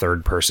every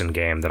third-person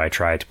game that I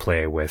try to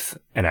play with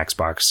an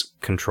Xbox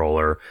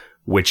controller,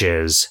 which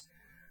is,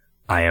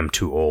 I am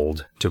too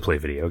old to play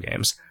video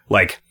games.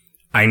 Like,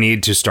 I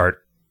need to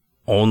start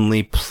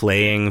only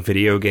playing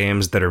video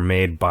games that are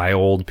made by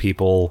old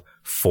people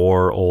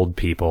for old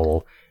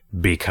people,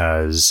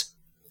 because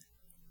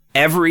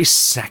every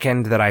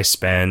second that I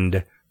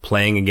spend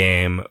playing a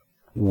game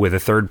with a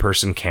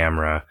third-person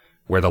camera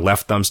where the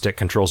left thumbstick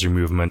controls your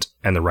movement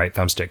and the right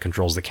thumbstick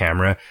controls the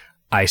camera,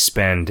 I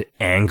spend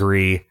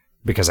angry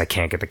because I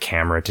can't get the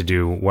camera to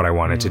do what I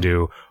want it to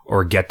do,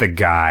 or get the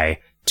guy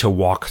to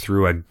walk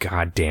through a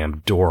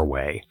goddamn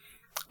doorway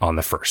on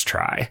the first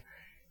try.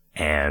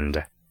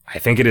 And I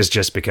think it is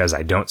just because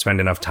I don't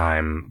spend enough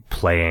time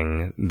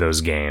playing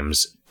those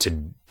games to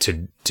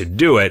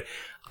do it.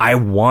 I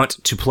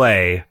want to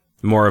play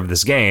more of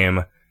this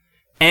game.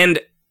 And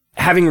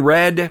having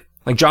read,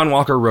 like, John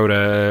Walker wrote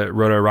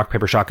a Rock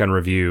Paper Shotgun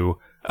review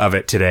of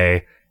it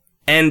today,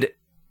 and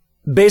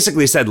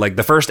basically said, like,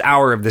 the first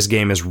hour of this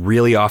game is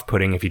really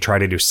off-putting if you try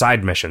to do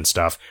side mission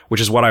stuff,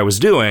 which is what I was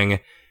doing.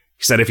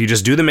 He said if you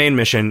just do the main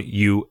mission,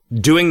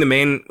 doing the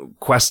main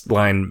quest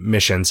line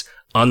missions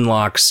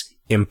unlocks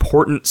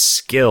important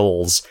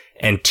skills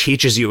and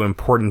teaches you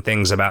important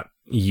things about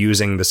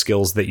using the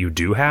skills that you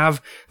do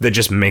have that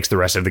just makes the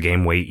rest of the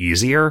game way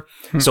easier.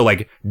 So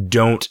like,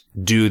 don't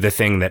do the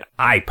thing that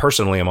I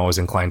personally am always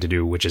inclined to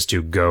do, which is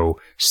to go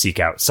seek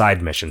out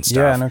side mission stuff.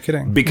 Yeah, no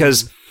kidding.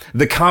 Because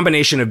the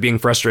combination of being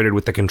frustrated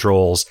with the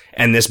controls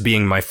and this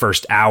being my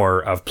first hour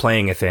of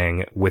playing a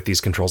thing with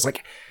these controls,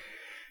 like,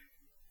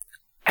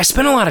 I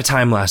spent a lot of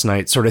time last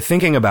night sort of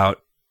thinking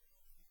about,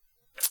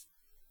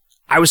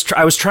 I was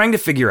trying to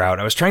figure out,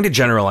 I was trying to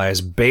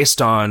generalize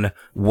based on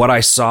what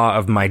I saw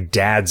of my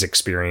dad's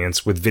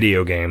experience with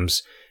video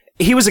games.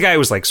 He was a guy who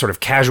was like sort of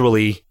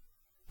casually,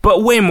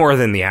 but way more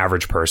than the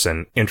average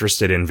person,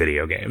 interested in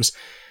video games.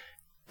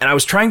 And I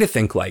was trying to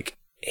think like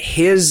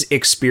his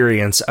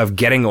experience of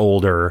getting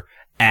older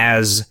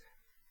as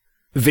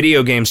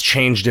video games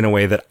changed in a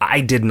way that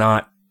I did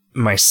not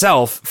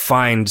myself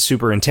find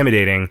super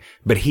intimidating,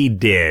 but he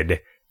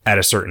did at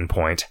a certain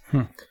point.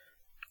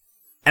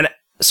 And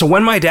so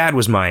when my dad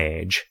was my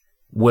age,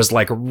 was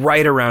like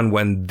right around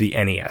when the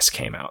NES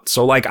came out.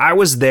 So like I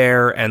was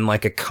there and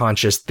like a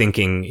conscious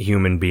thinking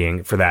human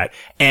being for that.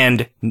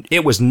 And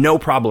it was no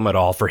problem at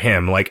all for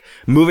him. Like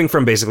moving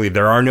from basically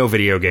there are no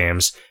video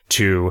games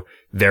to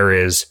there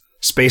is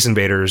Space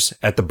Invaders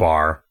at the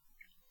bar,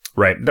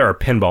 right? There are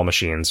pinball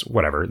machines,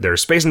 whatever.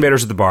 There's Space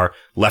Invaders at the bar,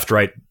 left,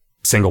 right,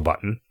 single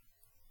button,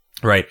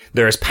 right?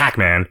 There is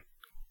Pac-Man,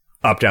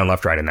 up, down,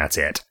 left, right, and that's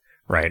it,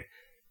 right?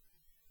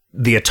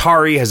 The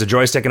Atari has a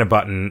joystick and a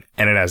button,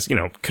 and it has,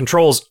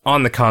 controls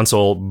on the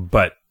console,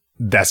 but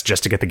that's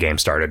just to get the game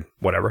started.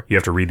 Whatever. You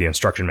have to read the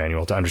instruction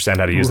manual to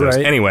understand how to use those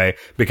anyway,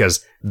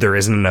 because there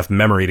isn't enough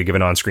memory to give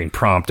an on-screen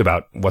prompt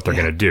about what they're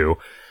going to do.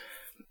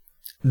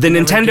 The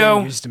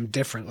Nintendo used them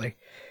differently.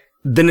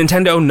 The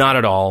Nintendo, not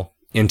at all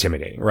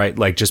intimidating, right?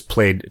 Like, just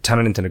played a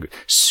ton of Nintendo.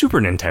 Super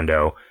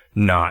Nintendo,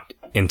 not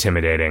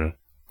intimidating.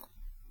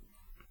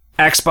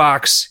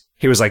 Xbox,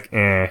 he was like,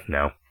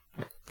 no.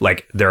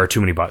 Like, there are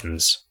too many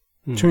buttons.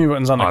 Too many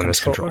buttons on this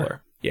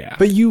controller. Yeah.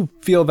 But you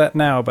feel that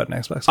now about an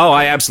Xbox? Oh,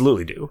 I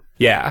absolutely do.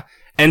 Yeah.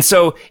 And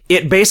so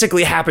it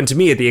basically happened to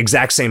me at the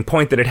exact same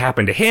point that it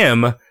happened to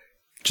him.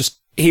 Just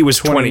he was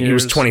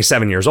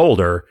 27 years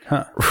older,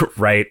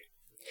 right?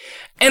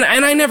 And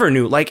I never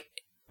knew, like,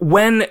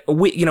 when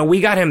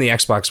we got him the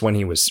Xbox when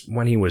he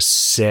was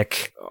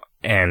sick,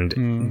 and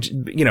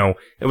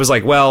it was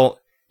like, well,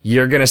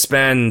 you're going to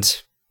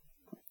spend,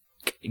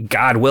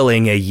 God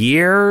willing, a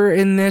year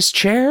in this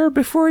chair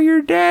before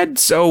you're dead.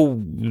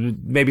 So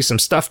maybe some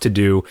stuff to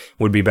do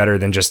would be better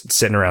than just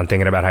sitting around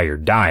thinking about how you're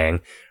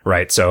dying.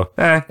 Right. So,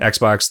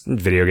 Xbox,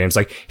 video games.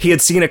 Like, he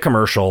had seen a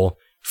commercial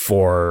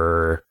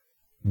for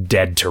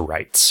Dead to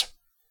Rights,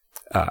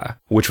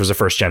 which was a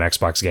first gen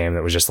Xbox game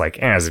that was just like,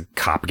 it was a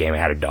cop game. It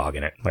had a dog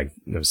in it. Like,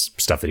 it was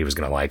stuff that he was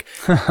going to like,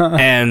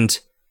 and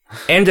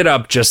ended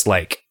up just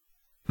like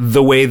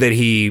the way that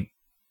he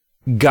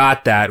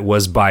got that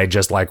was by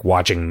just like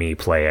watching me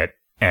play it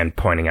and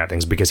pointing out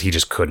things, because he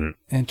just couldn't.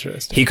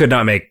 Interesting. He could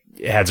not make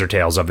heads or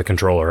tails of the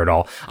controller at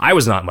all. I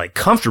was not like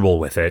comfortable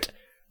with it,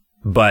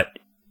 but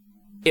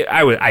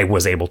I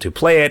was able to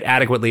play it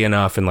adequately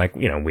enough, and like,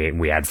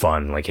 we had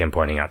fun, like him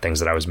pointing out things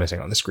that I was missing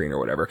on the screen or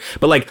whatever.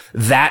 But like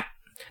that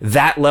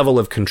level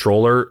of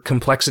controller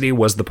complexity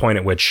was the point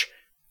at which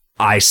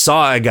I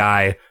saw a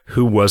guy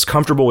who was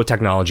comfortable with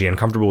technology and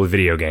comfortable with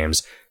video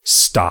games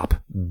stop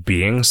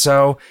being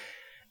so.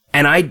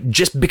 And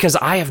because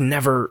I've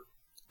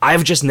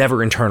just never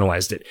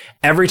internalized it.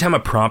 Every time a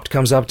prompt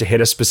comes up to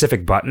hit a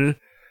specific button,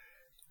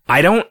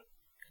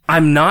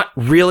 I'm not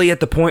really at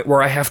the point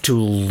where I have to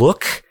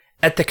look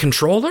at the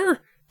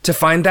controller to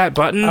find that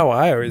button. Oh,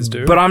 I always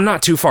do. But I'm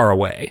not too far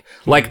away.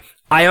 Like,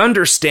 I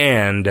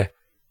understand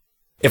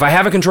if I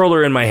have a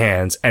controller in my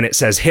hands and it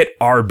says hit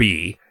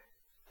RB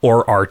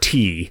or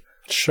RT.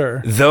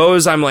 Sure.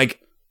 Those I'm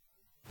like,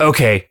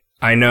 okay,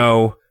 I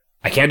know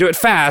I can't do it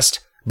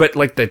fast. But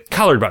like the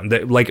colored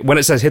button, like when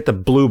it says hit the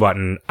blue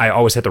button, I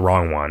always hit the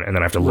wrong one, and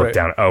then I have to look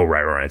down. Oh,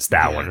 right, it's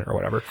that one or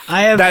whatever.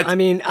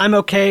 I'm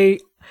okay.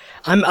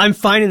 I'm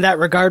fine in that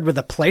regard with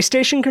a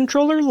PlayStation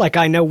controller. Like,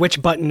 I know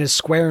which button is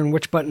square and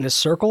which button is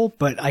circle,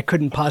 but I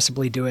couldn't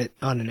possibly do it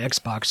on an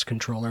Xbox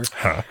controller.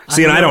 Huh.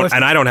 See, I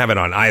don't have it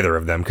on either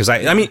of them, because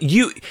I mean,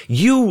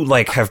 you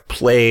like have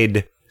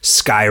played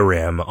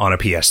Skyrim on a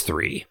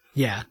PS3.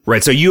 Yeah.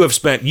 Right. So you have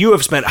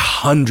spent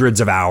hundreds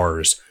of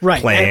hours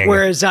playing.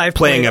 Whereas I've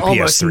played a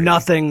almost PS3.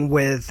 Nothing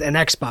with an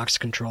Xbox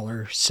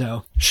controller.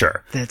 So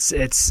sure. It's.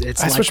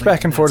 I switch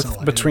back and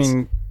forth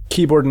between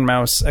keyboard and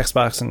mouse,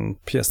 Xbox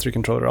and PS3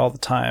 controller all the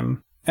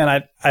time,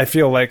 and I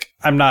feel like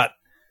I'm not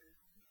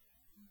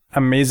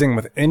amazing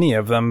with any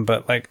of them,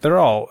 but like they're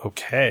all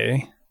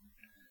okay.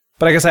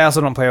 But I guess I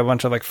also don't play a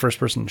bunch of like first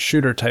person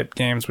shooter type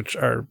games, which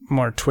are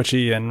more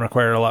twitchy and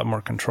require a lot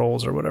more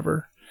controls or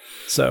whatever.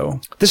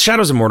 So this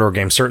Shadows of Mordor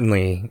game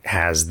certainly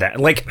has that.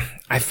 Like,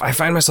 I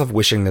find myself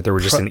wishing that there were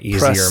just an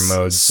easier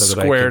mode so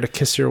that square to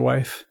kiss your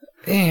wife.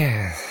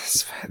 Yeah,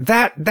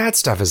 that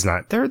stuff is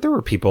not there. There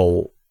were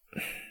people.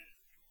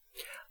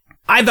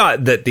 I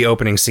thought that the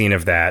opening scene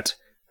of that.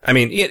 I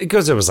mean, it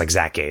was like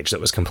Zach Gage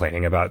that was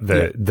complaining about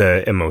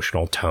the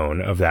emotional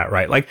tone of that,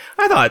 right? Like,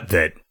 I thought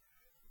that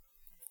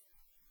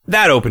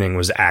that opening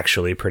was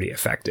actually pretty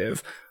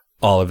effective.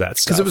 All of that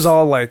stuff. Because it was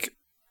all like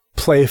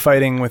play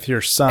fighting with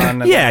your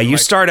son. And yeah, then, you like,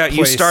 start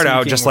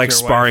out just like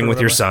sparring with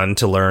your whatever. son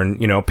to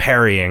learn,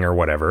 parrying or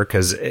whatever.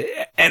 Because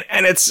and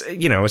it's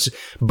it's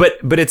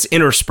but it's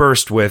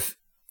interspersed with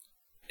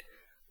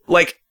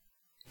like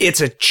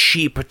it's a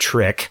cheap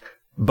trick,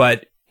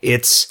 but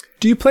it's.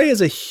 Do you play as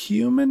a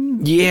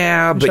human?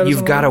 Yeah, but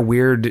you've got a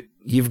weird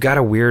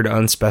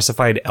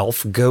unspecified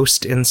elf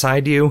ghost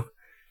inside you.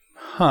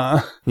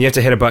 Huh. You have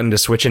to hit a button to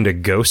switch into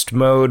ghost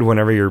mode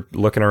whenever you're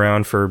looking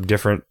around for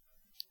different,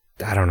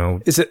 I don't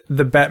know. Is it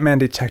the Batman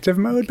detective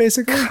mode,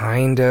 basically?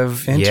 Kind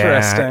of.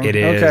 Interesting. Yeah, it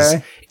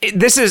is.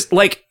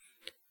 Okay.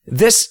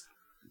 This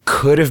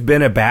could have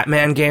been a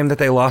Batman game that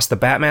they lost the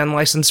Batman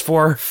license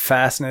for.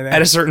 Fascinating.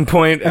 At a certain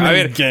point. I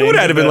mean, it would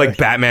have been like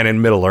Batman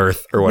in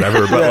Middle-earth or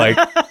whatever, but like...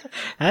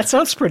 That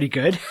sounds pretty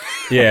good.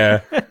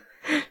 Yeah.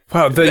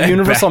 Wow, the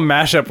universal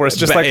mashup where it's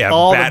just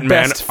all Batman, the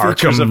best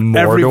features Arkham, of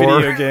every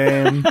Mordor.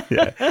 video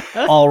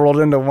game, all rolled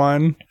into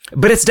one.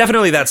 But it's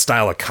definitely that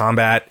style of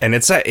combat, and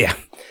it's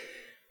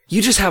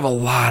you just have a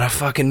lot of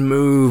fucking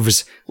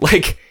moves.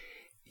 Like,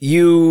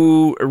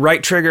 you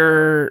right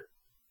trigger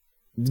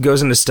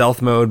goes into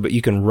stealth mode, but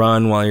you can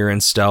run while you're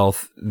in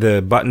stealth. The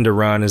button to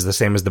run is the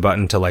same as the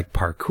button to like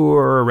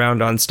parkour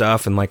around on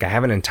stuff. And like, I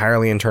haven't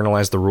entirely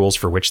internalized the rules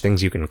for which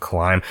things you can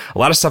climb. A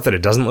lot of stuff that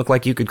it doesn't look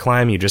like you could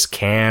climb, you just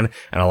can.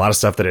 And a lot of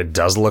stuff that it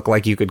does look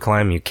like you could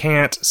climb, you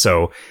can't.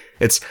 So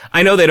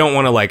I know they don't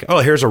want to like, oh,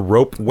 here's a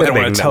rope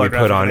webbing that we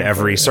put on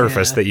every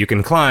surface that you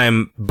can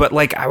climb. But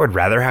like, I would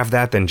rather have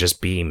that than just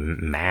be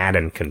mad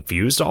and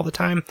confused all the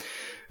time.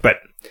 But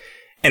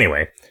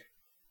anyway,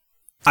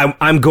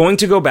 I'm going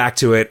to go back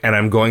to it, and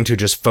I'm going to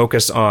just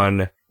focus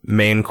on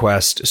main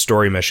quest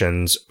story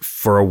missions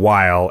for a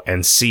while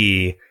and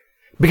see,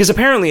 because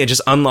apparently it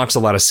just unlocks a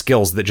lot of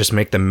skills that just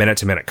make the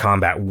minute-to-minute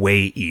combat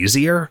way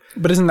easier.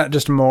 But isn't that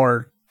just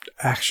more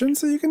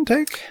actions that you can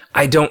take?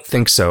 I don't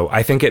think so.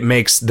 I think it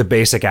makes the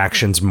basic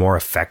actions more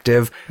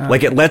effective.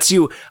 Like, it lets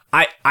you...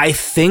 I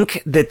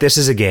think that this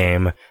is a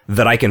game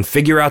that I can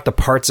figure out the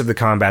parts of the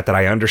combat that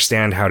I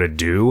understand how to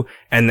do,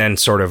 and then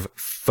sort of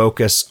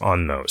focus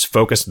on those.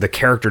 Focus the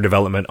character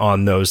development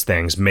on those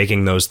things,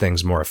 making those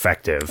things more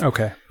effective.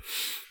 Okay.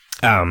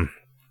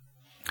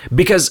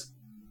 Because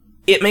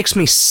it makes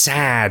me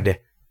sad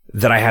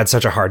that I had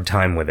such a hard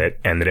time with it,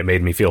 and that it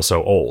made me feel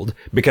so old,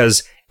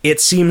 because it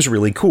seems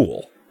really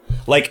cool.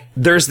 Like,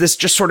 there's this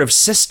just sort of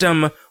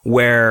system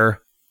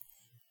where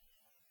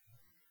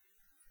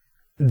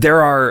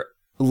there are,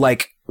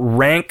 like,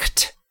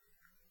 ranked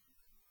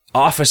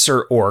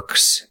officer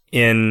orcs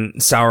in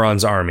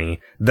Sauron's army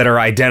that are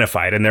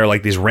identified, and they're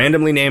like these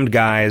randomly named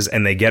guys,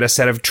 and they get a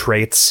set of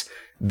traits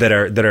that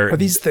are... Are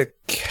these the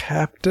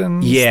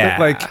captains? Yeah.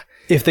 Like,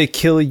 if they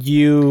kill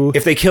you...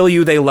 If they kill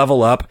you, they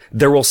level up.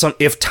 There will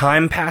if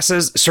time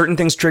passes, certain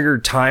things trigger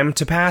time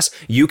to pass,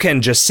 you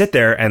can just sit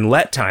there and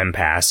let time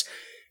pass.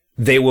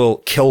 They will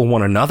kill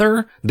one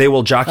another. They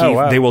will jockey. Oh,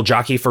 wow. They will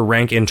jockey for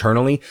rank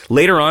internally.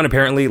 Later on,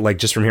 apparently, like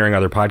just from hearing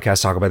other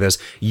podcasts talk about this,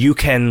 you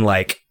can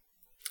like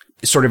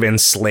sort of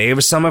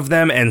enslave some of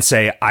them and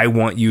say, I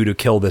want you to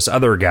kill this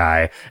other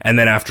guy. And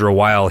then after a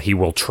while, he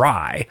will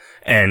try,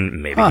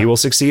 and maybe he will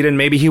succeed and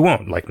maybe he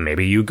won't. Like,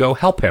 maybe you go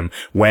help him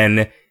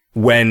when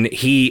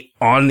he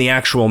on the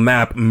actual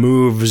map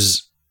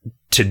moves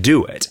to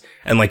do it.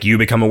 And like, you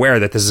become aware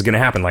that this is going to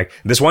happen. Like,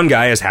 this one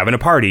guy is having a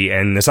party,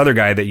 and this other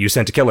guy that you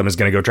sent to kill him is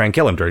going to go try and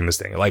kill him during this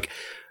thing. Like,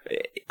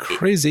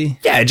 crazy.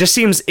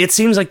 It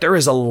seems like there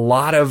is a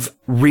lot of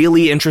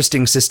really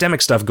interesting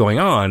systemic stuff going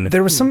on.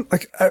 There was some,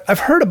 like, I've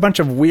heard a bunch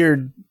of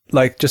weird,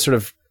 like, just sort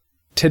of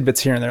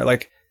tidbits here and there.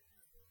 Like,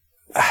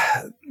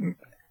 I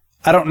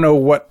don't know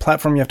what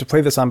platform you have to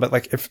play this on, but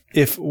like,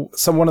 if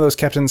one of those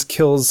captains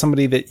kills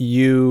somebody that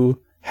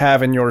you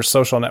have in your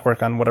social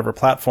network on whatever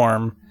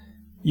platform,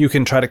 you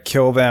can try to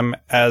kill them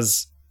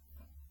as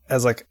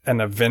like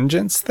a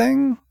vengeance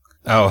thing.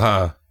 Oh,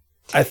 huh.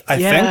 I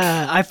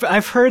think.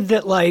 I've heard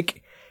that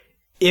like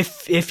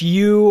if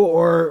you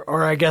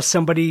or I guess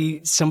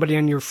somebody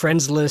on your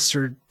friends list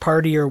or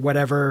party or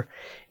whatever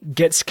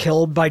gets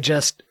killed by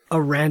just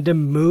a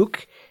random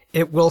mook,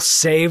 it will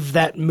save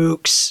that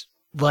mook's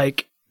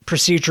like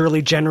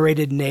procedurally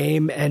generated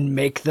name and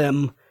make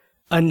them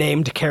a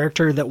named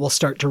character that will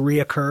start to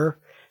reoccur.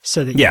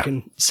 So that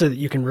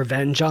you can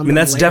revenge on them. I mean,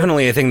 that's later.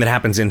 definitely a thing that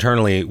happens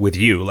internally with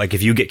you. Like,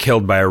 if you get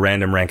killed by a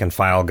random rank and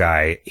file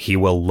guy, he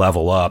will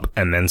level up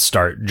and then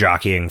start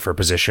jockeying for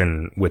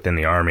position within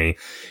the army.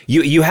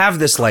 You have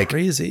this, like,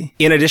 crazy.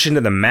 In addition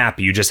to the map,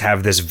 you just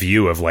have this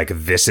view of, like,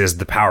 this is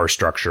the power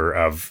structure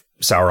of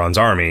Sauron's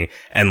army.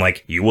 And,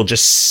 like, you will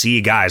just see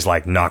guys,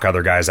 like, knock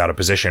other guys out of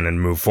position and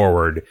move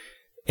forward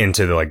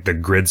into the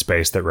grid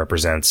space that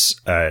represents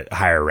a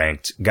higher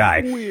ranked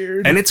guy.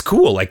 Weird. And it's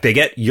cool. Like,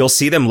 you'll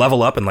see them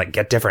level up and like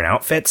get different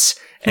outfits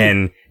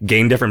and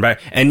gain different,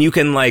 and you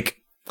can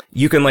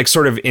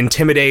sort of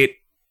intimidate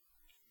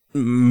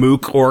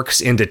mook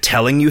orcs into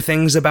telling you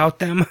things about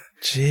them.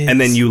 Jeez. And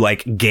then you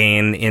like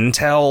gain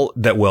intel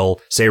that will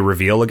say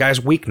reveal a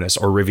guy's weakness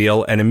or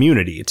reveal an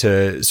immunity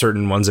to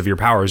certain ones of your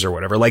powers or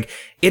whatever. Like,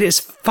 it is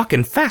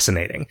fucking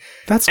fascinating.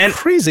 That's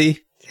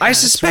crazy. Yeah, I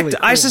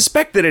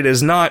suspect that it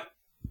is not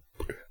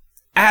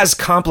as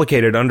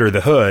complicated under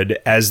the hood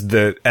as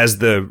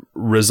the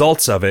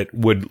results of it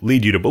would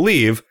lead you to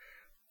believe.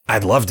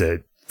 I'd love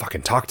to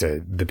fucking talk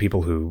to the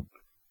people who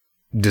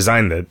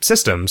design the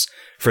systems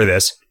for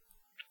this,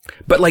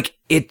 but like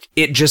it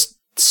just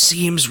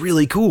seems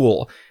really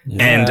cool.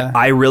 Yeah. And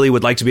I really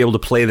would like to be able to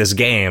play this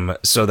game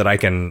so that I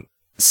can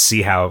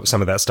see how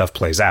some of that stuff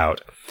plays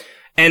out.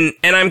 And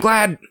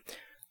I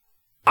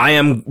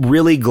am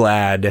really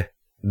glad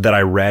that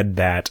I read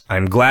that.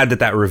 I'm glad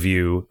that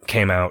review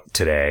came out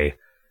today,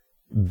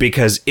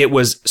 because it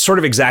was sort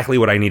of exactly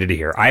what I needed to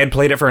hear. I had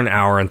played it for an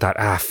hour and thought,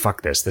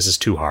 fuck this. This is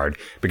too hard,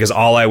 because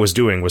all I was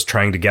doing was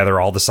trying to gather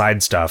all the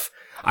side stuff.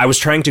 I was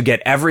trying to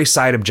get every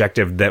side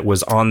objective that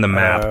was on the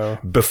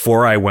map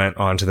before I went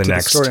on to the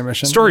next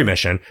story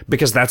mission,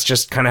 because that's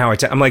just kind of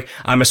how I'm like,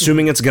 I'm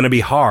assuming it's going to be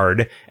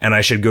hard and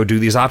I should go do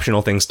these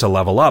optional things to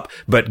level up.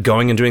 But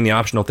going and doing the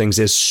optional things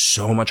is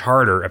so much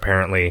harder,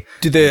 apparently.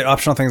 Do the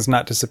optional things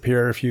not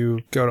disappear if you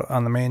go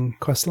on the main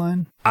quest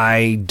line?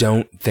 I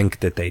don't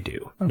think that they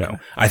do. Okay. No,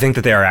 I think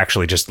that they are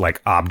actually just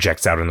like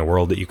objects out in the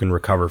world that you can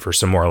recover for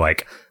some more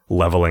like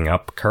leveling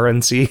up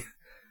currency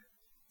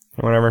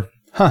or whatever.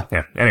 Huh.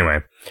 Yeah.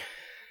 Anyway.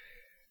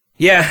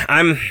 Yeah,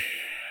 I'm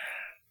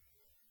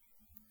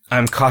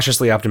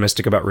cautiously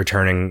optimistic about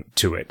returning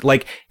to it.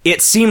 Like,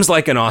 it seems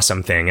like an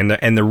awesome thing,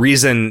 and the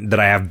reason that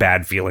I have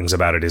bad feelings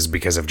about it is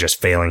because of just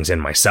failings in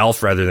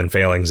myself rather than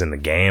failings in the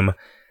game.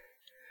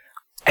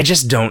 I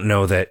just don't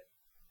know that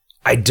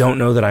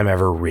I'm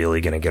ever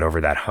really going to get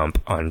over that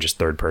hump on just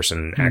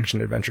third-person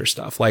action adventure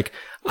stuff. Like,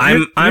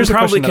 I'm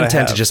probably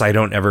content to just I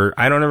don't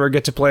ever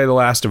get to play The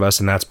Last of Us,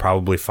 and that's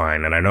probably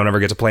fine. And I don't ever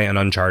get to play an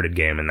Uncharted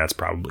game, and that's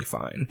probably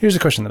fine. Here's a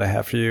question that I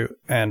have for you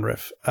and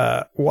Riff.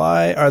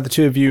 Why are the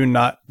two of you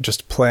not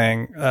just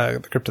playing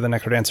the Crypt of the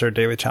Necrodancer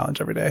Daily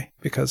Challenge every day?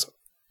 Because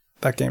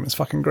that game is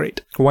fucking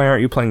great. Why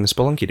aren't you playing the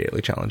Spelunky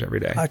Daily Challenge every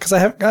day? Because I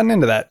haven't gotten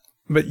into that.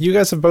 But you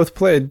guys have both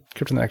played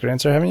Crypt of the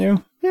Necrodancer, haven't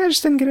you? Yeah, I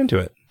just didn't get into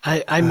it.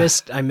 I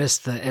missed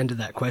the end of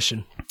that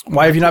question.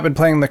 Why have you not been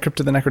playing the Crypt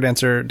of the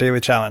Necrodancer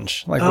Daily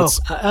Challenge? Like,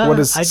 what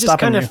is I just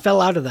kind of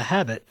fell out of the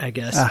habit, I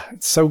guess.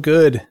 It's so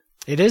good.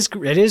 It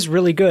is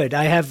really good.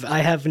 I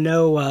have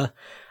no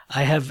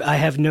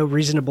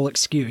reasonable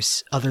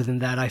excuse other than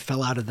that I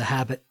fell out of the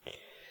habit.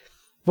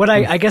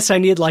 I guess I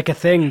need like a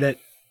thing that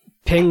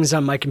pings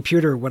on my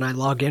computer when I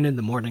log in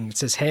the morning. It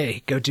says,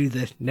 "Hey, go do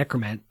the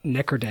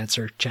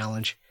Necrodancer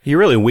challenge." You're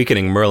really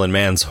weakening Merlin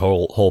Mann's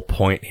whole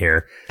point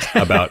here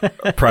about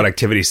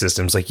productivity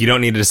systems. Like, you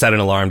don't need to set an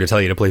alarm to tell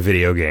you to play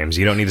video games.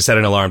 You don't need to set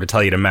an alarm to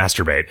tell you to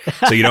masturbate.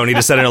 So you don't need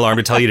to set an alarm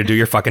to tell you to do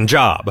your fucking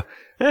job.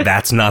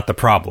 That's not the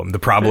problem. The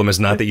problem is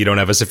not that you don't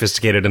have a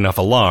sophisticated enough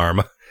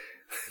alarm.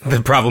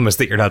 The problem is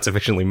that you're not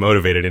sufficiently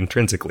motivated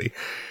intrinsically.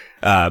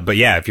 But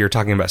yeah, if you're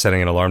talking about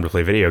setting an alarm to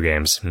play video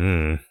games,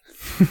 I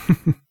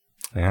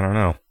don't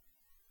know.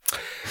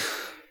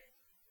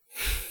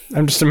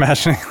 I'm just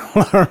imagining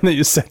an alarm that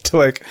you set to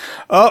like,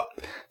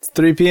 it's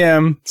 3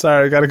 p.m.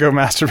 Sorry, I gotta go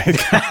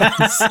masturbate,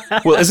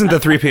 guys. Well, isn't the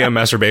 3 p.m.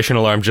 masturbation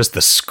alarm just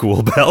the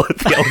school bell at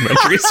the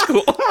elementary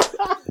school?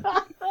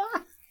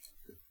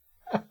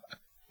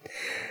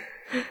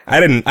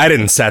 I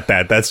didn't set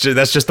that. That's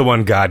just the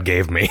one God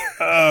gave me.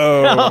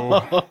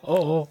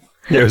 Oh.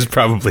 It was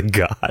probably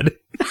God.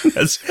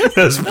 That's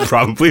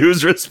probably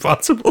who's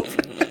responsible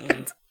for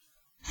that.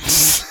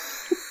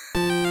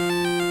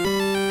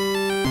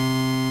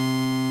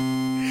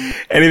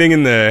 Anything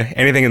in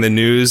the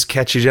news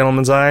catch you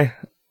gentlemen's eye?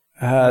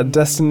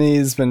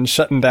 Destiny's been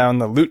shutting down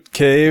the loot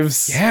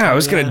caves. Yeah, I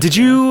was gonna. Did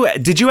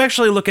you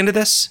actually look into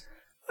this?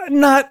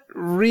 Not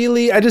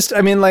really. So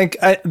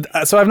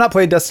I've not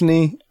played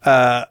Destiny.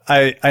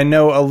 I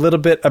know a little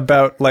bit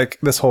about like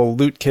this whole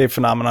loot cave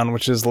phenomenon,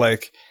 which is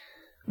like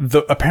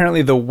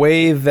apparently the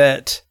way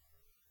that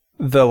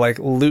the like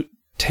loot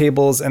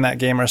tables in that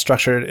game are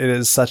structured. It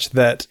is such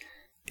that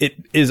it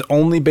is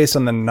only based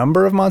on the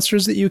number of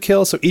monsters that you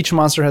kill. So each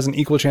monster has an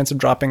equal chance of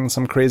dropping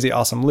some crazy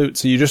awesome loot.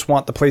 So you just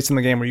want the place in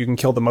the game where you can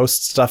kill the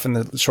most stuff in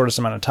the shortest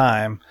amount of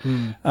time,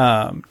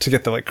 to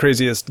get the like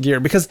craziest gear.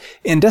 Because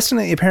in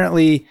Destiny,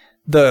 apparently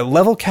the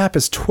level cap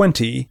is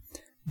 20,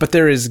 but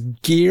there is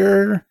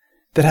gear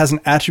that has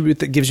an attribute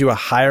that gives you a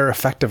higher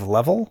effective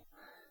level.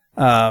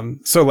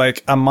 So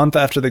like a month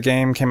after the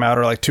game came out,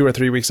 or like 2 or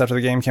 3 weeks after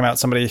the game came out,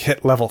 somebody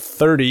hit level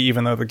 30,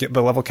 even though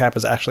the level cap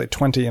is actually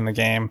 20 in the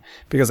game,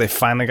 because they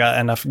finally got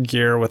enough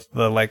gear with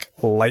the like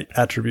light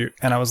attribute.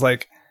 And I was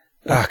like,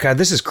 oh God,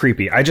 this is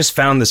creepy. I just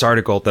found this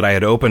article that I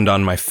had opened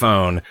on my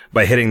phone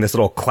by hitting this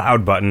little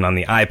cloud button on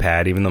the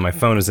iPad, even though my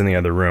phone is in the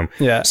other room.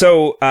 Yeah.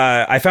 So,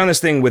 I found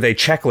this thing with a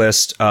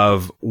checklist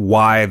of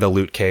why the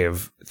loot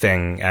cave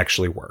thing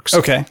actually works.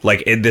 Okay.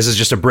 Like, this is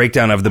just a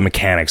breakdown of the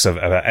mechanics of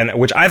and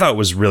which I thought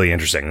was really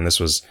interesting. And I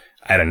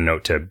had a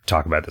note to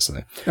talk about this.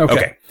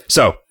 Okay.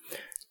 So,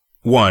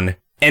 1,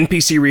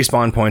 NPC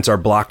respawn points are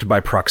blocked by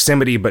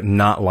proximity, but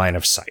not line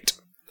of sight.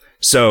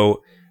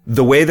 So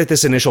the way that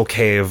this initial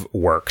cave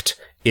worked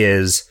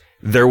is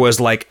there was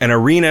like an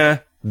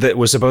arena that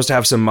was supposed to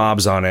have some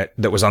mobs on it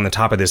that was on the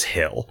top of this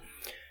hill.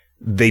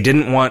 They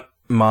didn't want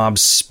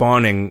mobs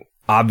spawning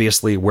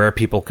obviously where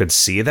people could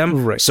see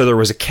them. Right. So there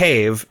was a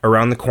cave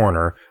around the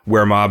corner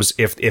where mobs,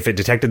 if it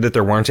detected that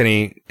there weren't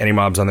any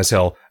mobs on this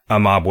hill, a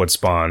mob would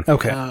spawn.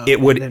 Okay.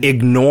 It would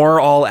ignore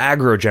all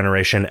aggro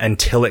generation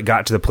until it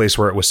got to the place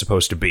where it was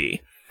supposed to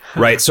be.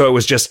 Right. So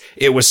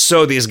it was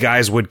so these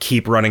guys would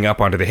keep running up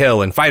onto the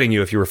hill and fighting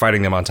you if you were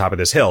fighting them on top of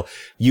this hill.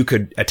 You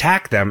could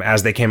attack them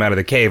as they came out of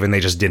the cave and they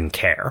just didn't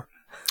care.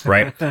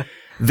 Right.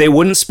 They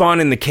wouldn't spawn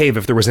in the cave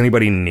if there was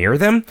anybody near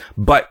them,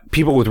 but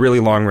people with really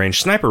long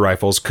range sniper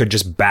rifles could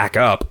just back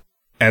up.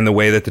 And the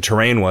way that the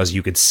terrain was,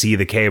 you could see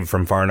the cave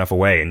from far enough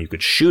away and you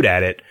could shoot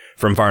at it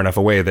from far enough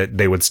away that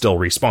they would still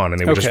respawn and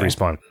they would just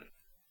respawn.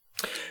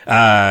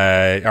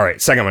 All right.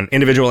 Second one,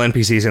 individual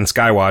NPCs in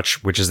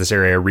Skywatch, which is this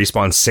area,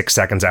 respawn 6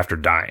 seconds after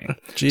dying.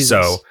 Jesus.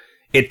 So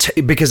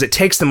because it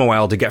takes them a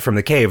while to get from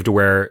the cave to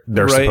where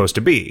they're supposed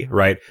to be,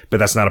 right? But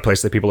that's not a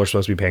place that people are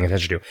supposed to be paying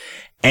attention to.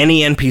 Any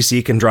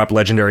NPC can drop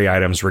legendary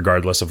items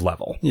regardless of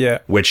level. Yeah.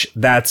 Which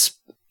that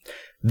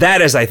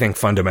is, I think,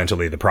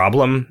 fundamentally the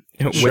problem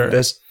with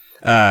this.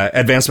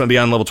 Advancement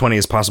beyond level 20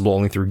 is possible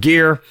only through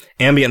gear.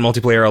 Ambient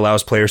multiplayer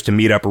allows players to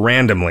meet up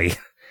randomly.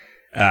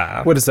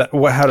 What is that?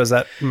 How does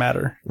that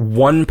matter?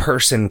 One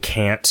person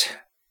can't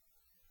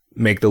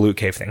make the loot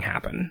cave thing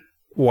happen.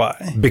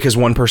 Why? Because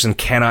one person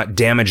cannot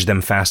damage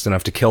them fast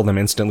enough to kill them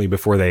instantly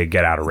before they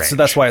get out of range. So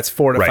that's why it's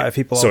 4 to 5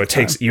 people. So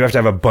you have to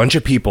have a bunch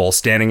of people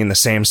standing in the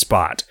same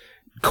spot,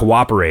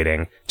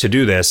 cooperating to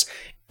do this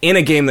in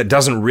a game that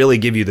doesn't really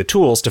give you the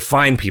tools to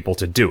find people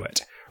to do it.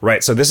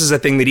 Right. So this is a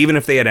thing that even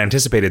if they had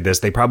anticipated this,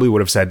 they probably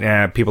would have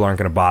said, people aren't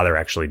going to bother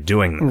actually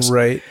doing this.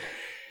 Right.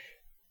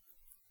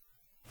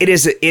 It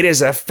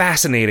is a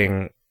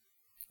fascinating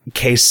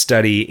case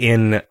study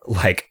in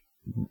like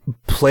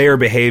player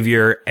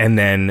behavior and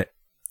then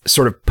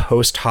sort of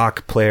post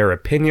hoc player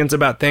opinions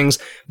about things,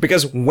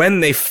 because when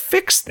they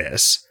fix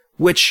this,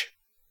 which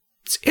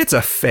it's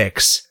a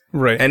fix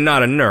and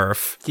not a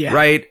nerf,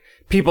 right?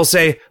 People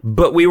say,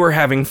 but we were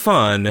having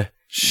fun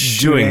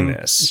doing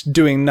this.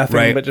 Doing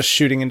nothing but just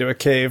shooting into a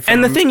cave from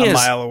and the thing a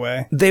mile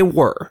away. They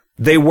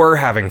were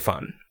having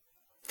fun.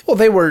 Well,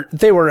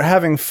 they were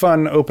having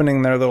fun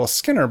opening their little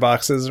Skinner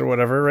boxes or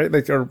whatever, right?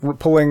 Like, or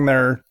pulling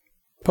their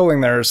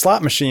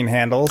slot machine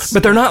handles.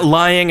 But they're not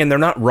lying and they're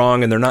not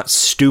wrong and they're not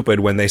stupid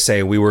when they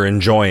say we were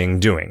enjoying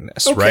doing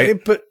this, right?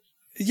 Okay, but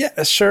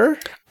yeah, sure.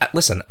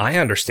 Listen, I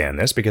understand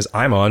this because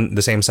I'm on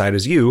the same side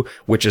as you,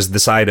 which is the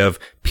side of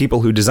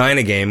people who design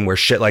a game where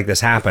shit like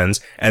this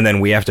happens and then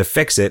we have to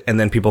fix it and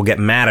then people get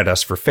mad at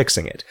us for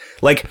fixing it.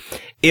 Like,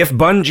 if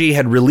Bungie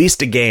had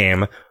released a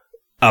game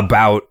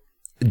about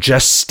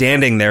just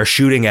standing there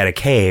shooting at a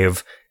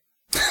cave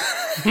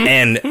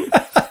and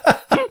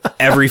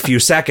every few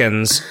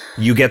seconds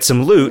you get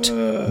some loot,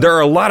 there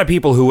are a lot of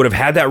people who would have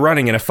had that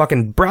running in a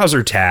fucking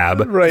browser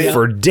tab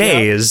for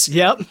days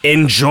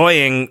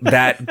enjoying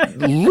that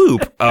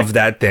loop of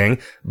that thing.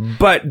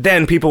 But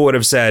then people would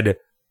have said,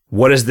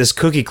 what is this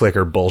cookie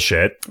clicker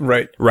bullshit?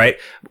 Right.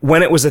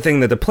 When it was a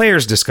thing that the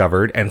players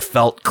discovered and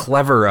felt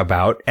clever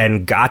about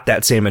and got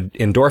that same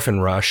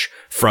endorphin rush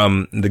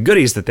from the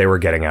goodies that they were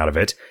getting out of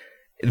it,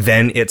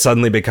 then it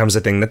suddenly becomes a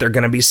thing that they're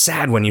going to be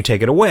sad when you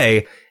take it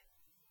away.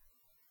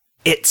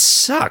 It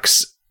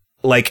sucks.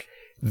 Like,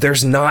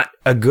 there's not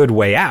a good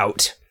way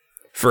out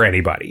for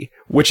anybody,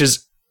 which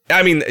is,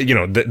 I mean, you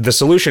know, the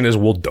solution is,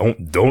 well,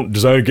 don't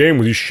design a game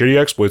with these shitty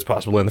exploits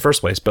possible in the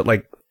first place. But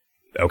like,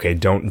 okay,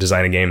 don't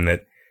design a game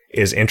that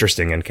is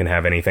interesting and can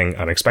have anything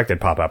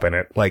unexpected pop up in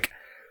it. Like,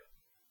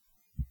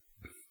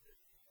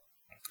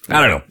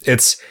 I don't know.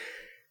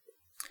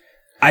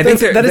 I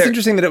think that is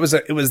interesting that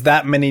it was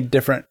that many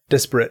different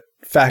disparate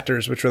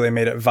factors which really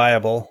made it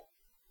viable,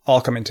 all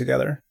coming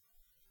together.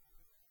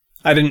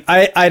 I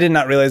did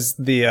not realize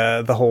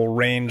the whole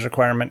range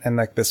requirement and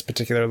like this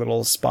particular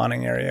little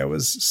spawning area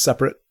was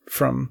separate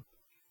from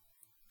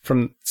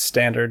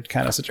standard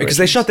kind of situations. Because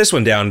they shut this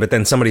one down, but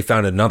then somebody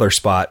found another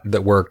spot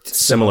that worked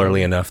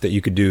similarly enough that you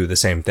could do the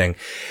same thing.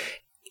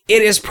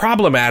 It is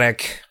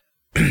problematic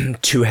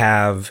to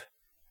have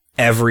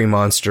every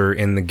monster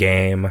in the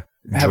game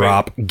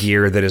drop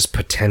gear that is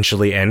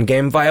potentially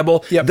endgame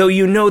viable. Yep. Though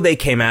you know they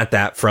came at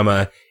that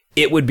from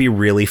it would be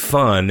really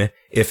fun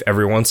if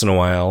every once in a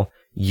while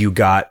you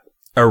got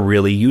a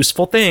really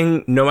useful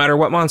thing no matter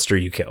what monster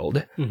you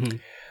killed. Mm-hmm.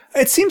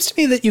 It seems to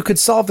me that you could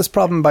solve this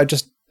problem by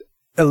just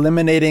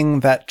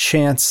eliminating that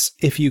chance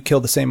if you kill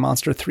the same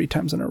monster 3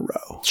 times in a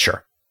row.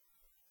 Sure.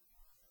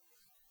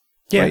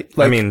 Yeah, right?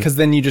 Like, I mean, because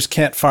then you just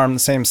can't farm the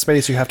same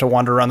space. You have to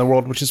wander around the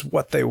world, which is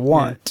what they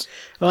want.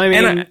 Yeah. Well, I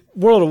mean,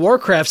 World of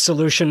Warcraft's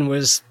solution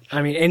was,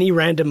 I mean, any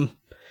random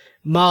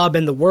mob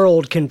in the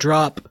world can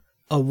drop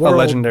a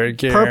legendary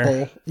gear.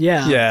 Purple.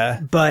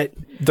 Yeah. But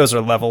those are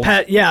level.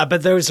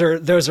 But those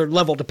are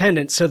level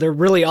dependent. So they're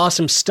really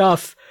awesome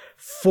stuff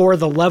for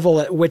the level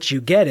at which you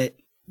get it.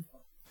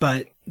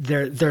 but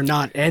they're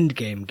not end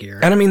game gear.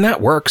 And I mean,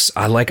 that works.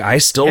 I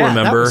still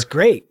remember. That was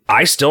great.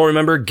 I still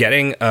remember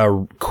getting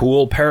a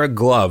cool pair of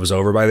gloves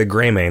over by the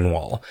Greymane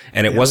wall.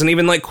 And it wasn't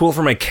even like cool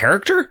for my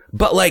character,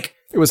 but like,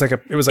 it was like a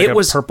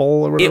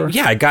purple or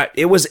whatever.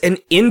 It was an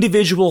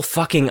individual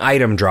fucking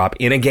item drop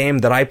in a game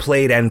that I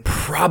played and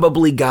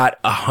probably got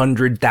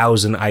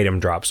 100,000 item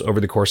drops over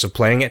the course of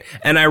playing it.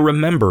 And I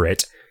remember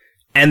it.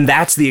 And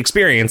that's the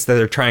experience that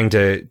they're trying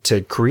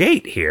to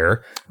create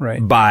here.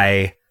 Right.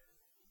 By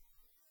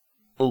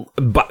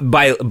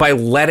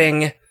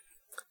letting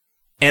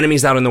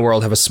enemies out in the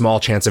world have a small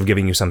chance of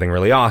giving you something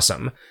really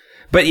awesome.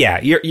 But yeah,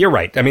 you're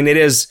right. I mean, it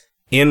is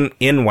in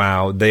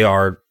WoW, they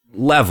are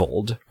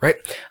leveled, right?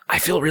 I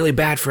feel really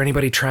bad for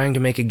anybody trying to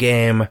make a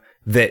game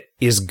that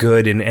is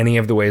good in any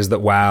of the ways that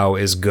WoW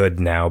is good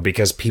now,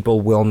 because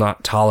people will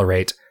not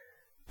tolerate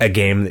a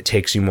game that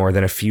takes you more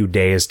than a few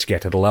days to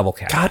get to the level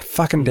cap. God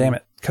fucking damn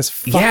it. Because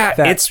fuck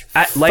that.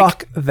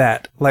 Fuck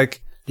that.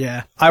 Like,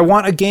 yeah. I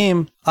want a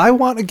game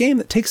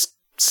that takes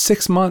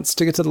 6 months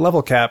to get to the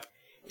level cap.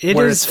 It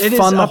is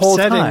fun the whole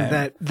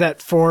time.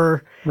 That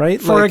for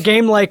a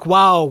game like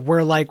WoW,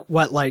 where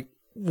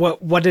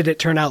what did it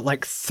turn out?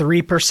 Like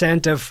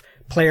 3% of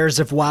players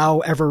of WoW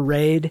ever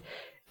raid,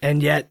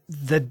 and yet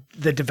the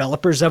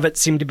developers of it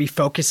seem to be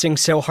focusing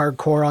so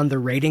hardcore on the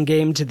raiding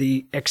game, to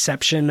the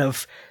exception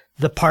of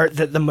the part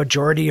that the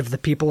majority of the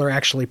people are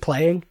actually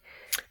playing.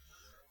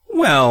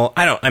 Well,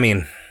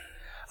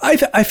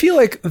 I feel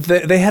like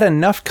they had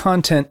enough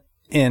content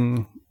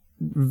in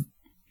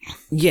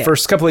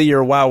first couple of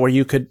year WoW where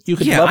you could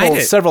level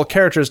several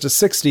characters to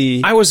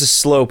 60. I was a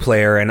slow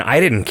player and I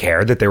didn't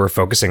care that they were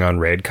focusing on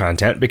raid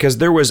content, because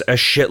there was a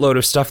shitload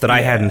of stuff that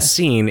I hadn't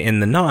seen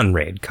in the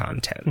non-raid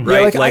content,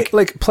 right? Yeah,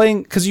 like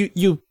playing, because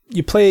you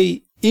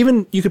play,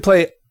 even you could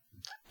play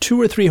 2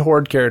 or 3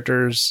 horde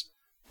characters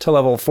to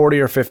level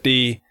 40 or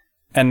 50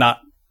 and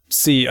not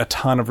see a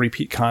ton of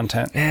repeat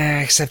content.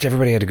 Except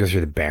everybody had to go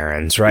through the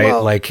barons, right?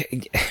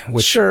 Well,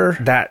 sure.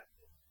 That.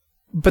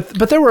 But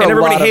there were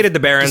everybody hated the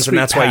barons, and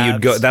that's why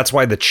you'd go. That's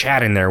why the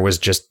chat in there was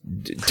just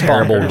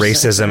terrible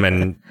racism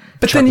and.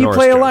 But Chuck then you Norris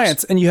play jokes.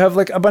 Alliance, and you have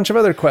like a bunch of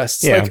other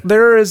quests. Yeah. Like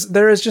there is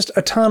just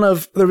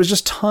tons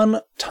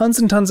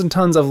and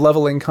tons of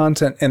leveling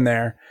content in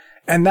there,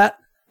 and that,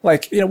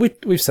 like,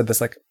 we've said this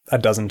like a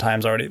dozen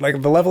times already.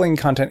 Like, the leveling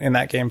content in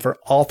that game for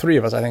all 3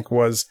 of us, I think,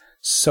 was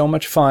so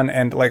much fun,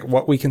 and like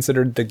what we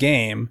considered the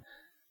game,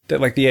 that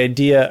like the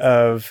idea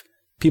of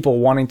people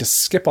wanting to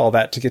skip all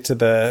that to get to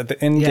the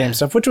end game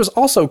stuff, which was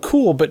also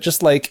cool, but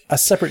just like a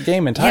separate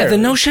game entirely. Yeah, the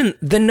notion,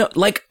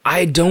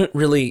 I don't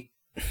really.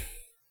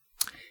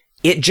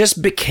 It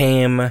just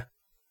became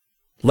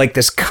like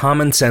this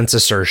common sense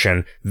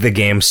assertion: the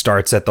game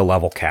starts at the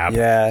level cap.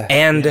 Yeah,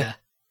 and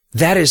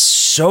that is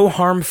so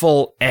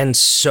harmful and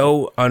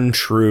so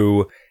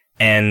untrue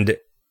and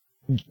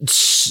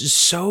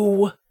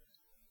so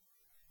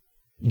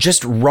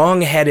just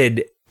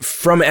wrong-headed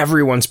from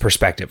everyone's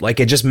perspective. Like,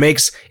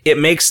 it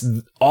makes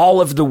all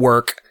of the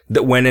work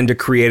that went into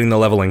creating the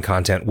leveling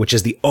content, which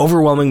is the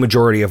overwhelming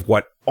majority of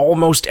what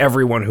almost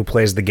everyone who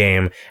plays the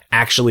game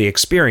actually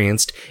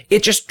experienced,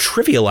 it just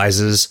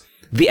trivializes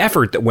the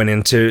effort that went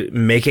into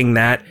making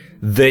that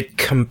the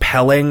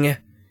compelling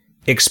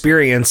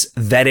experience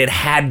that it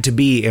had to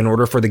be in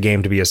order for the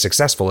game to be as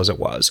successful as it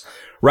was,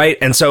 right?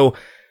 And so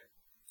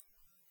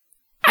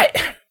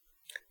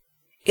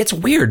it's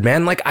weird,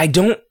 man. Like, I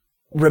don't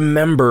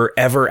remember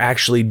ever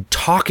actually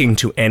talking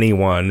to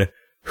anyone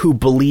who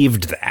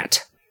believed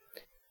that.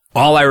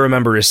 All I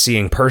remember is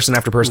seeing person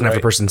after person after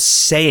person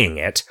saying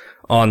it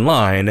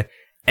online,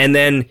 and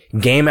then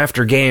game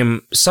after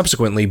game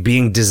subsequently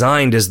being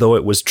designed as though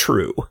it was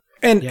true.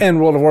 And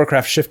World of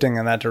Warcraft shifting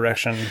in that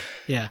direction.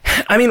 Yeah.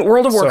 I mean,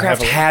 World of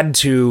Warcraft had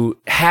to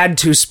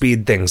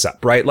speed things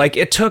up, right? Like,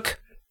 it took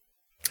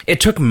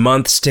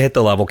months to hit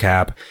the level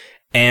cap,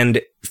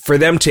 and for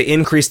them to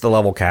increase the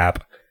level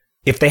cap,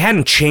 if they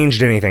hadn't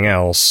changed anything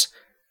else,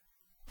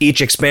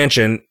 each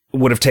expansion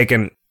would have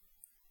taken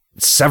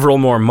several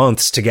more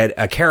months to get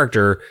a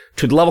character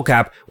to the level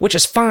cap, which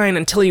is fine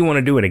until you want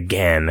to do it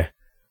again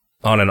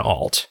on an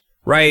alt,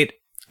 right?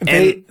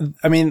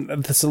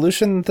 The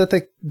solution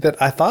that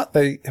I thought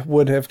they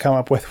would have come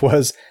up with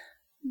was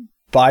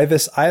buy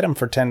this item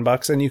for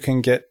 $10 and you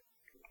can get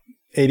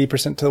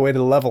 80% to the way to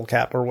the level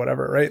cap or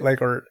whatever, right?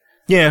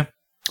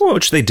 Well,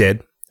 which they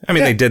did. I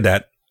mean, they did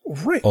that.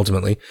 Right.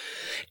 Ultimately,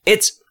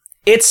 it's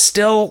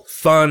still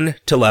fun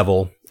to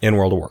level in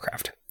World of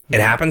Warcraft. It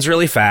happens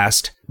really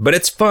fast, but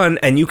it's fun,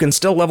 and you can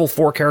still level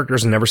 4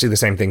 characters and never see the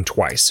same thing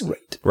twice.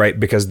 Right?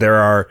 Because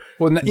there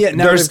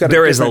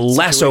is a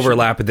less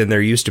overlap than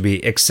there used to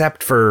be,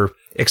 except for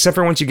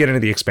once you get into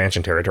the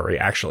expansion territory,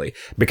 actually.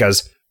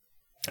 Because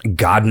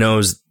God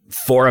knows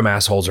forum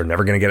assholes are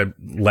never going to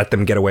let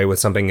them get away with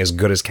something as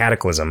good as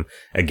Cataclysm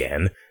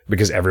again,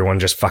 because everyone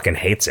just fucking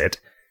hates it,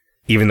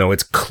 even though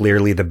it's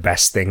clearly the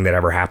best thing that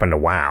ever happened to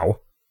WoW.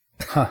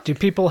 Huh. Do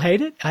people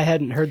hate it? I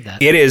hadn't heard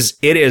that. It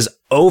is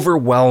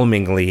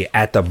overwhelmingly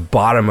at the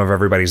bottom of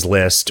everybody's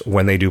list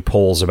when they do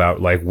polls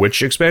about, like,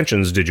 which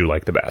expansions did you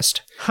like the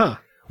best? Huh.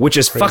 which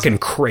is fucking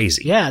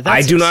crazy. Yeah,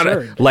 that's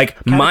absurd.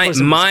 Like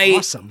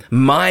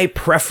my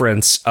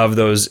preference of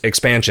those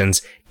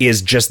expansions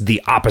is just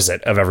the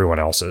opposite of everyone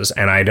else's,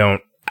 and I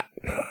don't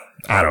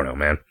know,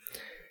 man.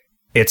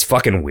 It's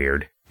fucking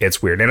weird.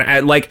 It's weird,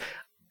 and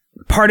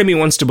part of me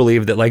wants to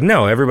believe that, like,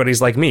 no,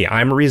 everybody's like me.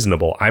 I'm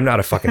reasonable. I'm not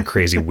a fucking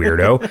crazy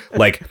weirdo.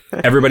 Like,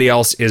 everybody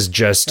else is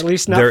just... At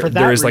least not for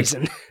that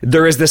reason.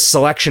 There is this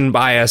selection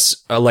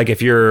bias, like,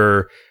 if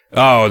you're...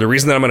 Oh, the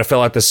reason that I'm going to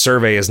fill out this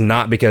survey is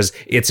not because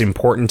it's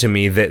important to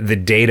me that the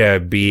data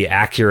be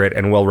accurate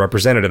and well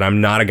represented. And I'm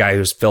not a guy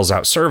who fills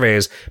out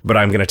surveys, but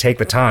I'm going to take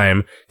the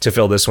time to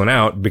fill this one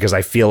out because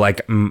I feel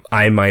like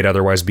I might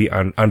otherwise be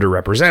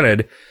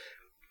underrepresented.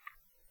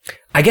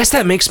 I guess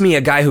that makes me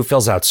a guy who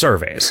fills out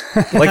surveys.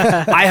 Like,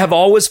 I have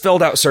always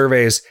filled out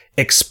surveys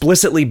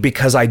explicitly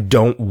because I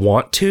don't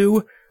want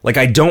to. Like,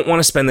 I don't want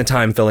to spend the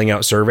time filling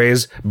out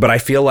surveys, but I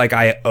feel like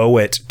I owe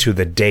it to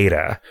the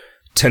data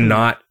to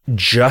not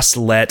just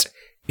let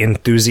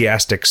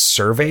enthusiastic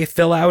survey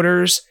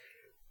fill-outers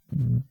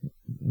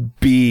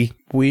be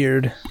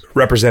weird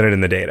represented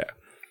in the data.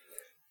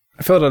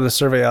 I filled out a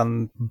survey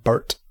on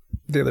BART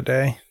the other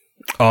day.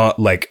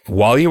 Like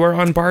while you were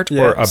on BART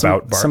or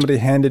about BART? Somebody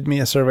handed me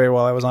a survey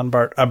while I was on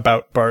BART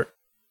about BART.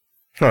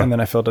 Huh. And then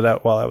I filled it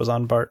out while I was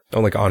on BART.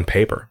 Oh, like on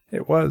paper?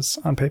 It was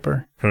on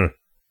paper.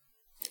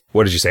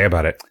 What did you say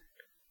about it?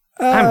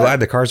 I'm glad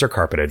the cars are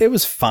carpeted. It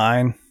was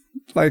fine.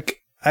 Like,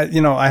 I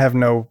have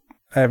no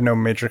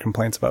major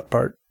complaints about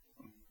BART.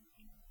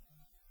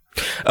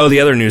 Oh, the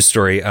other news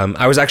story.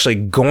 I was actually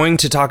going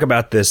to talk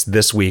about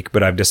this week,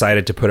 but I've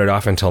decided to put it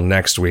off until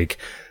next week.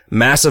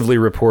 Massively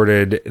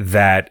reported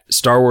that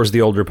Star Wars: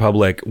 The Old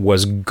Republic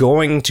was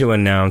going to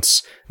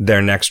announce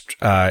their next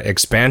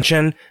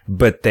expansion,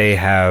 but they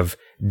have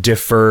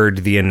deferred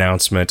the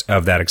announcement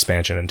of that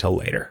expansion until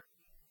later.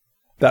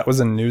 That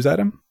was a news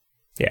item?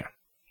 Yeah.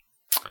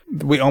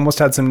 We almost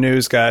had some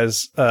news,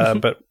 guys,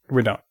 but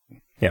we don't.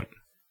 Yeah.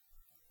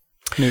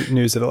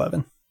 News at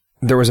 11.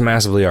 There was a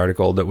Massively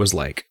article that was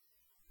like,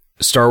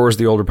 Star Wars: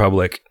 The Old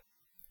Republic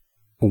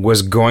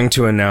was going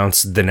to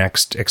announce the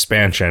next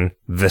expansion,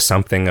 The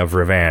Something of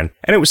Revan.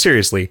 And it was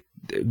seriously,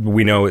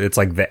 we know it's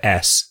like the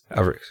S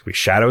of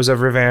Shadows of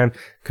Revan,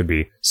 could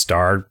be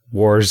Star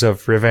Wars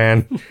of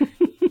Revan.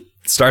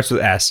 It starts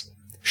with S.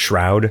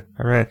 Shroud.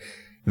 All right.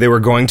 They were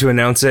going to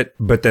announce it,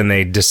 but then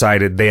they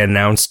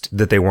announced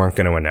that they weren't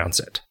going to announce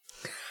it.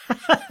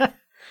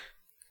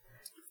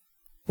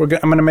 I'm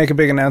going to make a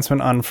big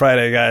announcement on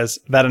Friday, guys.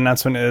 That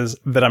announcement is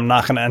that I'm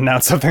not going to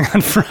announce something on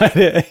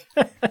Friday.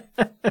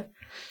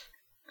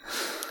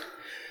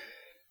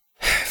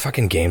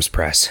 Fucking Games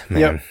Press, man.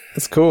 Yep,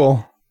 it's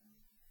cool.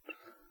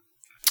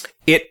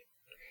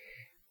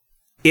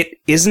 It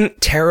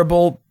isn't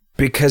terrible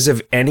because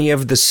of any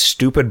of the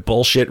stupid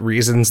bullshit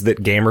reasons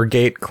that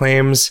Gamergate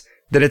claims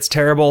that it's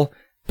terrible,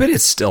 but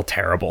it's still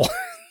terrible.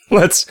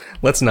 Let's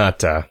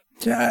not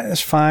yeah,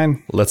 it's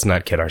fine. Let's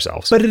not kid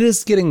ourselves. But it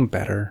is getting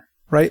better,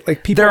 right?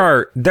 Like people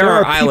there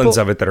are islands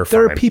of it that are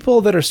fine. There are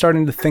people that are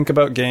starting to think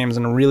about games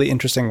in really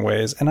interesting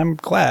ways, and I'm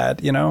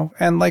glad,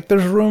 and like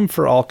there's room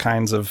for all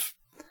kinds of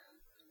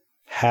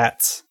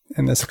hats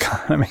in this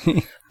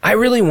economy. I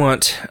really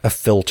want a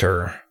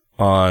filter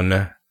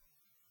on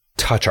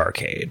Touch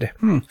Arcade,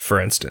 for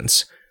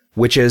instance,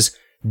 which is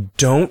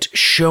don't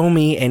show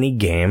me any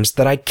games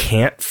that I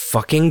can't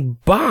fucking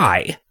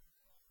buy.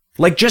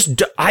 Like,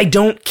 I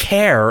don't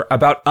care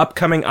about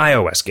upcoming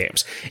iOS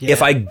games. Yeah.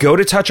 If I go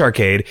to Touch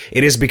Arcade,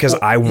 it is because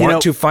I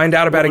want to find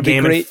out about a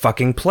game and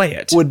fucking play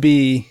it. Would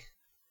be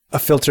a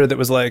filter that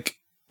was like,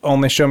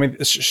 only show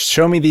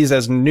me these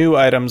as new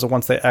items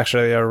once they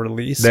actually are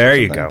released. There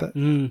you go. Like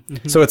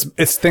mm-hmm. So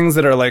it's things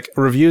that are like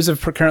reviews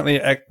of currently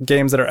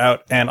games that are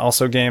out, and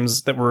also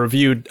games that were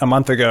reviewed a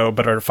month ago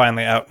but are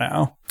finally out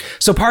now.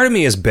 So part of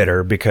me is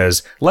bitter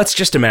because let's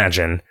just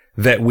imagine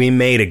that we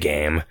made a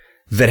game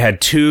that had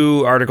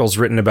 2 articles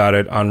written about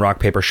it on Rock,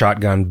 Paper,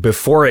 Shotgun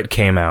before it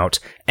came out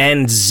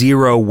and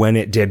 0 when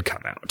it did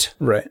come out.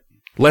 Right.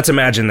 Let's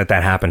imagine that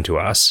happened to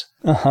us.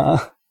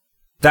 Uh-huh.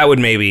 That would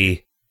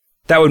maybe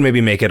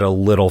make it a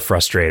little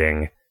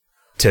frustrating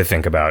to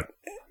think about.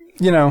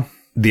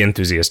 The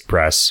enthusiast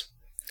press.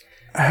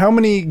 How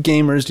many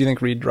gamers do you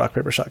think read Rock,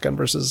 Paper, Shotgun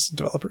versus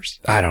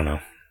developers? I don't know.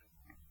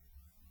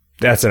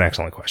 That's an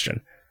excellent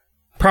question.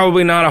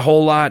 Probably not a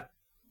whole lot.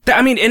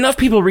 I mean, enough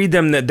people read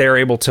them that they're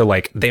able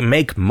to, they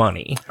make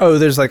money. Oh,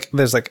 there's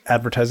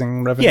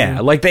advertising revenue?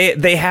 Yeah,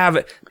 they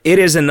have, it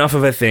is enough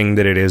of a thing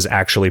that it is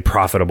actually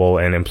profitable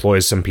and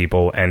employs some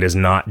people and is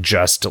not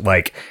just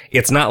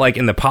it's not like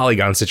in the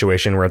Polygon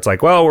situation where it's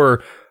like, well,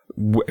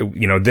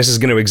 this is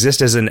going to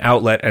exist as an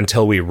outlet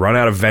until we run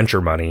out of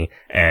venture money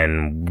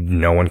and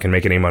no one can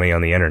make any money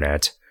on the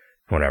internet.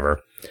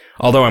 Whatever.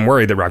 Although I'm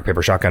worried that Rock,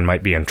 Paper, Shotgun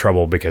might be in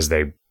trouble because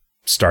they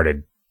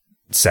started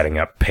setting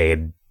up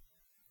paid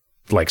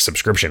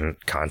subscription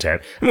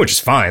content, which is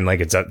fine.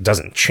 It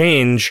doesn't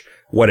change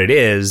what it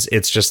is.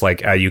 It's just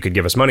you could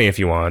give us money if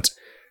you want.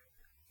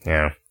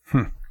 Yeah.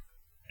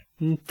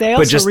 They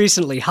also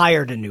recently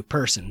hired a new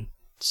person,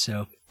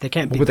 so they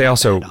can't be but they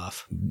also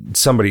off.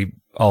 Somebody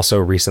also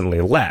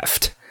recently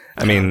left.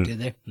 I mean, did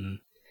they?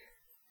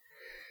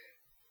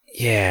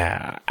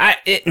 Yeah.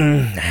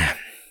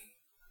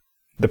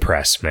 The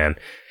press, man.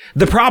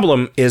 The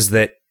problem is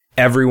that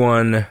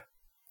everyone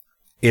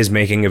is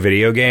making a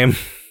video game,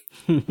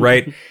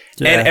 right?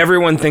 Yeah. And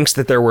everyone thinks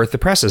that they're worth the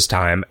press's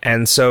time.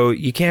 And so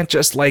you can't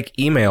just like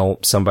email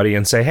somebody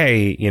and say,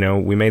 hey,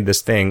 we made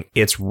this thing.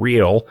 It's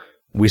real.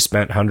 We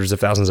spent hundreds of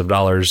thousands of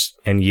dollars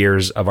and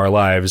years of our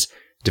lives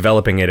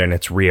developing it, and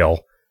it's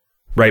real,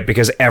 right?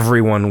 Because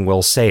everyone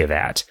will say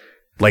that.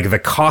 Like, the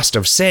cost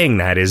of saying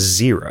that is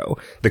zero.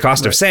 The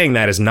cost of saying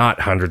that is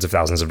not hundreds of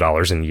thousands of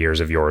dollars and years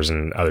of yours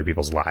and other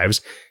people's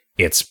lives.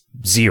 It's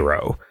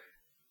zero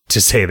to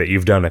say that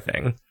you've done a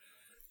thing.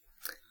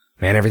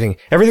 Man, everything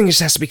just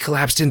has to be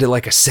collapsed into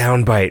like a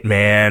soundbite,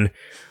 man.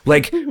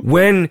 Like,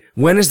 when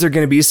is there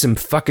going to be some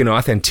fucking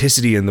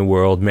authenticity in the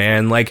world,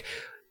 man? Like,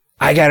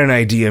 I got an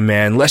idea,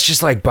 man. Let's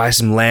just like buy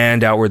some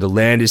land out where the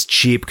land is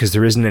cheap because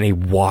there isn't any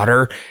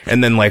water,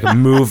 and then like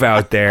move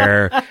out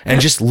there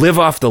and just live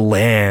off the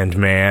land,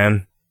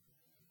 man.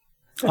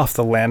 Off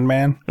the land,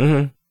 man?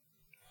 Mm-hmm.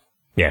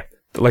 Yeah,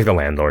 like the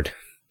landlord.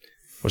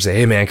 We'll say,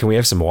 hey, man, can we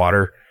have some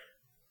water?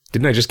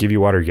 Didn't I just give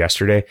you water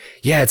yesterday?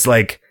 Yeah, it's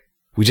like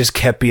we just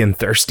kept being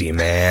thirsty,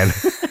 man.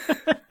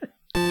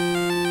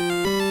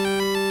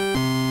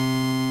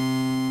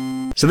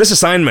 So this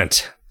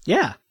assignment.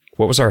 Yeah.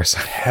 What was our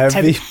assignment?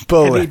 Heavy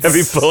bullets.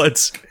 Heavy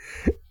bullets.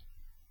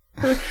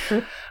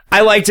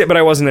 I liked it, but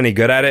I wasn't any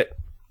good at it.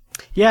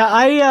 Yeah,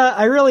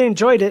 I really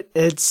enjoyed it.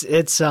 It's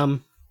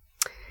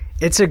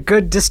a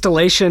good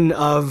distillation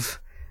of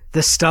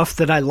the stuff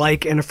that I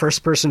like in a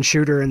first-person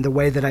shooter and the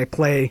way that I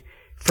play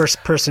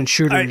first-person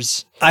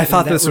shooters. I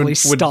thought this really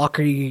would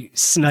stalky,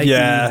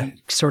 snipey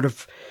sort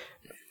of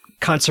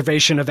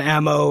conservation of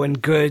ammo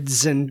and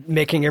goods and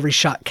making every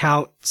shot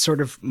count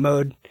sort of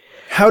mode.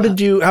 How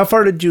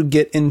far did you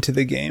get into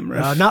the game,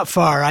 Riff? Not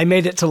far. I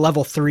made it to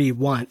level 3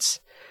 once.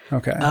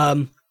 Okay.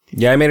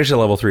 Yeah, I made it to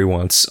level 3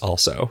 once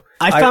also.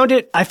 I found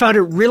it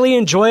really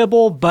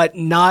enjoyable, but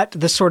not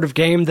the sort of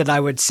game that I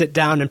would sit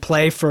down and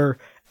play for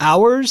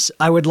hours.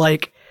 I would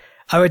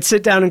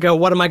sit down and go,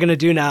 what am I going to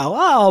do now? Oh,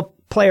 I'll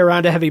play a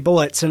round of heavy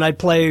bullets, and I'd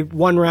play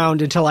one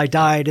round until I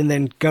died and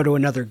then go to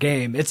another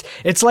game.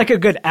 It's like a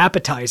good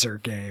appetizer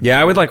game. Yeah,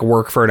 I would like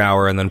work for an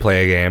hour and then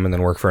play a game and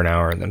then work for an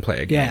hour and then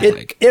play a game.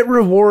 Yeah. It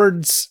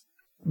rewards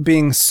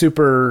being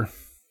super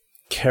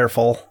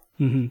careful.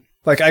 Mm-hmm.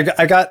 Like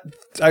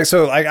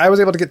I was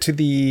able to get to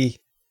the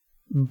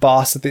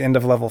boss at the end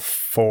of level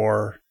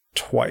 4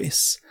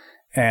 twice.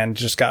 And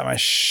just got my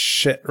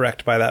shit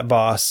wrecked by that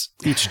boss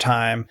each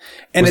time.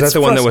 And was that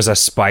the one that was a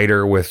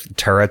spider with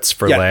turrets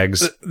for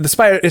legs? The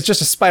spider, it's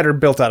just a spider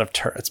built out of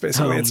turrets,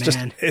 basically.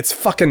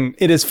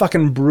 It is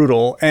fucking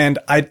brutal. And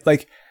I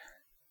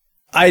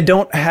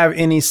don't have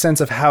any sense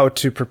of how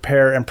to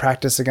prepare and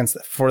practice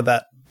for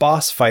that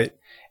boss fight.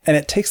 And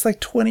it takes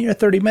like 20 or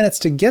 30 minutes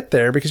to get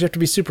there because you have to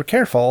be super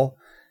careful.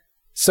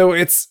 So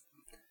it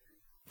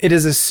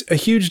is a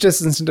huge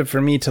disincentive for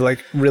me to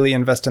like really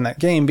invest in that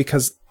game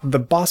because the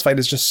boss fight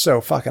is just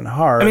so fucking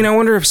hard. I mean, I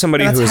wonder if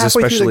somebody who is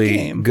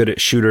especially good at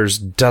shooters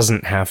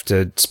doesn't have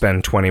to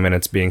spend 20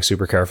 minutes being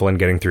super careful and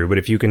getting through, but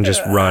if you can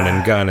just run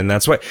and gun, and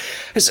that's what...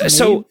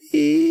 So,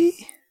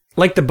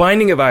 like, The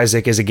Binding of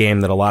Isaac is a game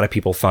that a lot of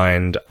people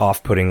find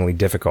off-puttingly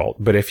difficult,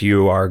 but if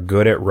you are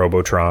good at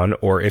Robotron,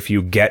 or if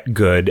you get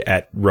good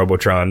at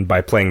Robotron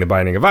by playing The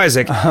Binding of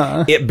Isaac,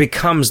 it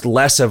becomes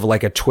less of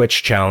like a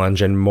Twitch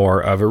challenge and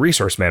more of a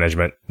resource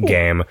management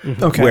game,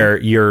 where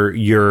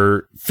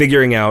you're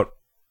figuring out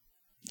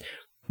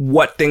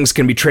what things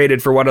can be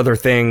traded for what other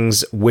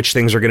things, which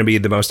things are going to be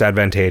the most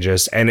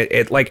advantageous, and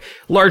it like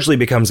largely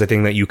becomes a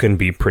thing that you can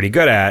be pretty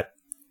good at.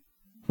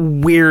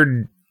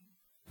 Weird,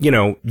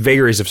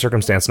 vagaries of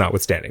circumstance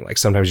notwithstanding. Like,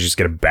 sometimes you just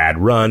get a bad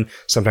run,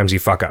 sometimes you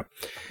fuck up.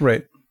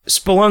 Right.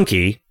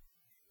 Spelunky,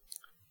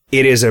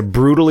 it is a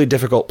brutally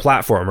difficult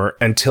platformer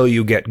until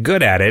you get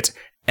good at it,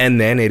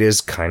 and then it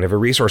is kind of a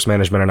resource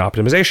management and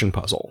optimization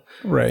puzzle.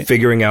 Right.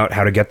 Figuring out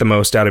how to get the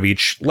most out of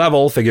each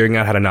level, figuring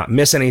out how to not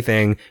miss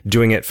anything,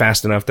 doing it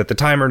fast enough that the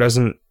timer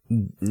doesn't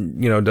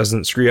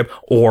screw you up,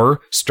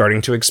 or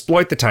starting to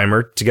exploit the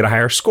timer to get a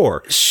higher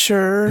score.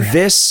 Sure.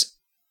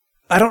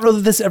 I don't know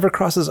that this ever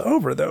crosses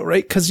over, though,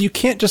 right? Because you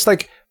can't just,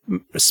 like,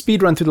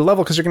 speed run through the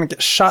level because you're going to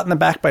get shot in the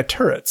back by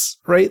turrets,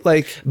 right?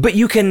 Like, but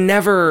you can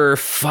never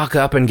fuck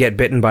up and get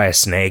bitten by a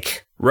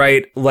snake,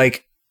 right?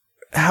 Like,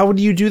 how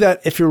do you do that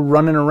if you're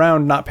running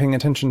around not paying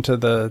attention to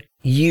the...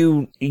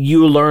 You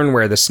learn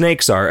where the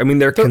snakes are. I mean,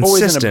 they're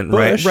consistent,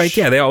 right? Right,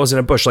 yeah, they're always in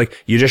a bush. Like,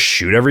 you just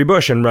shoot every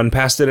bush and run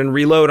past it and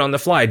reload on the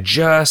fly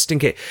just in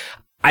case.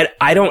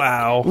 I don't...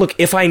 Wow. Look,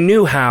 if I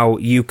knew how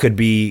you could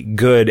be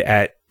good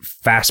at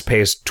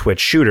fast-paced Twitch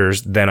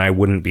shooters, then I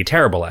wouldn't be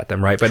terrible at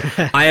them, right? But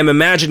I am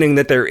imagining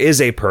that there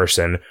is a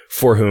person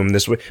for whom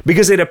this would...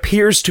 Because it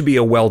appears to be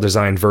a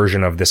well-designed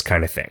version of this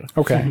kind of thing.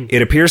 Okay.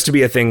 It appears to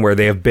be a thing where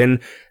they have been...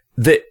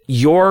 That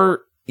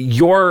you're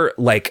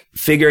like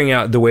figuring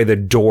out the way the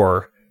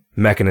door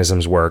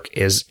mechanisms work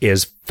is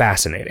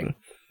fascinating.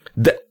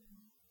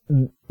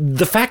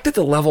 the fact that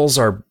the levels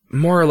are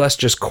more or less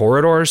just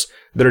corridors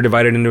that are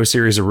divided into a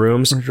series of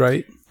rooms.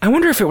 Right. I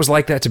wonder if it was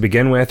like that to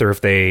begin with, or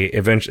if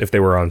they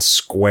were on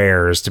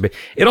squares to be.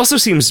 It also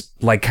seems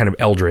like kind of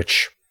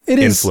Eldritch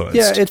influenced.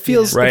 Yeah, it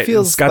feels right.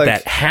 It's got like,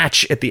 that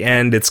hatch at the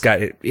end. It's got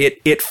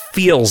it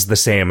feels the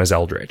same as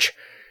Eldritch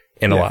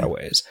in a lot of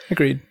ways.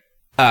 Agreed.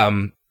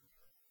 I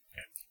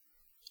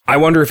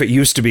wonder if it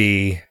used to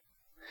be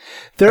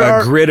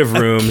a grid of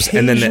rooms,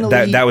 and then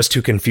that was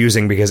too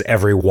confusing because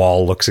every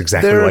wall looks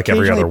exactly like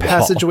every other wall.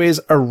 Passageways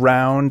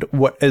around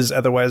what is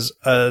otherwise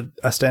a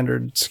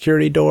standard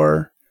security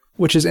door,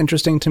 which is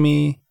interesting to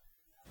me.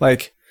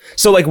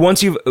 So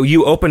once you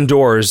open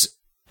doors,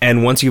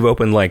 and once you've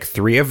opened like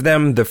 3 of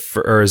them,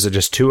 or is it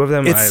just 2 of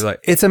them? I think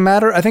it's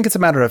a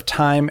matter of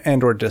time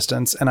and or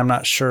distance, and I'm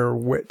not sure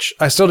which.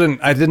 I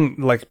didn't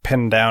like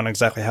pin down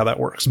exactly how that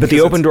works. But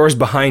the open doors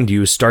behind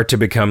you start to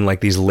become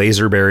like these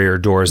laser barrier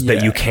doors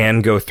that you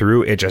can go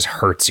through. It just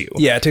hurts you.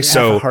 Yeah, it takes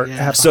so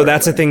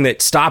that's the thing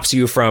that stops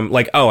you from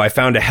like, oh, I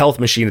found a health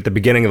machine at the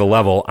beginning of the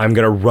level. I'm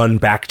going to run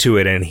back to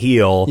it and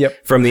heal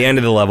from the end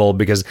of the level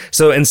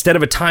so instead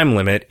of a time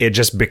limit, it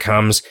just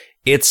becomes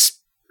it's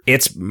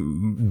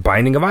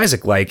Binding of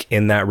Isaac like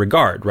in that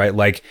regard, right?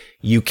 Like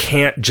you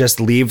can't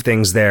just leave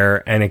things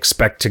there and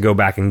expect to go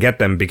back and get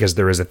them because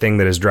there is a thing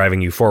that is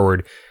driving you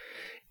forward.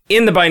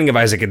 In the Binding of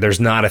Isaac, there's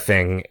not a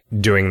thing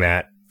doing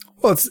that.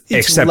 Well, it's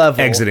except level.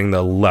 Exiting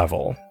the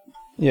level.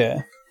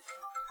 Yeah.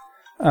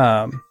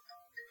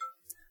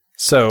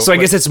 So I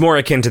guess it's more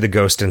akin to the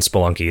Ghost and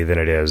Spelunky than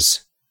it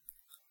is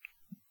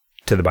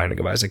to the Binding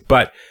of Isaac.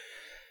 But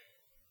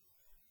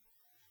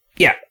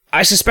yeah,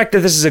 I suspect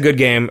that this is a good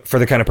game for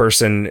the kind of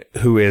person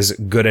who is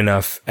good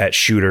enough at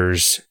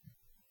shooters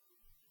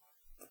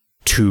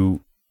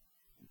to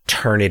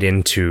turn it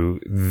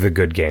into the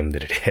good game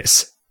that it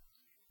is.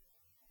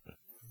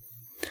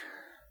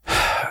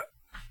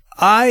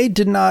 I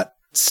did not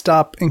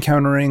stop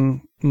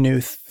encountering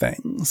new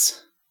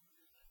things.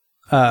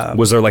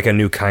 Was there like a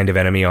new kind of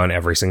enemy on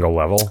every single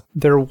level?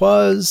 There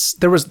was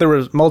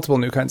multiple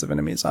new kinds of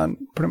enemies on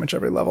pretty much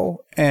every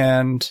level,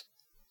 and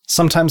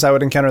sometimes I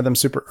would encounter them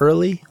super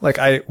early. Like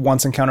I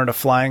once encountered a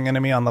flying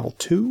enemy on level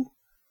 2,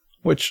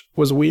 which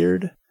was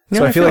weird. Yeah,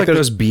 so I feel like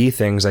those bee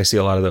things, I see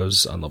a lot of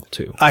those on level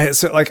 2. I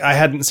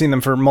hadn't seen them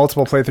for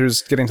multiple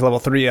playthroughs getting to level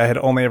 3. I had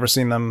only ever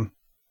seen them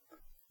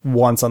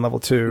once on level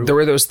 2. There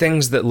were those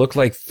things that looked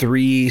like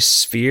 3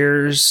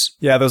 spheres.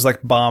 Yeah, those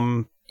like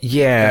bomb.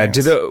 Yeah.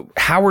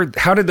 How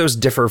did those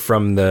differ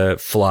from the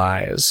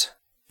flies?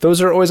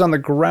 Those are always on the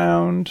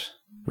ground.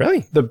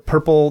 Really? The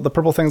purple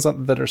things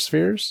that are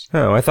spheres?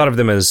 Oh, I thought of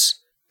them as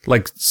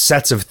like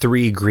sets of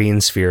 3 green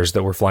spheres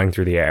that were flying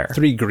through the air.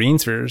 3 green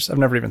spheres? I've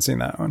never even seen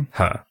that one.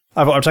 Huh.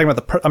 I'm talking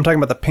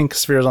about the pink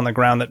spheres on the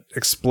ground that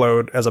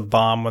explode as a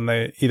bomb when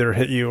they either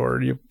hit you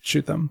or you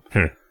shoot them.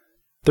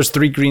 There's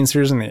 3 green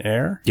spheres in the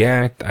air?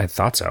 Yeah, I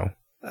thought so.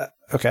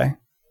 Okay.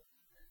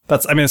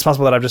 It's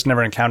possible that I've just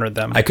never encountered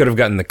them. I could have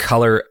gotten the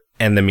color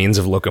and the means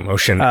of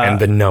locomotion and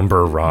the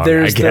number wrong,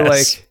 I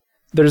guess.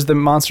 There's the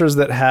monsters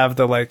that have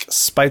the like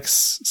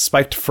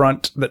spiked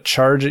front that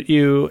charge at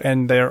you,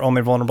 and they're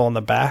only vulnerable in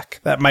the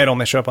back. That might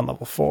only show up on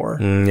level 4.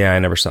 Yeah, I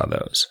never saw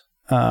those.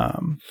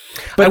 But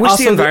I wish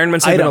the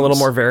environments had been a little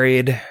more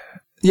varied.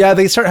 Yeah,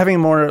 they start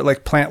having more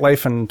like plant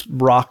life and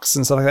rocks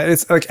and stuff like that.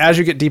 It's like as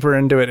you get deeper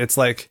into it, it's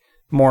like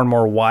more and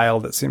more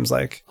wild, it seems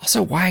like.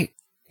 Also, why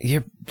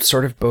you're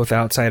sort of both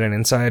outside and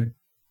inside?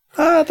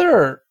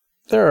 There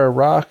are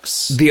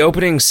rocks. The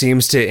opening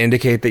seems to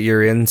indicate that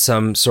you're in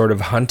some sort of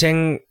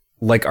hunting.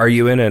 Like, are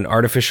you in an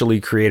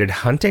artificially created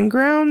hunting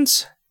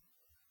grounds?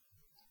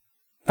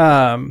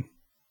 The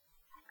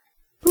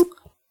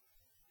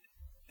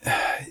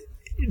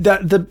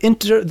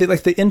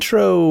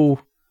intro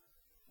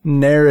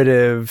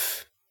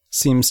narrative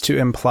seems to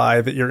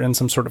imply that you're in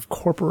some sort of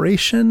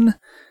corporation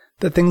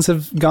that things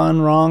have gone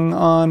wrong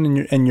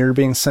on, and you're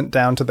being sent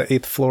down to the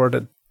 8th floor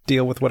to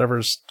deal with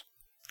whatever's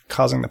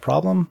causing the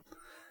problem.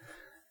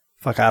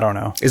 Fuck, I don't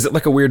know. Is it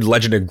like a weird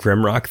Legend of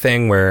Grimrock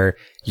thing where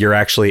you're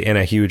actually in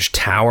a huge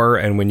tower,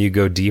 and when you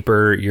go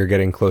deeper, you're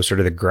getting closer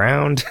to the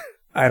ground?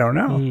 I don't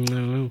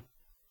know.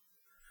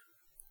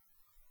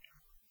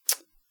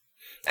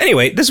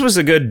 Anyway, this was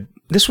a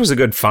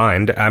good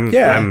find.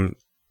 I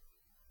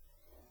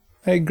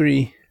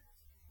agree.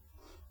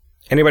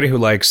 Anybody who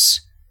likes,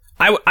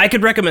 I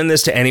could recommend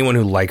this to anyone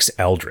who likes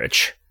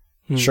Eldritch.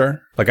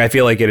 Sure. Like, I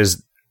feel like it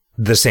is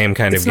the same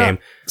kind of game.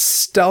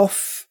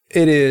 Stealth.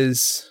 It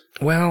is.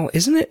 Well,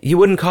 isn't it? You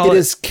wouldn't call it... It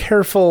is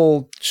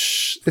careful...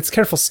 It's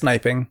careful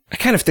sniping. I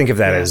kind of think of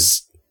that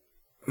as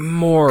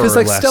more or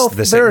less stealth,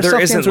 the same. There are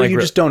stealth games where you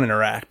just don't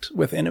interact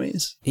with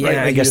enemies. Yeah, right?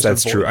 I guess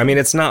that's true. I mean,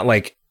 it's not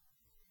like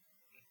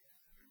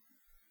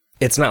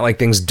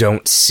things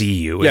don't see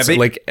you. It's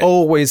they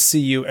always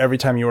see you every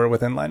time you are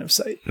within line of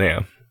sight.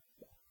 Yeah.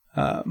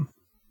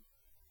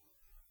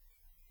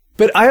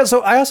 But I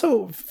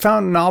also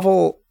found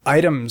novel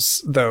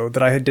items though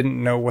that I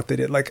didn't know what they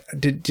did. Like,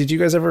 did you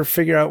guys ever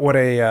figure out what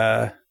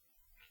a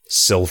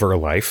silver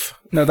life?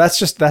 No, that's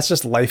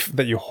just life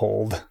that you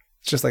hold.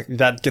 just like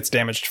that gets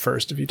damaged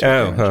first if you take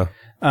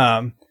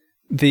damage.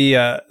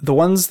 The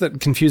ones that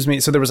confused me,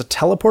 so there was a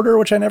teleporter,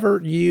 which I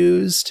never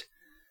used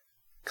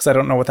because I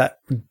don't know what that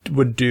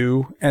would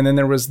do. And then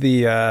there was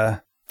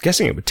the...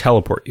 guessing it would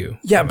teleport you.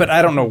 Yeah, but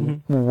I don't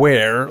know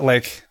where.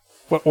 Like,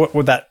 what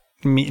would that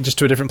mean? Just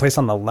to a different place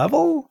on the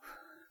level?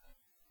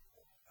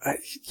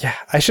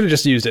 I should have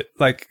just used it.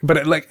 Like,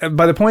 but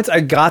by the points I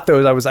got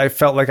those, I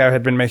felt like I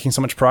had been making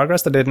so much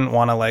progress that I didn't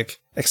want to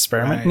like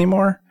experiment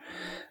anymore.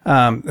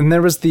 And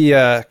there was the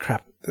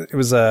it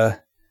was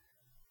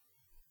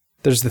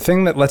there's the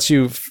thing that lets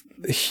you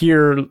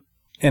hear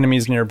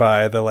enemies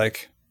nearby. The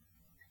like,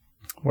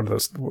 what are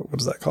those?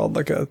 What is that called?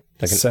 Like an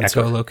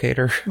sensor.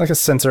 Echolocator, like a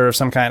sensor of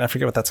some kind. I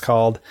forget what that's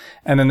called.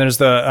 And then there's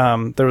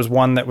the there was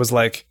one that was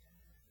like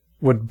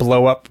would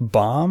blow up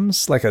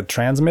bombs, like a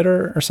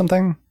transmitter or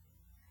something.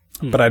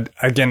 But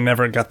I again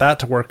never got that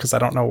to work because I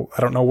don't know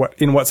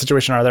what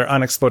situation are there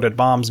unexploded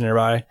bombs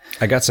nearby.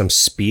 I got some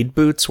speed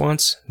boots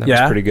once. That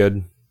was pretty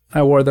good.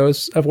 I wore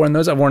those. I've worn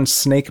those. I've worn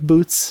snake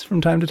boots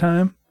from time to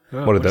time.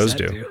 Oh, what do those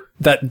do?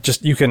 That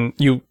just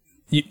you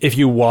if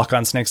you walk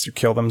on snakes, you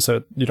kill them,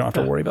 so you don't have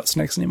to worry about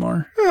snakes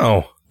anymore.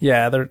 Oh,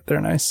 yeah,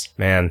 they're nice,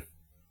 man.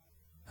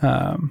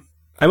 I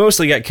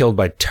mostly got killed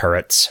by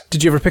turrets.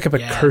 Did you ever pick up a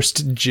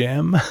cursed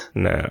gem?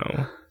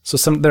 No. So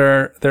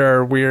there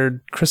are weird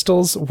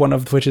crystals, one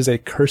of which is a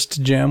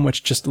cursed gem,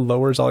 which just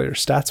lowers all your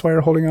stats while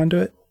you're holding onto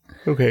it.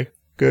 Okay,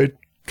 good.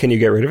 Can you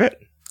get rid of it?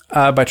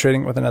 By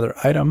trading it with another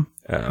item.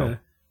 Oh.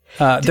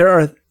 There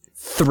are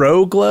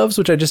throw gloves,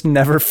 which I just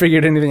never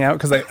figured anything out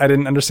because I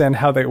didn't understand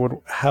how they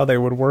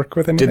would work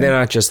with anything. Did they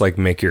not just like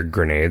make your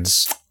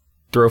grenades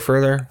throw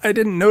further? I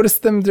didn't notice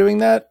them doing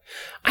that.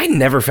 I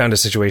never found a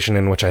situation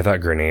in which I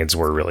thought grenades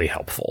were really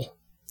helpful.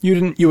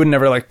 You would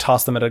never like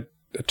toss them at a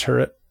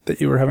turret that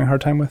you were having a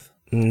hard time with?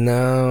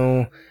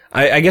 No.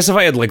 I guess if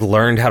I had like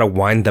learned how to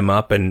wind them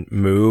up and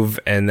move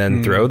and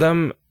then throw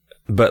them,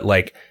 but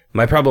like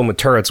my problem with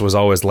turrets was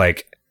always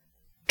like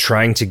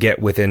trying to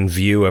get within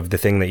view of the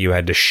thing that you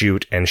had to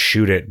shoot and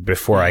shoot it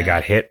before I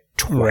got hit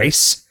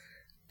twice.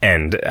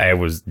 And I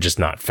was just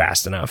not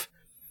fast enough.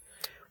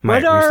 My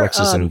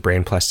reflexes and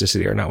brain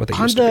plasticity are not what they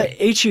used to be. On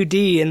the HUD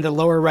in the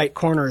lower right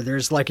corner,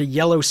 there's like a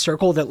yellow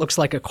circle that looks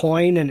like a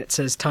coin and it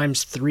says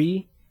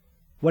 ×3.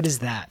 What is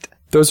that?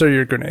 Those are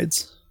your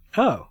grenades.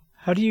 Oh,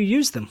 how do you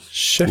use them?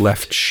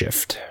 Left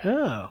shift.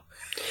 Oh.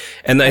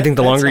 And I think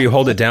the longer you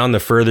hold it down, the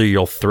further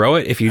you'll throw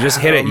it. If you just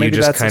hit it, you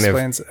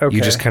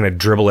just kind of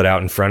dribble it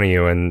out in front of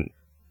you. And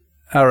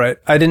all right,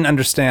 I didn't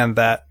understand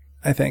that.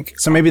 I think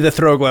so. Maybe the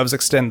throw gloves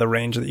extend the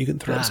range that you can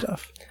throw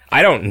stuff.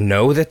 I don't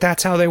know that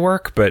that's how they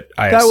work, but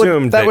I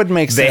assumed that would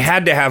make sense. They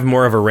had to have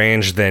more of a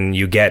range than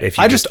you get if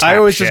you I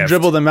always just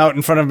dribble them out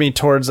in front of me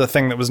towards a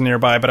thing that was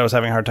nearby, but I was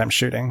having a hard time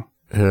shooting,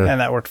 and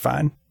that worked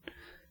fine.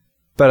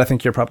 But I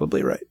think you're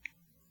probably right.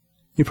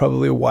 You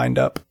probably wind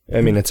up.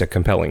 I mean, it's a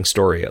compelling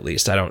story, at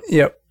least. I don't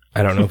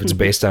know if it's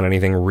based on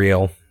anything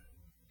real.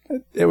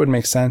 It would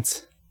make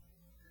sense.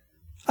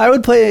 I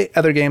would play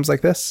other games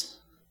like this.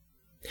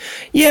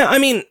 Yeah, I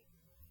mean,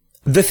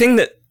 the thing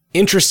that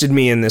interested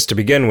me in this to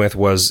begin with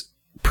was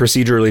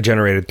procedurally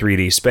generated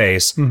 3D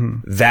space.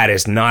 That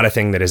is not a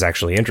thing that is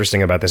actually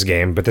interesting about this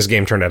game, but this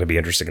game turned out to be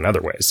interesting in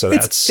other ways. So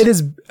it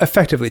is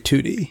effectively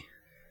 2D.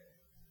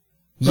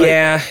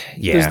 Right?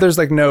 Yeah. There's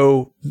like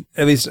no,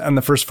 at least on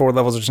the first 4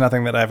 levels, there's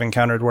nothing that I've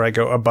encountered where I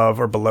go above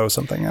or below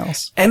something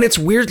else. And it's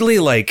weirdly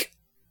like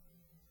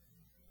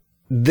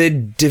the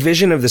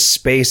division of the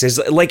space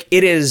is like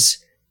it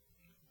is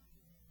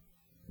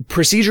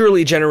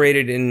procedurally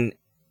generated in.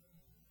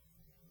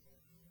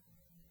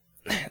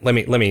 Let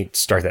me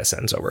start that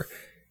sentence over.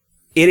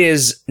 It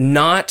is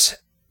not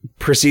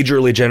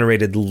procedurally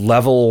generated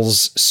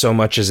levels so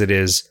much as it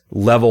is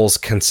levels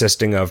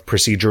consisting of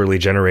procedurally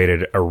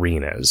generated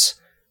arenas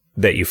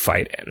that you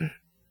fight in,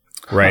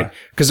 right?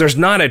 Because there's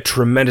not a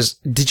tremendous...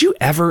 Did you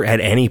ever at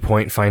any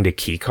point find a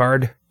key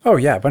card? Oh,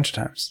 yeah, a bunch of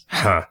times.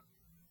 Huh.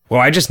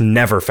 Well, I just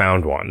never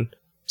found one.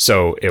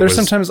 So there's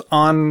sometimes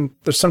on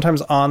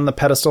the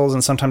pedestals,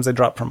 and sometimes they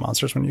drop from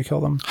monsters when you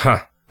kill them.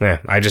 Huh. Yeah,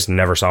 I just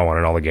never saw one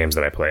in all the games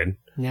that I played.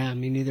 Yeah,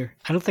 me neither.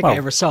 I don't think I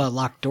ever saw a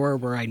locked door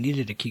where I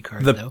needed a key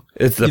card, though.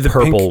 It's the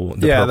purple,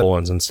 purple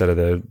ones instead of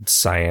the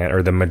cyan,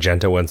 or the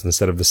magenta ones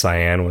instead of the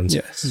cyan ones.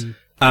 Yes.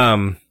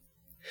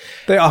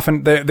 They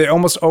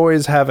almost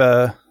always have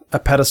a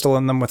pedestal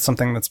in them with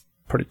something that's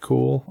pretty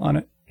cool on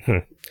it.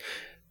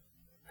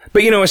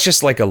 But, it's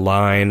just like a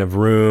line of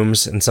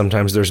rooms, and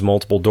sometimes there's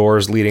multiple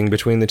doors leading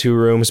between the 2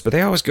 rooms, but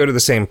they always go to the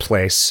same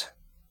place.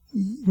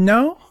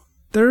 No,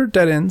 they're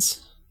dead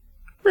ends.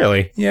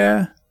 Really?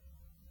 Yeah.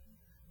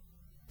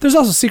 There's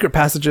also secret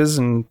passages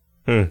and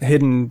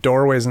hidden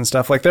doorways and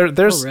stuff. Like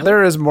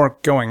there is more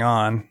going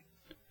on.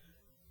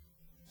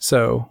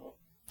 So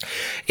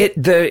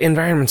the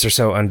environments are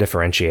so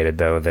undifferentiated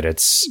though that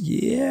it's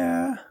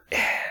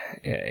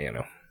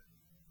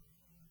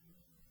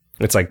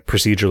it's like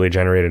procedurally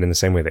generated in the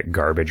same way that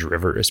Garbage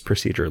River is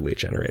procedurally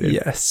generated.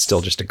 Yes.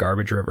 Still just a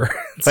garbage river.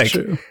 It's like,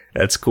 true.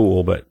 That's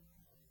cool, but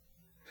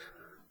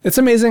it's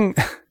amazing.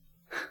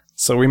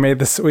 So we made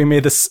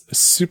this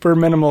super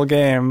minimal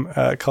game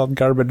called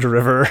Garbage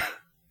River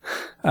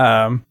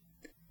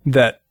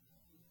that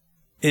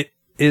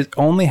it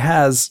only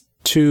has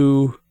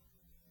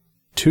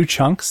three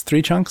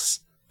chunks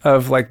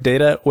of like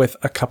data with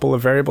a couple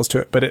of variables to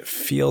it, but it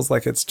feels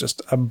like it's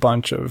just a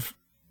bunch of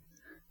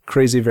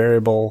crazy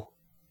variable.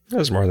 It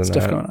was more than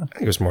stuff that. Going on. I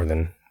think it was more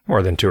than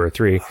 2 or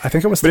 3. I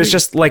think it was 3. But it's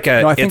just like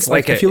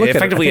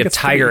effectively a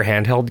Tiger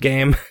handheld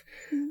game.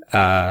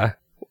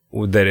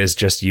 That is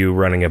just you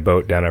running a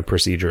boat down a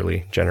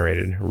procedurally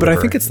generated river. But I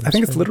think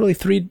it's literally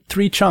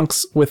three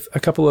chunks with a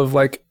couple of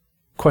like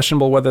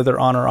questionable whether they're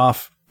on or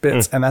off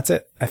bits, and that's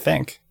it. I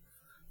think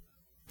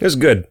it was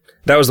good.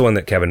 That was the one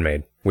that Kevin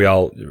made.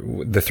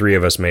 The 3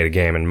 of us made a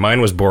game, and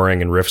mine was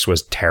boring, and Riff's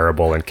was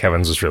terrible, and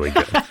Kevin's was really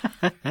good.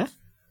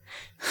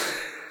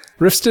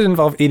 Riff's did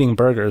involve eating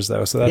burgers,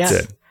 though, so that's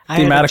it.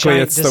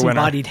 Thematically, it's the winner.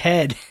 Disembodied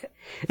head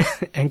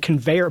and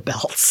conveyor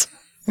belts.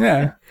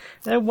 Yeah.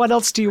 What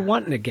else do you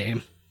want in a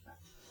game?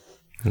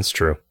 That's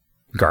true.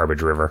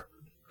 Garbage River.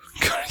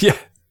 Yeah.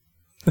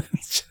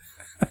 It's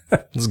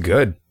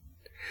good.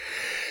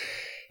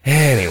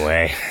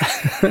 Anyway.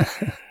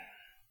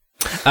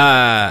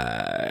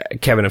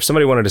 Kevin, if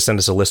somebody wanted to send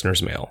us a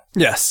listener's mail.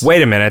 Yes.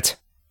 Wait a minute.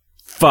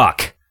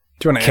 Fuck.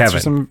 Do you want to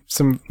answer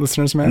some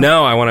listeners' mail?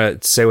 No, I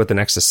want to say what the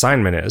next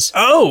assignment is.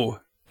 Oh!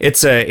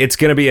 It's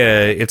gonna be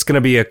a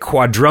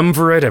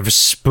quadrumvirate of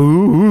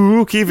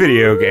spooky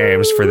video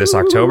games for this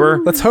October.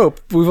 Let's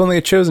hope. We've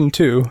only chosen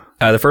 2.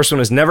 The first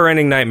one is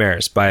Never-Ending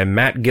Nightmares by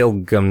Matt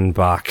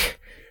Gilgenbach,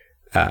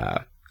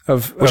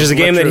 which is a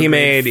game that he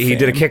made. He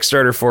did a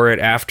Kickstarter for it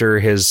after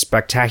his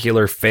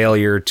spectacular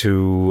failure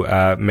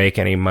to make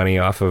any money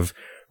off of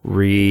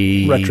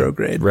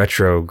Retrograde. Yeah.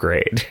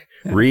 Retrograde.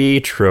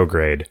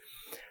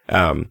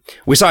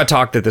 We saw a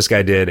talk that this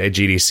guy did at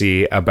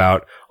GDC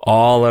about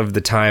all of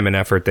the time and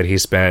effort that he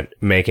spent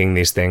making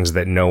these things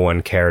that no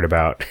one cared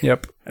about.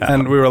 Yep.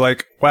 And we were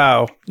like,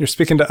 wow, you're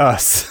speaking to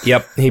us.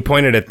 Yep. He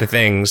pointed at the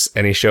things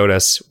and he showed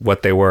us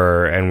what they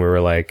were. And we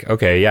were like,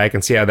 okay, yeah, I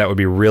can see how that would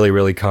be really,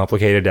 really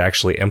complicated to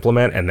actually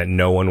implement and that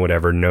no one would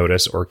ever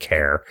notice or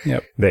care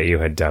that you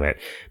had done it.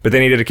 But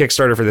then he did a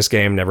Kickstarter for this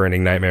game,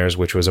 Never-Ending Nightmares,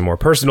 which was a more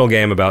personal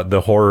game about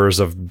the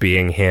horrors of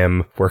being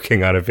him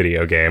working on a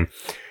video game.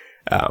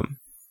 And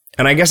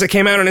I guess it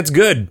came out and it's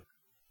good.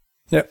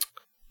 Yep.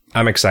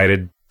 I'm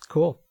excited.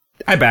 Cool.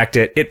 I backed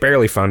it. It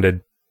barely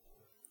funded.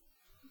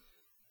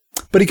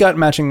 But he got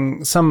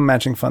some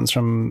matching funds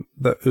from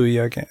the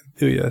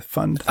Ouya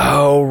fund.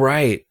 Oh,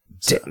 right.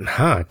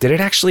 Did it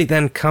actually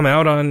then come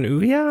out on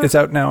Ouya? It's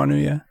out now on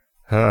Ouya.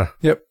 Huh.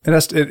 Yep.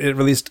 It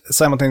released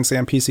simultaneously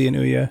on PC and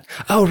Ouya.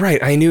 Oh,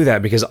 right. I knew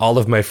that because all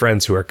of my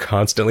friends who are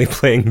constantly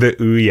playing the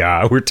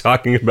Ouya were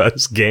talking about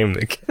this game.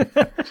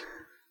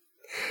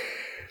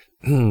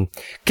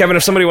 Kevin,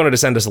 if somebody wanted to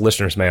send us a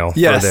listener's mail for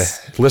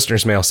the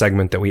listener's mail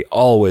segment that we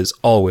always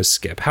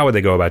skip, how would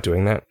they go about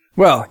doing that?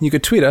 Well, you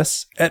could tweet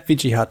us at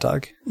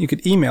VGHotDog. You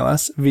could email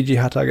us,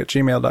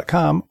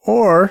 vghotdog@gmail.com,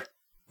 or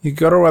you could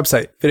go to our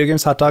website,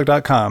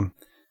 videogameshotdog.com,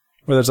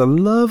 where there's a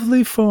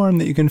lovely form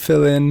that you can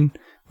fill in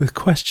with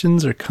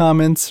questions or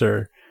comments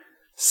or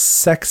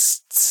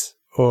sexts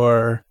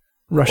or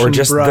Russian or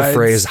just brides. The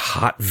phrase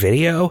hot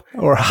video.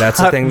 Or that's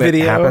hot a thing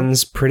video. That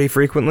happens pretty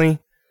frequently.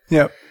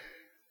 Yep.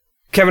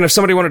 Kevin, if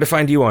somebody wanted to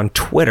find you on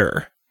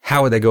Twitter,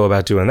 how would they go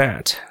about doing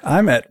that?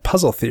 I'm at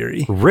Puzzle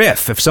Theory.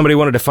 Riff, if somebody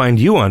wanted to find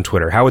you on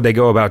Twitter, how would they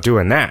go about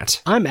doing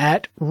that? I'm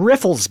at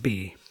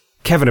Rifflesby.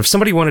 Kevin, if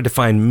somebody wanted to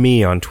find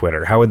me on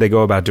Twitter, how would they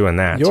go about doing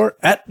that? You're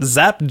at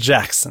Zap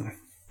Jackson.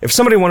 If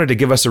somebody wanted to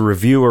give us a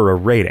review or a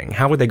rating,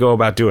 how would they go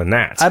about doing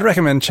that? I'd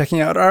recommend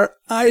checking out our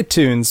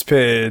iTunes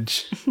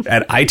page.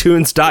 At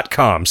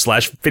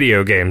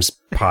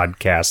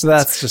itunes.com/videogamespodcast.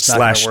 That's just not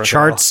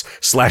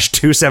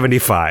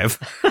 /charts/275.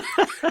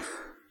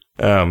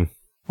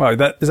 Wow,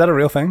 is that a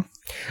real thing?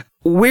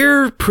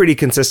 We're pretty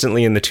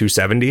consistently in the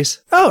 270s.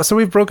 Oh, so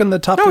we've broken the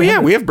top 300. Oh, yeah,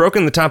 we have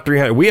broken the top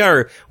 300.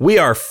 We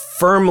are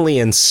firmly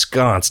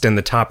ensconced in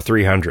the top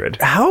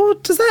 300. How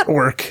does that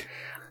work?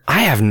 I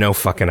have no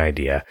fucking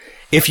idea.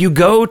 If you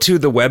go to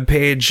the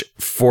webpage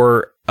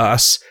for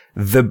us,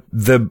 the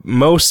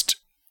most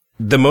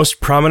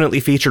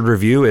prominently featured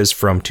review is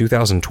from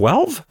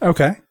 2012.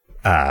 Okay.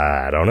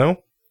 I don't know.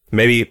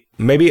 Maybe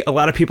a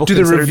lot of people do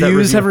the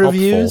reviews have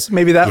reviews? Helpful.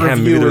 Maybe that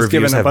review was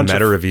given a bunch of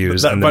meta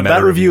reviews, but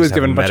that review was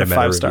given a bunch of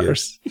 5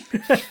 stars.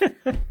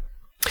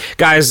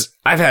 Guys,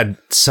 I've had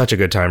such a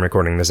good time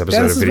recording this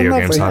episode of Video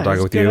Games Hot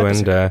Dog with you,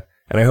 and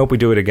I hope we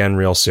do it again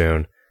real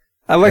soon.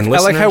 I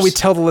like how we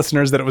tell the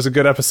listeners that it was a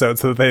good episode,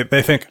 so that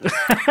they think,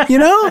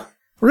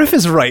 Riff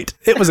is right.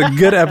 It was a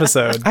good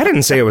episode. I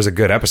didn't say it was a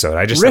good episode.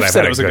 I just said I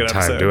had a good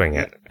time doing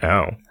it.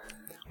 Oh,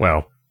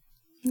 well,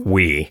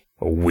 we.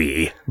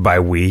 By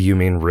we, you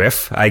mean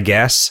Riff, I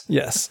guess?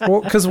 Yes.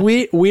 Well, because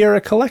we are a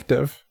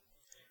collective.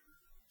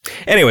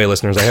 Anyway,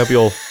 listeners, I hope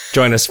you'll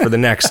join us for the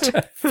next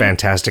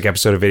fantastic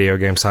episode of Video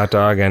Games Hot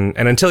Dog. And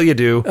until you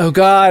do... Oh,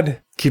 God.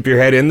 Keep your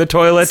head in the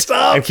toilet.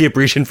 Stop. And keep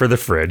reaching for the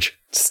fridge.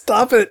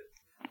 Stop it.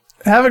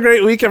 Have a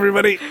great week,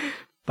 everybody.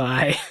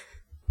 Bye.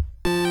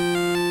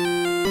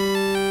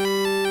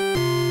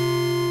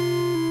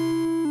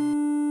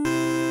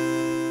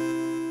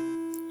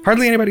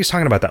 Hardly anybody's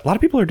talking about that. A lot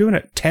of people are doing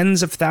it.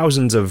 Tens of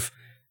thousands of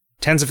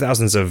turns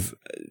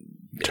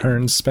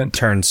spent.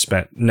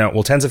 No,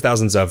 well, tens of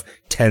thousands of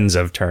tens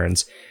of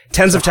turns.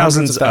 Tens of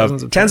thousands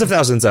of tens of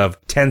thousands of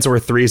tens or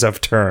threes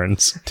of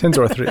turns. Tens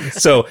or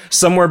threes. So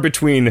somewhere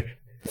between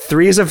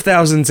threes of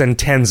thousands and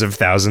tens of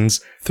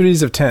thousands.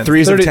 Threes of tens.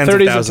 Threes of tens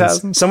of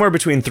thousands. Somewhere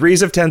between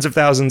threes of tens of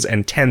thousands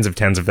and tens of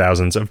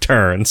thousands of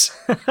turns.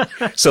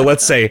 So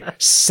let's say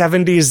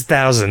 70s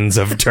thousands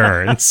of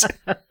turns.